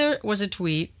 Then there was a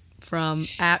tweet from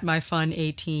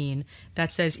 @myfun18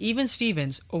 that says, Even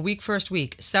Stevens, a week first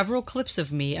week, several clips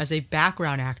of me as a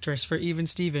background actress for Even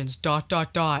Stevens, ...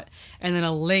 and then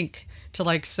a link to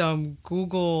like some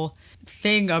Google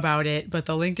thing about it, but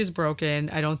the link is broken.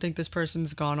 I don't think this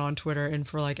person's gone on Twitter in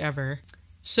for like ever.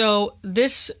 So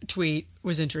this tweet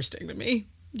was interesting to me.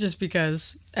 Just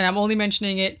because, and I'm only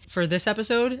mentioning it for this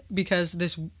episode because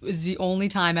this is the only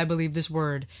time I believe this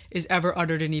word is ever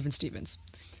uttered in Even Stevens.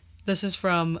 This is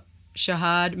from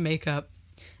Shahad Makeup.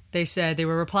 They said they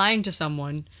were replying to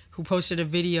someone who posted a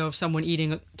video of someone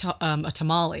eating a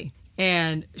tamale.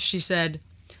 And she said,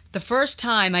 the first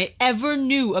time I ever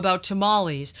knew about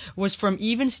tamales was from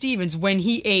Even Stevens when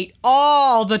he ate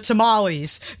all the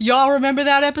tamales. Y'all remember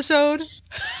that episode?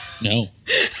 No.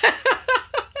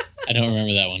 I don't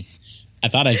remember that one. I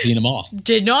thought I'd seen them all.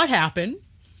 Did not happen.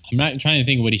 I'm not trying to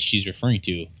think of what she's referring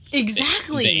to.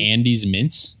 Exactly. The Andy's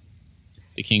Mince?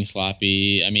 The King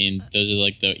Sloppy? I mean, those are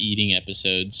like the eating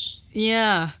episodes.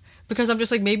 Yeah. Because I'm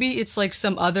just like, maybe it's like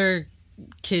some other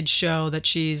kid show that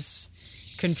she's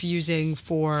confusing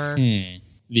for...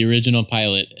 The original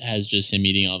pilot has just him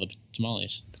eating all the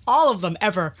tamales. All of them,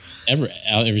 ever.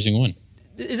 Every single one.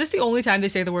 Is this the only time they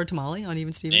say the word tamale on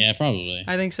Even Stevens? Yeah, probably.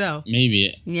 I think so.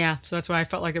 Maybe. Yeah, so that's why I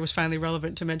felt like it was finally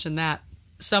relevant to mention that.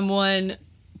 Someone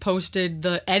posted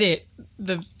the edit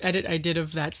I did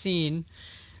of that scene,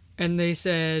 and they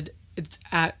said, it's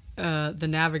at the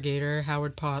Navigator,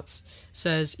 Howard Potts,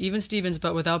 says, Even Stevens,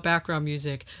 but without background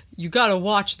music. You gotta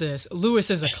watch this. Lewis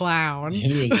is a clown.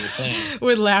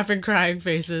 With laughing, crying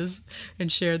faces,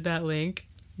 and shared that link.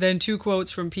 Then 2 quotes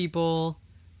from people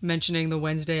mentioning the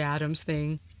Wednesday Addams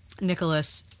thing.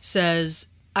 Nicholas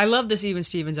says, I love this Even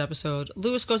Stevens episode.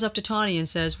 Lewis goes up to Tawny and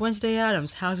says, Wednesday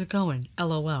Addams, how's it going?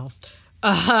 LOL.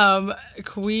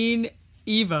 Queen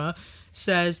Eva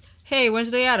says, hey,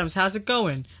 Wednesday Addams, how's it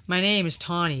going? My name is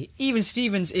Tawny. Even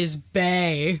Stevens is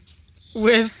bae.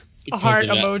 With heart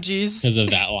emojis. Because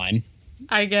of that line.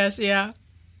 I guess, yeah.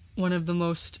 One of the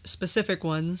most specific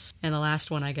ones, and the last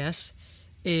one, I guess,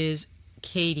 is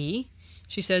Katie.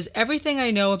 She says, everything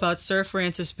I know about Sir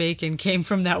Francis Bacon came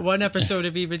from that one episode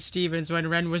of Even Stevens when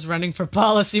Ren was running for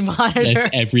policy monitor. That's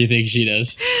everything she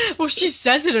does. Well, she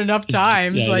says it enough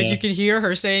times. Yeah, you can hear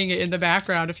her saying it in the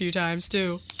background a few times,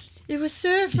 too. It was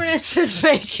Sir Francis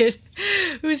Bacon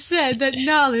who said that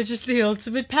knowledge is the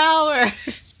ultimate power.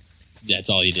 That's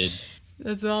all he did.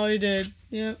 That's all he did,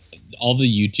 yeah. All the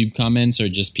YouTube comments are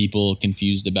just people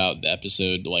confused about the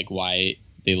episode, like why...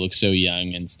 they look so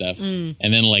young and stuff. And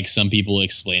then, like, some people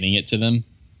explaining it to them.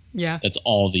 Yeah. That's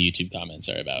all the YouTube comments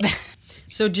are about.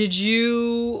 So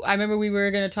I remember we were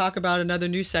going to talk about another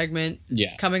new segment.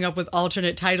 Yeah. Coming up with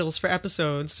alternate titles for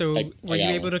episodes. So were you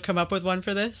able to come up with one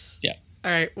for this? Yeah.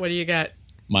 All right. What do you got?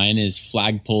 Mine is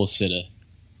Flagpole Sitta,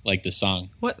 like the song.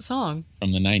 What song?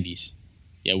 From the 90s.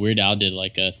 Yeah, Weird Al did,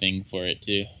 like, a thing for it,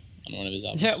 too, on one of his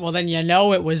albums. Yeah, well, then you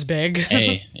know it was big.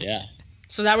 Hey, yeah.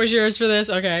 So that was yours for this?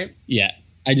 Okay. Yeah.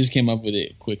 I just came up with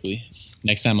it quickly.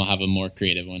 Next time I'll have a more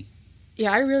creative one.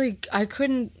 Yeah, I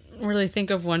couldn't really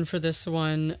think of one for this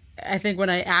one. I think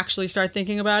when I actually start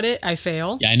thinking about it, I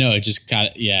fail. Yeah, I know. It just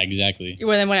yeah, exactly.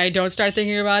 Well, then when I don't start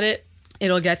thinking about it,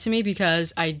 it'll get to me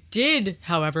because I did,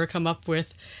 however, come up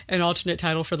with an alternate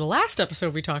title for the last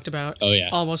episode we talked about. Oh, yeah.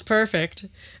 Almost Perfect.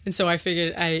 And so I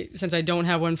figured since I don't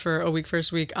have one for a week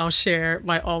first week, I'll share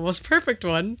my almost perfect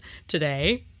one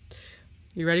today.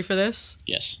 You ready for this?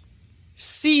 Yes.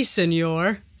 C,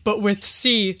 senor, but with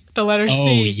C, the letter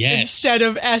C, instead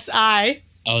of S-I.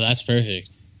 Oh, that's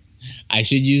perfect. I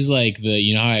should use like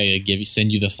you know how I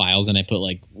send you the files and I put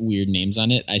like weird names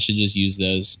on it? I should just use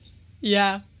those.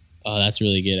 Yeah. Oh, that's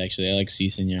really good, actually. I like C,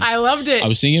 senor. I loved it. I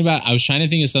was trying to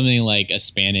think of something like a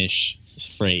Spanish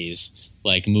phrase,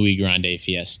 like muy grande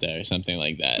fiesta or something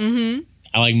like that. Mm-hmm.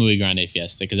 I like muy grande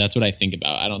fiesta because that's what I think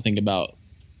about. I don't think about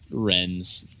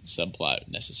Ren's subplot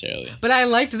necessarily. But I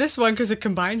liked this one because it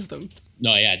combines them.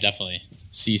 No, yeah, definitely.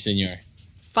 Si, senor.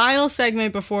 Final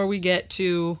segment before we get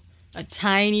to a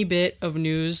tiny bit of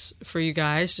news for you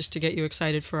guys, just to get you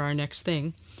excited for our next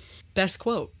thing. Best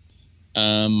quote.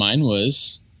 Mine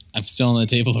was, I'm still on the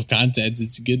table of contents.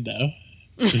 It's good, though.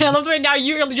 I love the way now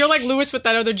you're like Lewis with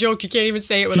that other joke. You can't even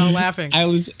say it without laughing.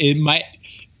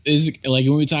 Is like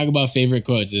when we talk about favorite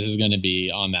quotes, this is going to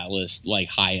be on that list, like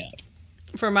high up.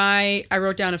 I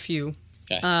wrote down a few.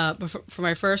 Okay. But for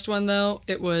my first one, though,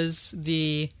 it was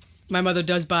my mother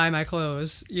does buy my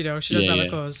clothes. You know, she does buy my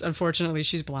clothes. Unfortunately,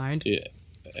 she's blind. Yeah.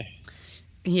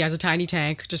 He has a tiny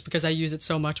tank just because I use it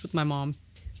so much with my mom.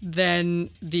 Then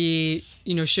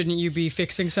shouldn't you be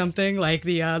fixing something like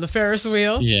the Ferris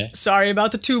wheel? Yeah. Sorry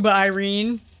about the tuba,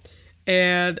 Irene.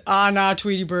 And nah,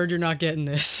 Tweety Bird, you're not getting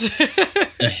this.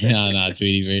 Nah,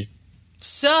 Tweety Bird.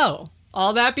 So,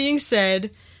 all that being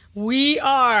said, we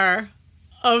are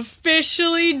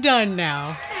officially done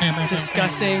now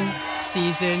discussing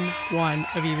season 1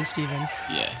 of Even Stevens.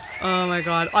 Yeah. Oh my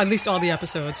god. At least all the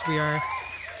episodes. We are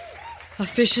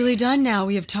officially done now.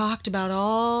 We have talked about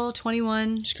all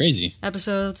 21 It's crazy.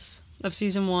 episodes of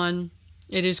season 1.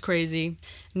 It is crazy.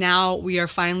 Now we are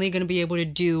finally going to be able to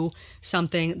do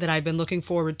something that I've been looking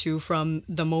forward to from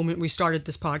the moment we started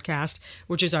this podcast,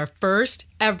 which is our first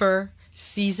ever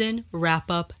season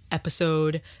wrap-up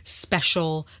episode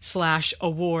special /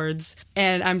 awards.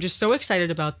 And I'm just so excited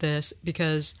about this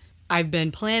because I've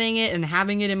been planning it and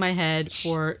having it in my head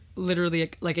for literally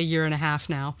like a year and a half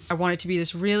now. I want it to be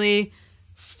this really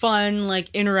fun,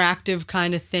 like interactive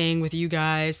kind of thing with you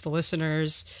guys, the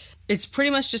listeners. It's pretty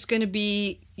much just going to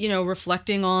be,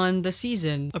 reflecting on the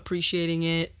season, appreciating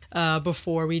it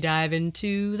before we dive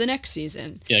into the next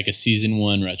season. Yeah, like a season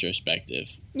 1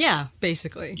 retrospective. Yeah,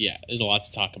 basically. Yeah, there's a lot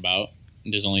to talk about.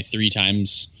 There's only 3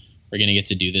 times we're going to get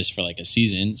to do this for like a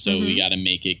season, so we got to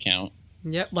make it count.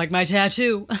 Yep, like my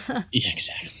tattoo. Yeah,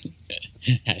 exactly.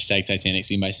 Hashtag Titanic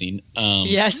scene by scene.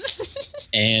 Yes.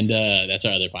 And that's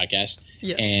our other podcast.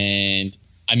 Yes. And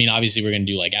I mean, obviously, we're going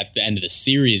to do like at the end of the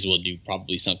series, we'll do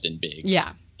probably something big.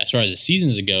 Yeah. As far as the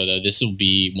seasons go, though, this will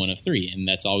be one of 3, and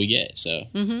that's all we get. So,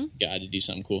 got to do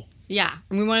something cool. Yeah,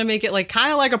 and we want to make it like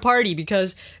kind of like a party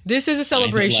because this is a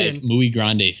celebration. Like muy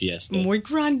grande fiesta. Muy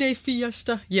grande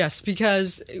fiesta. Yes,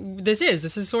 because this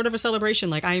is sort of a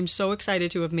celebration. Like, I am so excited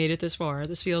to have made it this far.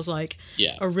 This feels like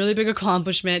a really big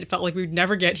accomplishment. It felt like we'd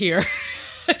never get here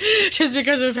just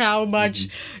because of how much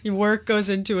work goes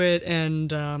into it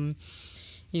and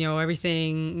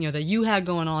everything that you had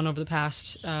going on over the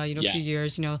past few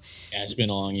years. Yeah, it's been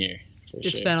a long year.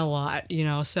 It's been a lot,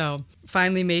 so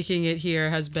finally making it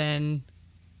here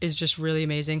is just really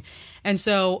amazing. And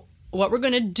so what we're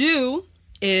going to do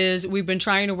is we've been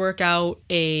trying to work out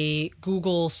a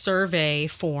Google survey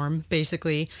form,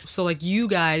 basically. So like you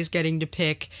guys getting to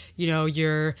pick,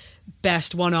 your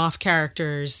best one-off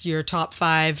characters, your top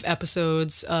 5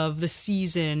 episodes of the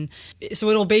season. So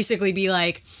it'll basically be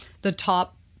like the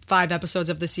top 5 episodes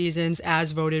of the seasons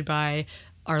as voted by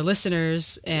our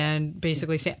listeners and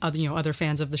basically other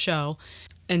fans of the show,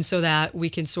 and so that we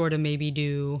can sort of maybe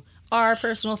do our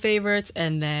personal favorites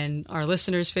and then our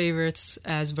listeners' favorites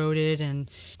as voted, and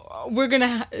we're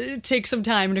gonna take some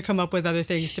time to come up with other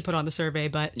things to put on the survey,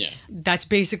 but that's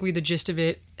basically the gist of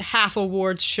it. Half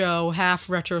awards show, half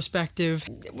retrospective.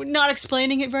 We're not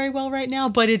explaining it very well right now,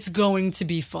 but it's going to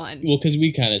be fun. Well, because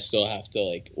we kind of still have to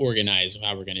like organize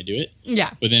how we're gonna do it. Yeah.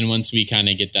 But then once we kind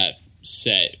of get that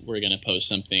set, we're gonna post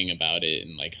something about it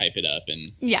and like hype it up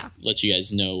and let you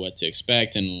guys know what to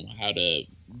expect and how to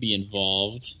be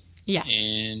involved.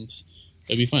 Yes. And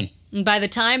it'll be fun. By the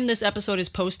time this episode is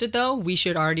posted, though, we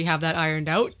should already have that ironed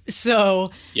out.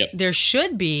 So there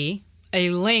should be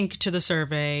a link to the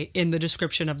survey in the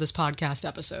description of this podcast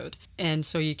episode. And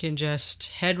so you can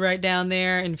just head right down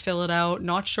there and fill it out.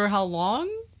 Not sure how long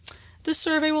the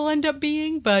survey will end up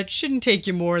being, but shouldn't take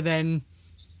you more than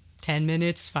 10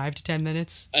 minutes, 5 to 10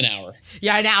 minutes. An hour.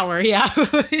 Yeah, an hour, yeah.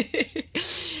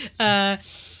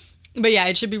 But yeah,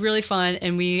 it should be really fun,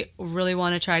 and we really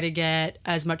want to try to get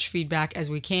as much feedback as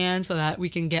we can so that we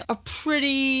can get a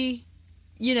pretty,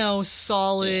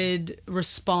 solid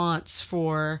response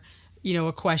for,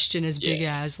 a question as big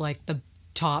as like the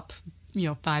top,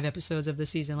 5 episodes of the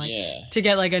season. Like to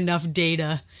get like enough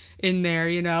data in there,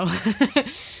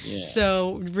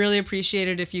 So really appreciate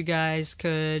it if you guys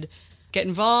could get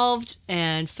involved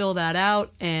and fill that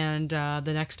out, and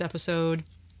the next episode,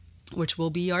 which will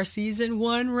be our season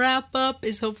 1 wrap up,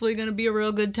 is hopefully going to be a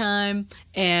real good time.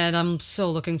 And I'm so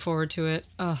looking forward to it.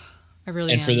 Oh, I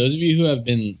really am. And for those of you who have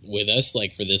been with us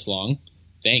like for this long,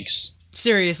 thanks.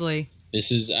 Seriously.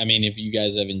 This is, if you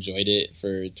guys have enjoyed it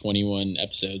for 21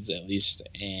 episodes at least,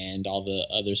 and all the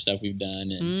other stuff we've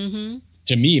done. And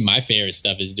to me, my favorite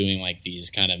stuff is doing like these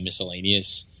kind of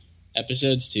miscellaneous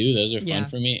episodes too. Those are fun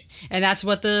for me. And that's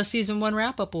what the season 1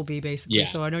 wrap up will be, basically. Yeah.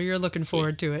 So I know you're looking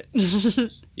forward to it.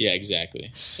 Yeah,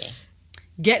 exactly. So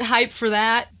get hyped for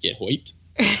that. Get hyped.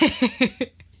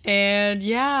 And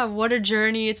yeah, what a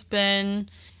journey it's been.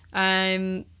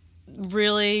 I'm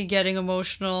really getting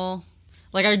emotional.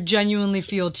 Like, I genuinely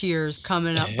feel tears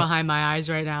coming up behind my eyes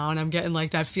right now, and I'm getting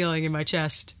like that feeling in my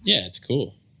chest. Yeah, it's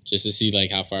cool just to see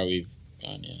like how far we've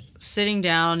gone. Yeah, sitting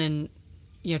down and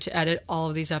to edit all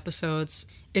of these episodes,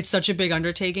 it's such a big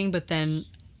undertaking, but then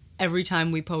every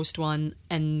time we post one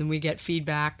and we get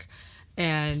feedback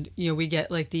and, we get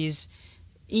like these,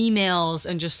 emails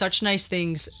and just such nice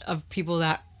things of people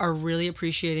that are really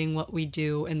appreciating what we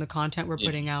do and the content we're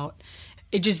putting out.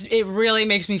 It really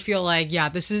makes me feel like, yeah,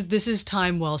 this is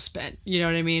time well spent. You know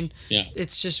what I mean? Yeah.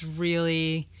 It's just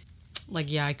really like,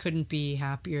 yeah, I couldn't be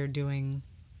happier doing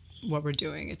what we're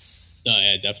doing. It's Oh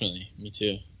yeah, definitely. Me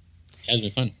too. It has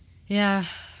been fun. Yeah,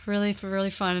 really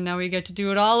fun, and now we get to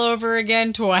do it all over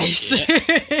again twice.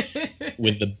 Yeah.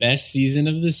 With the best season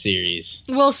of the series.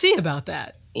 We'll see about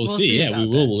that. We'll see. Yeah, we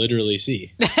will literally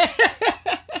see.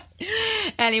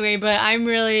 Anyway, but I'm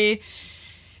really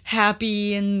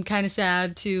happy and kind of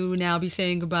sad to now be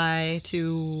saying goodbye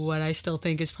to what I still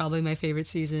think is probably my favorite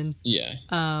season. Yeah.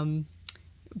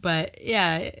 But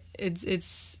yeah, it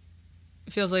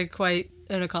feels like quite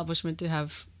an accomplishment to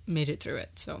have made it through it.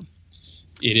 So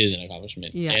it is an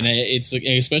accomplishment. Yeah. And it's like,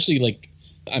 especially like,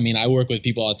 I mean, I work with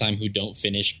people all the time who don't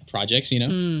finish projects, you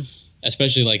know,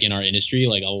 especially like in our industry,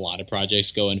 like a lot of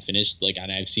projects go unfinished. Like,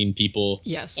 and I've seen people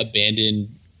abandon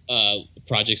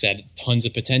projects that had tons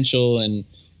of potential and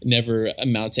never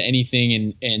amount to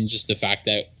anything. And just the fact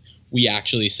that we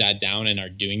actually sat down and are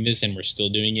doing this and we're still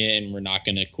doing it and we're not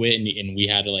going to quit. And we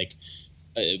had like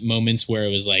moments where it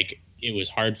was like, it was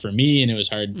hard for me and it was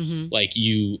hard. Like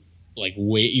you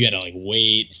had to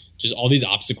wait, just all these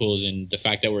obstacles, and the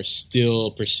fact that we're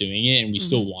still pursuing it and we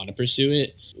still want to pursue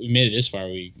it. We made it this far.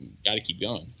 We got to keep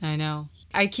going. I know.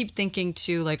 I keep thinking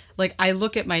too, like I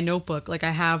look at my notebook, like I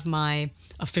have my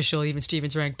official Even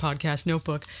Stevens Ranked podcast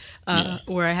notebook,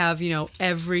 where I have,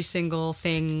 every single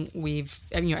thing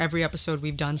every episode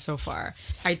we've done so far.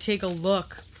 I take a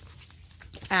look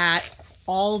at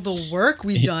all the work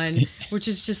we've done, which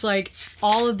is just like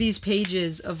all of these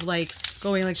pages of like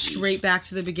going like straight back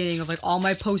to the beginning of like all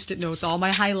my post-it notes, all my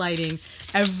highlighting,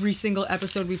 every single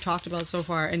episode we've talked about so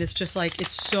far. And it's just like,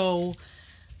 it's so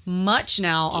much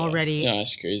now already. Yeah,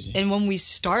 that's crazy. And when we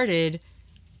started,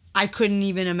 I couldn't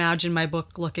even imagine my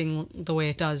book looking the way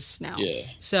it does now. Yeah.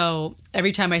 So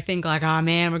every time I think like, oh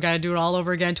man, we got to do it all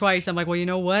over again twice, I'm like, well, you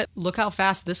know what? Look how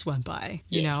fast this went by.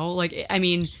 You know, like, I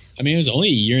mean, it was only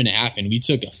a year and a half, and we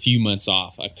took a few months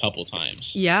off a couple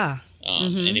times. Yeah.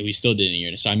 And we still did in a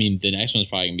year. So, I mean, the next one's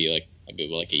probably going to be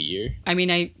like a year. I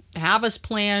mean, I have us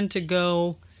planned to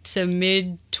go to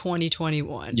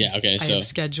mid-2021. Yeah, okay. I have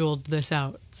scheduled this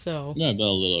out. So about a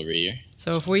little over a year.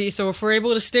 So if we're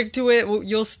able to stick to it,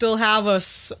 you'll still have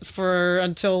us for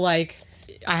until like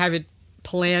I have it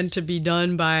planned to be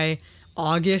done by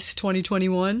August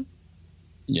 2021.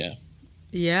 Yeah.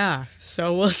 Yeah.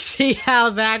 So we'll see how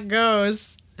that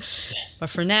goes. But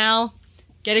for now,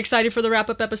 get excited for the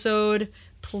wrap-up episode.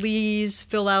 Please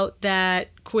fill out that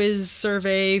quiz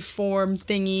survey form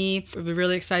thingy. We'll be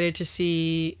really excited to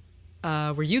see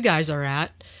where you guys are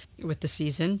at with the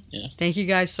season. Yeah. Thank you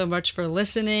guys so much for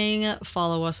listening.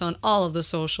 Follow us on all of the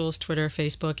socials, Twitter,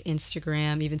 Facebook,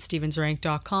 Instagram,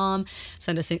 evenstevensranked.com.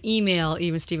 Send us an email,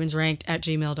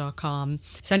 evenstevensranked@gmail.com.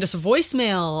 Send us a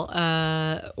voicemail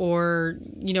or,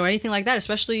 anything like that,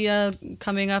 especially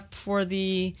coming up for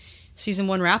the Season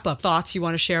 1 wrap-up. Thoughts you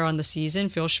want to share on the season,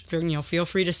 feel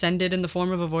free to send it in the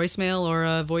form of a voicemail or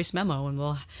a voice memo, and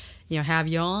we'll have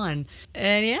you on.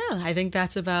 And yeah, I think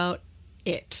that's about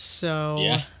it.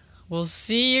 So we'll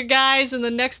see you guys in the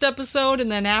next episode,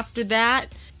 and then after that,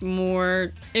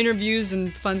 more interviews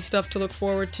and fun stuff to look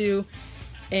forward to.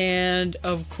 And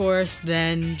of course,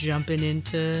 then jumping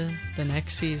into the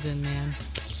next season, man.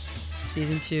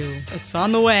 Season 2. It's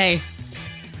on the way.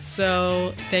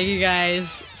 So thank you guys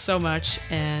so much,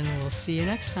 and we'll see you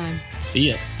next time.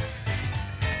 See ya.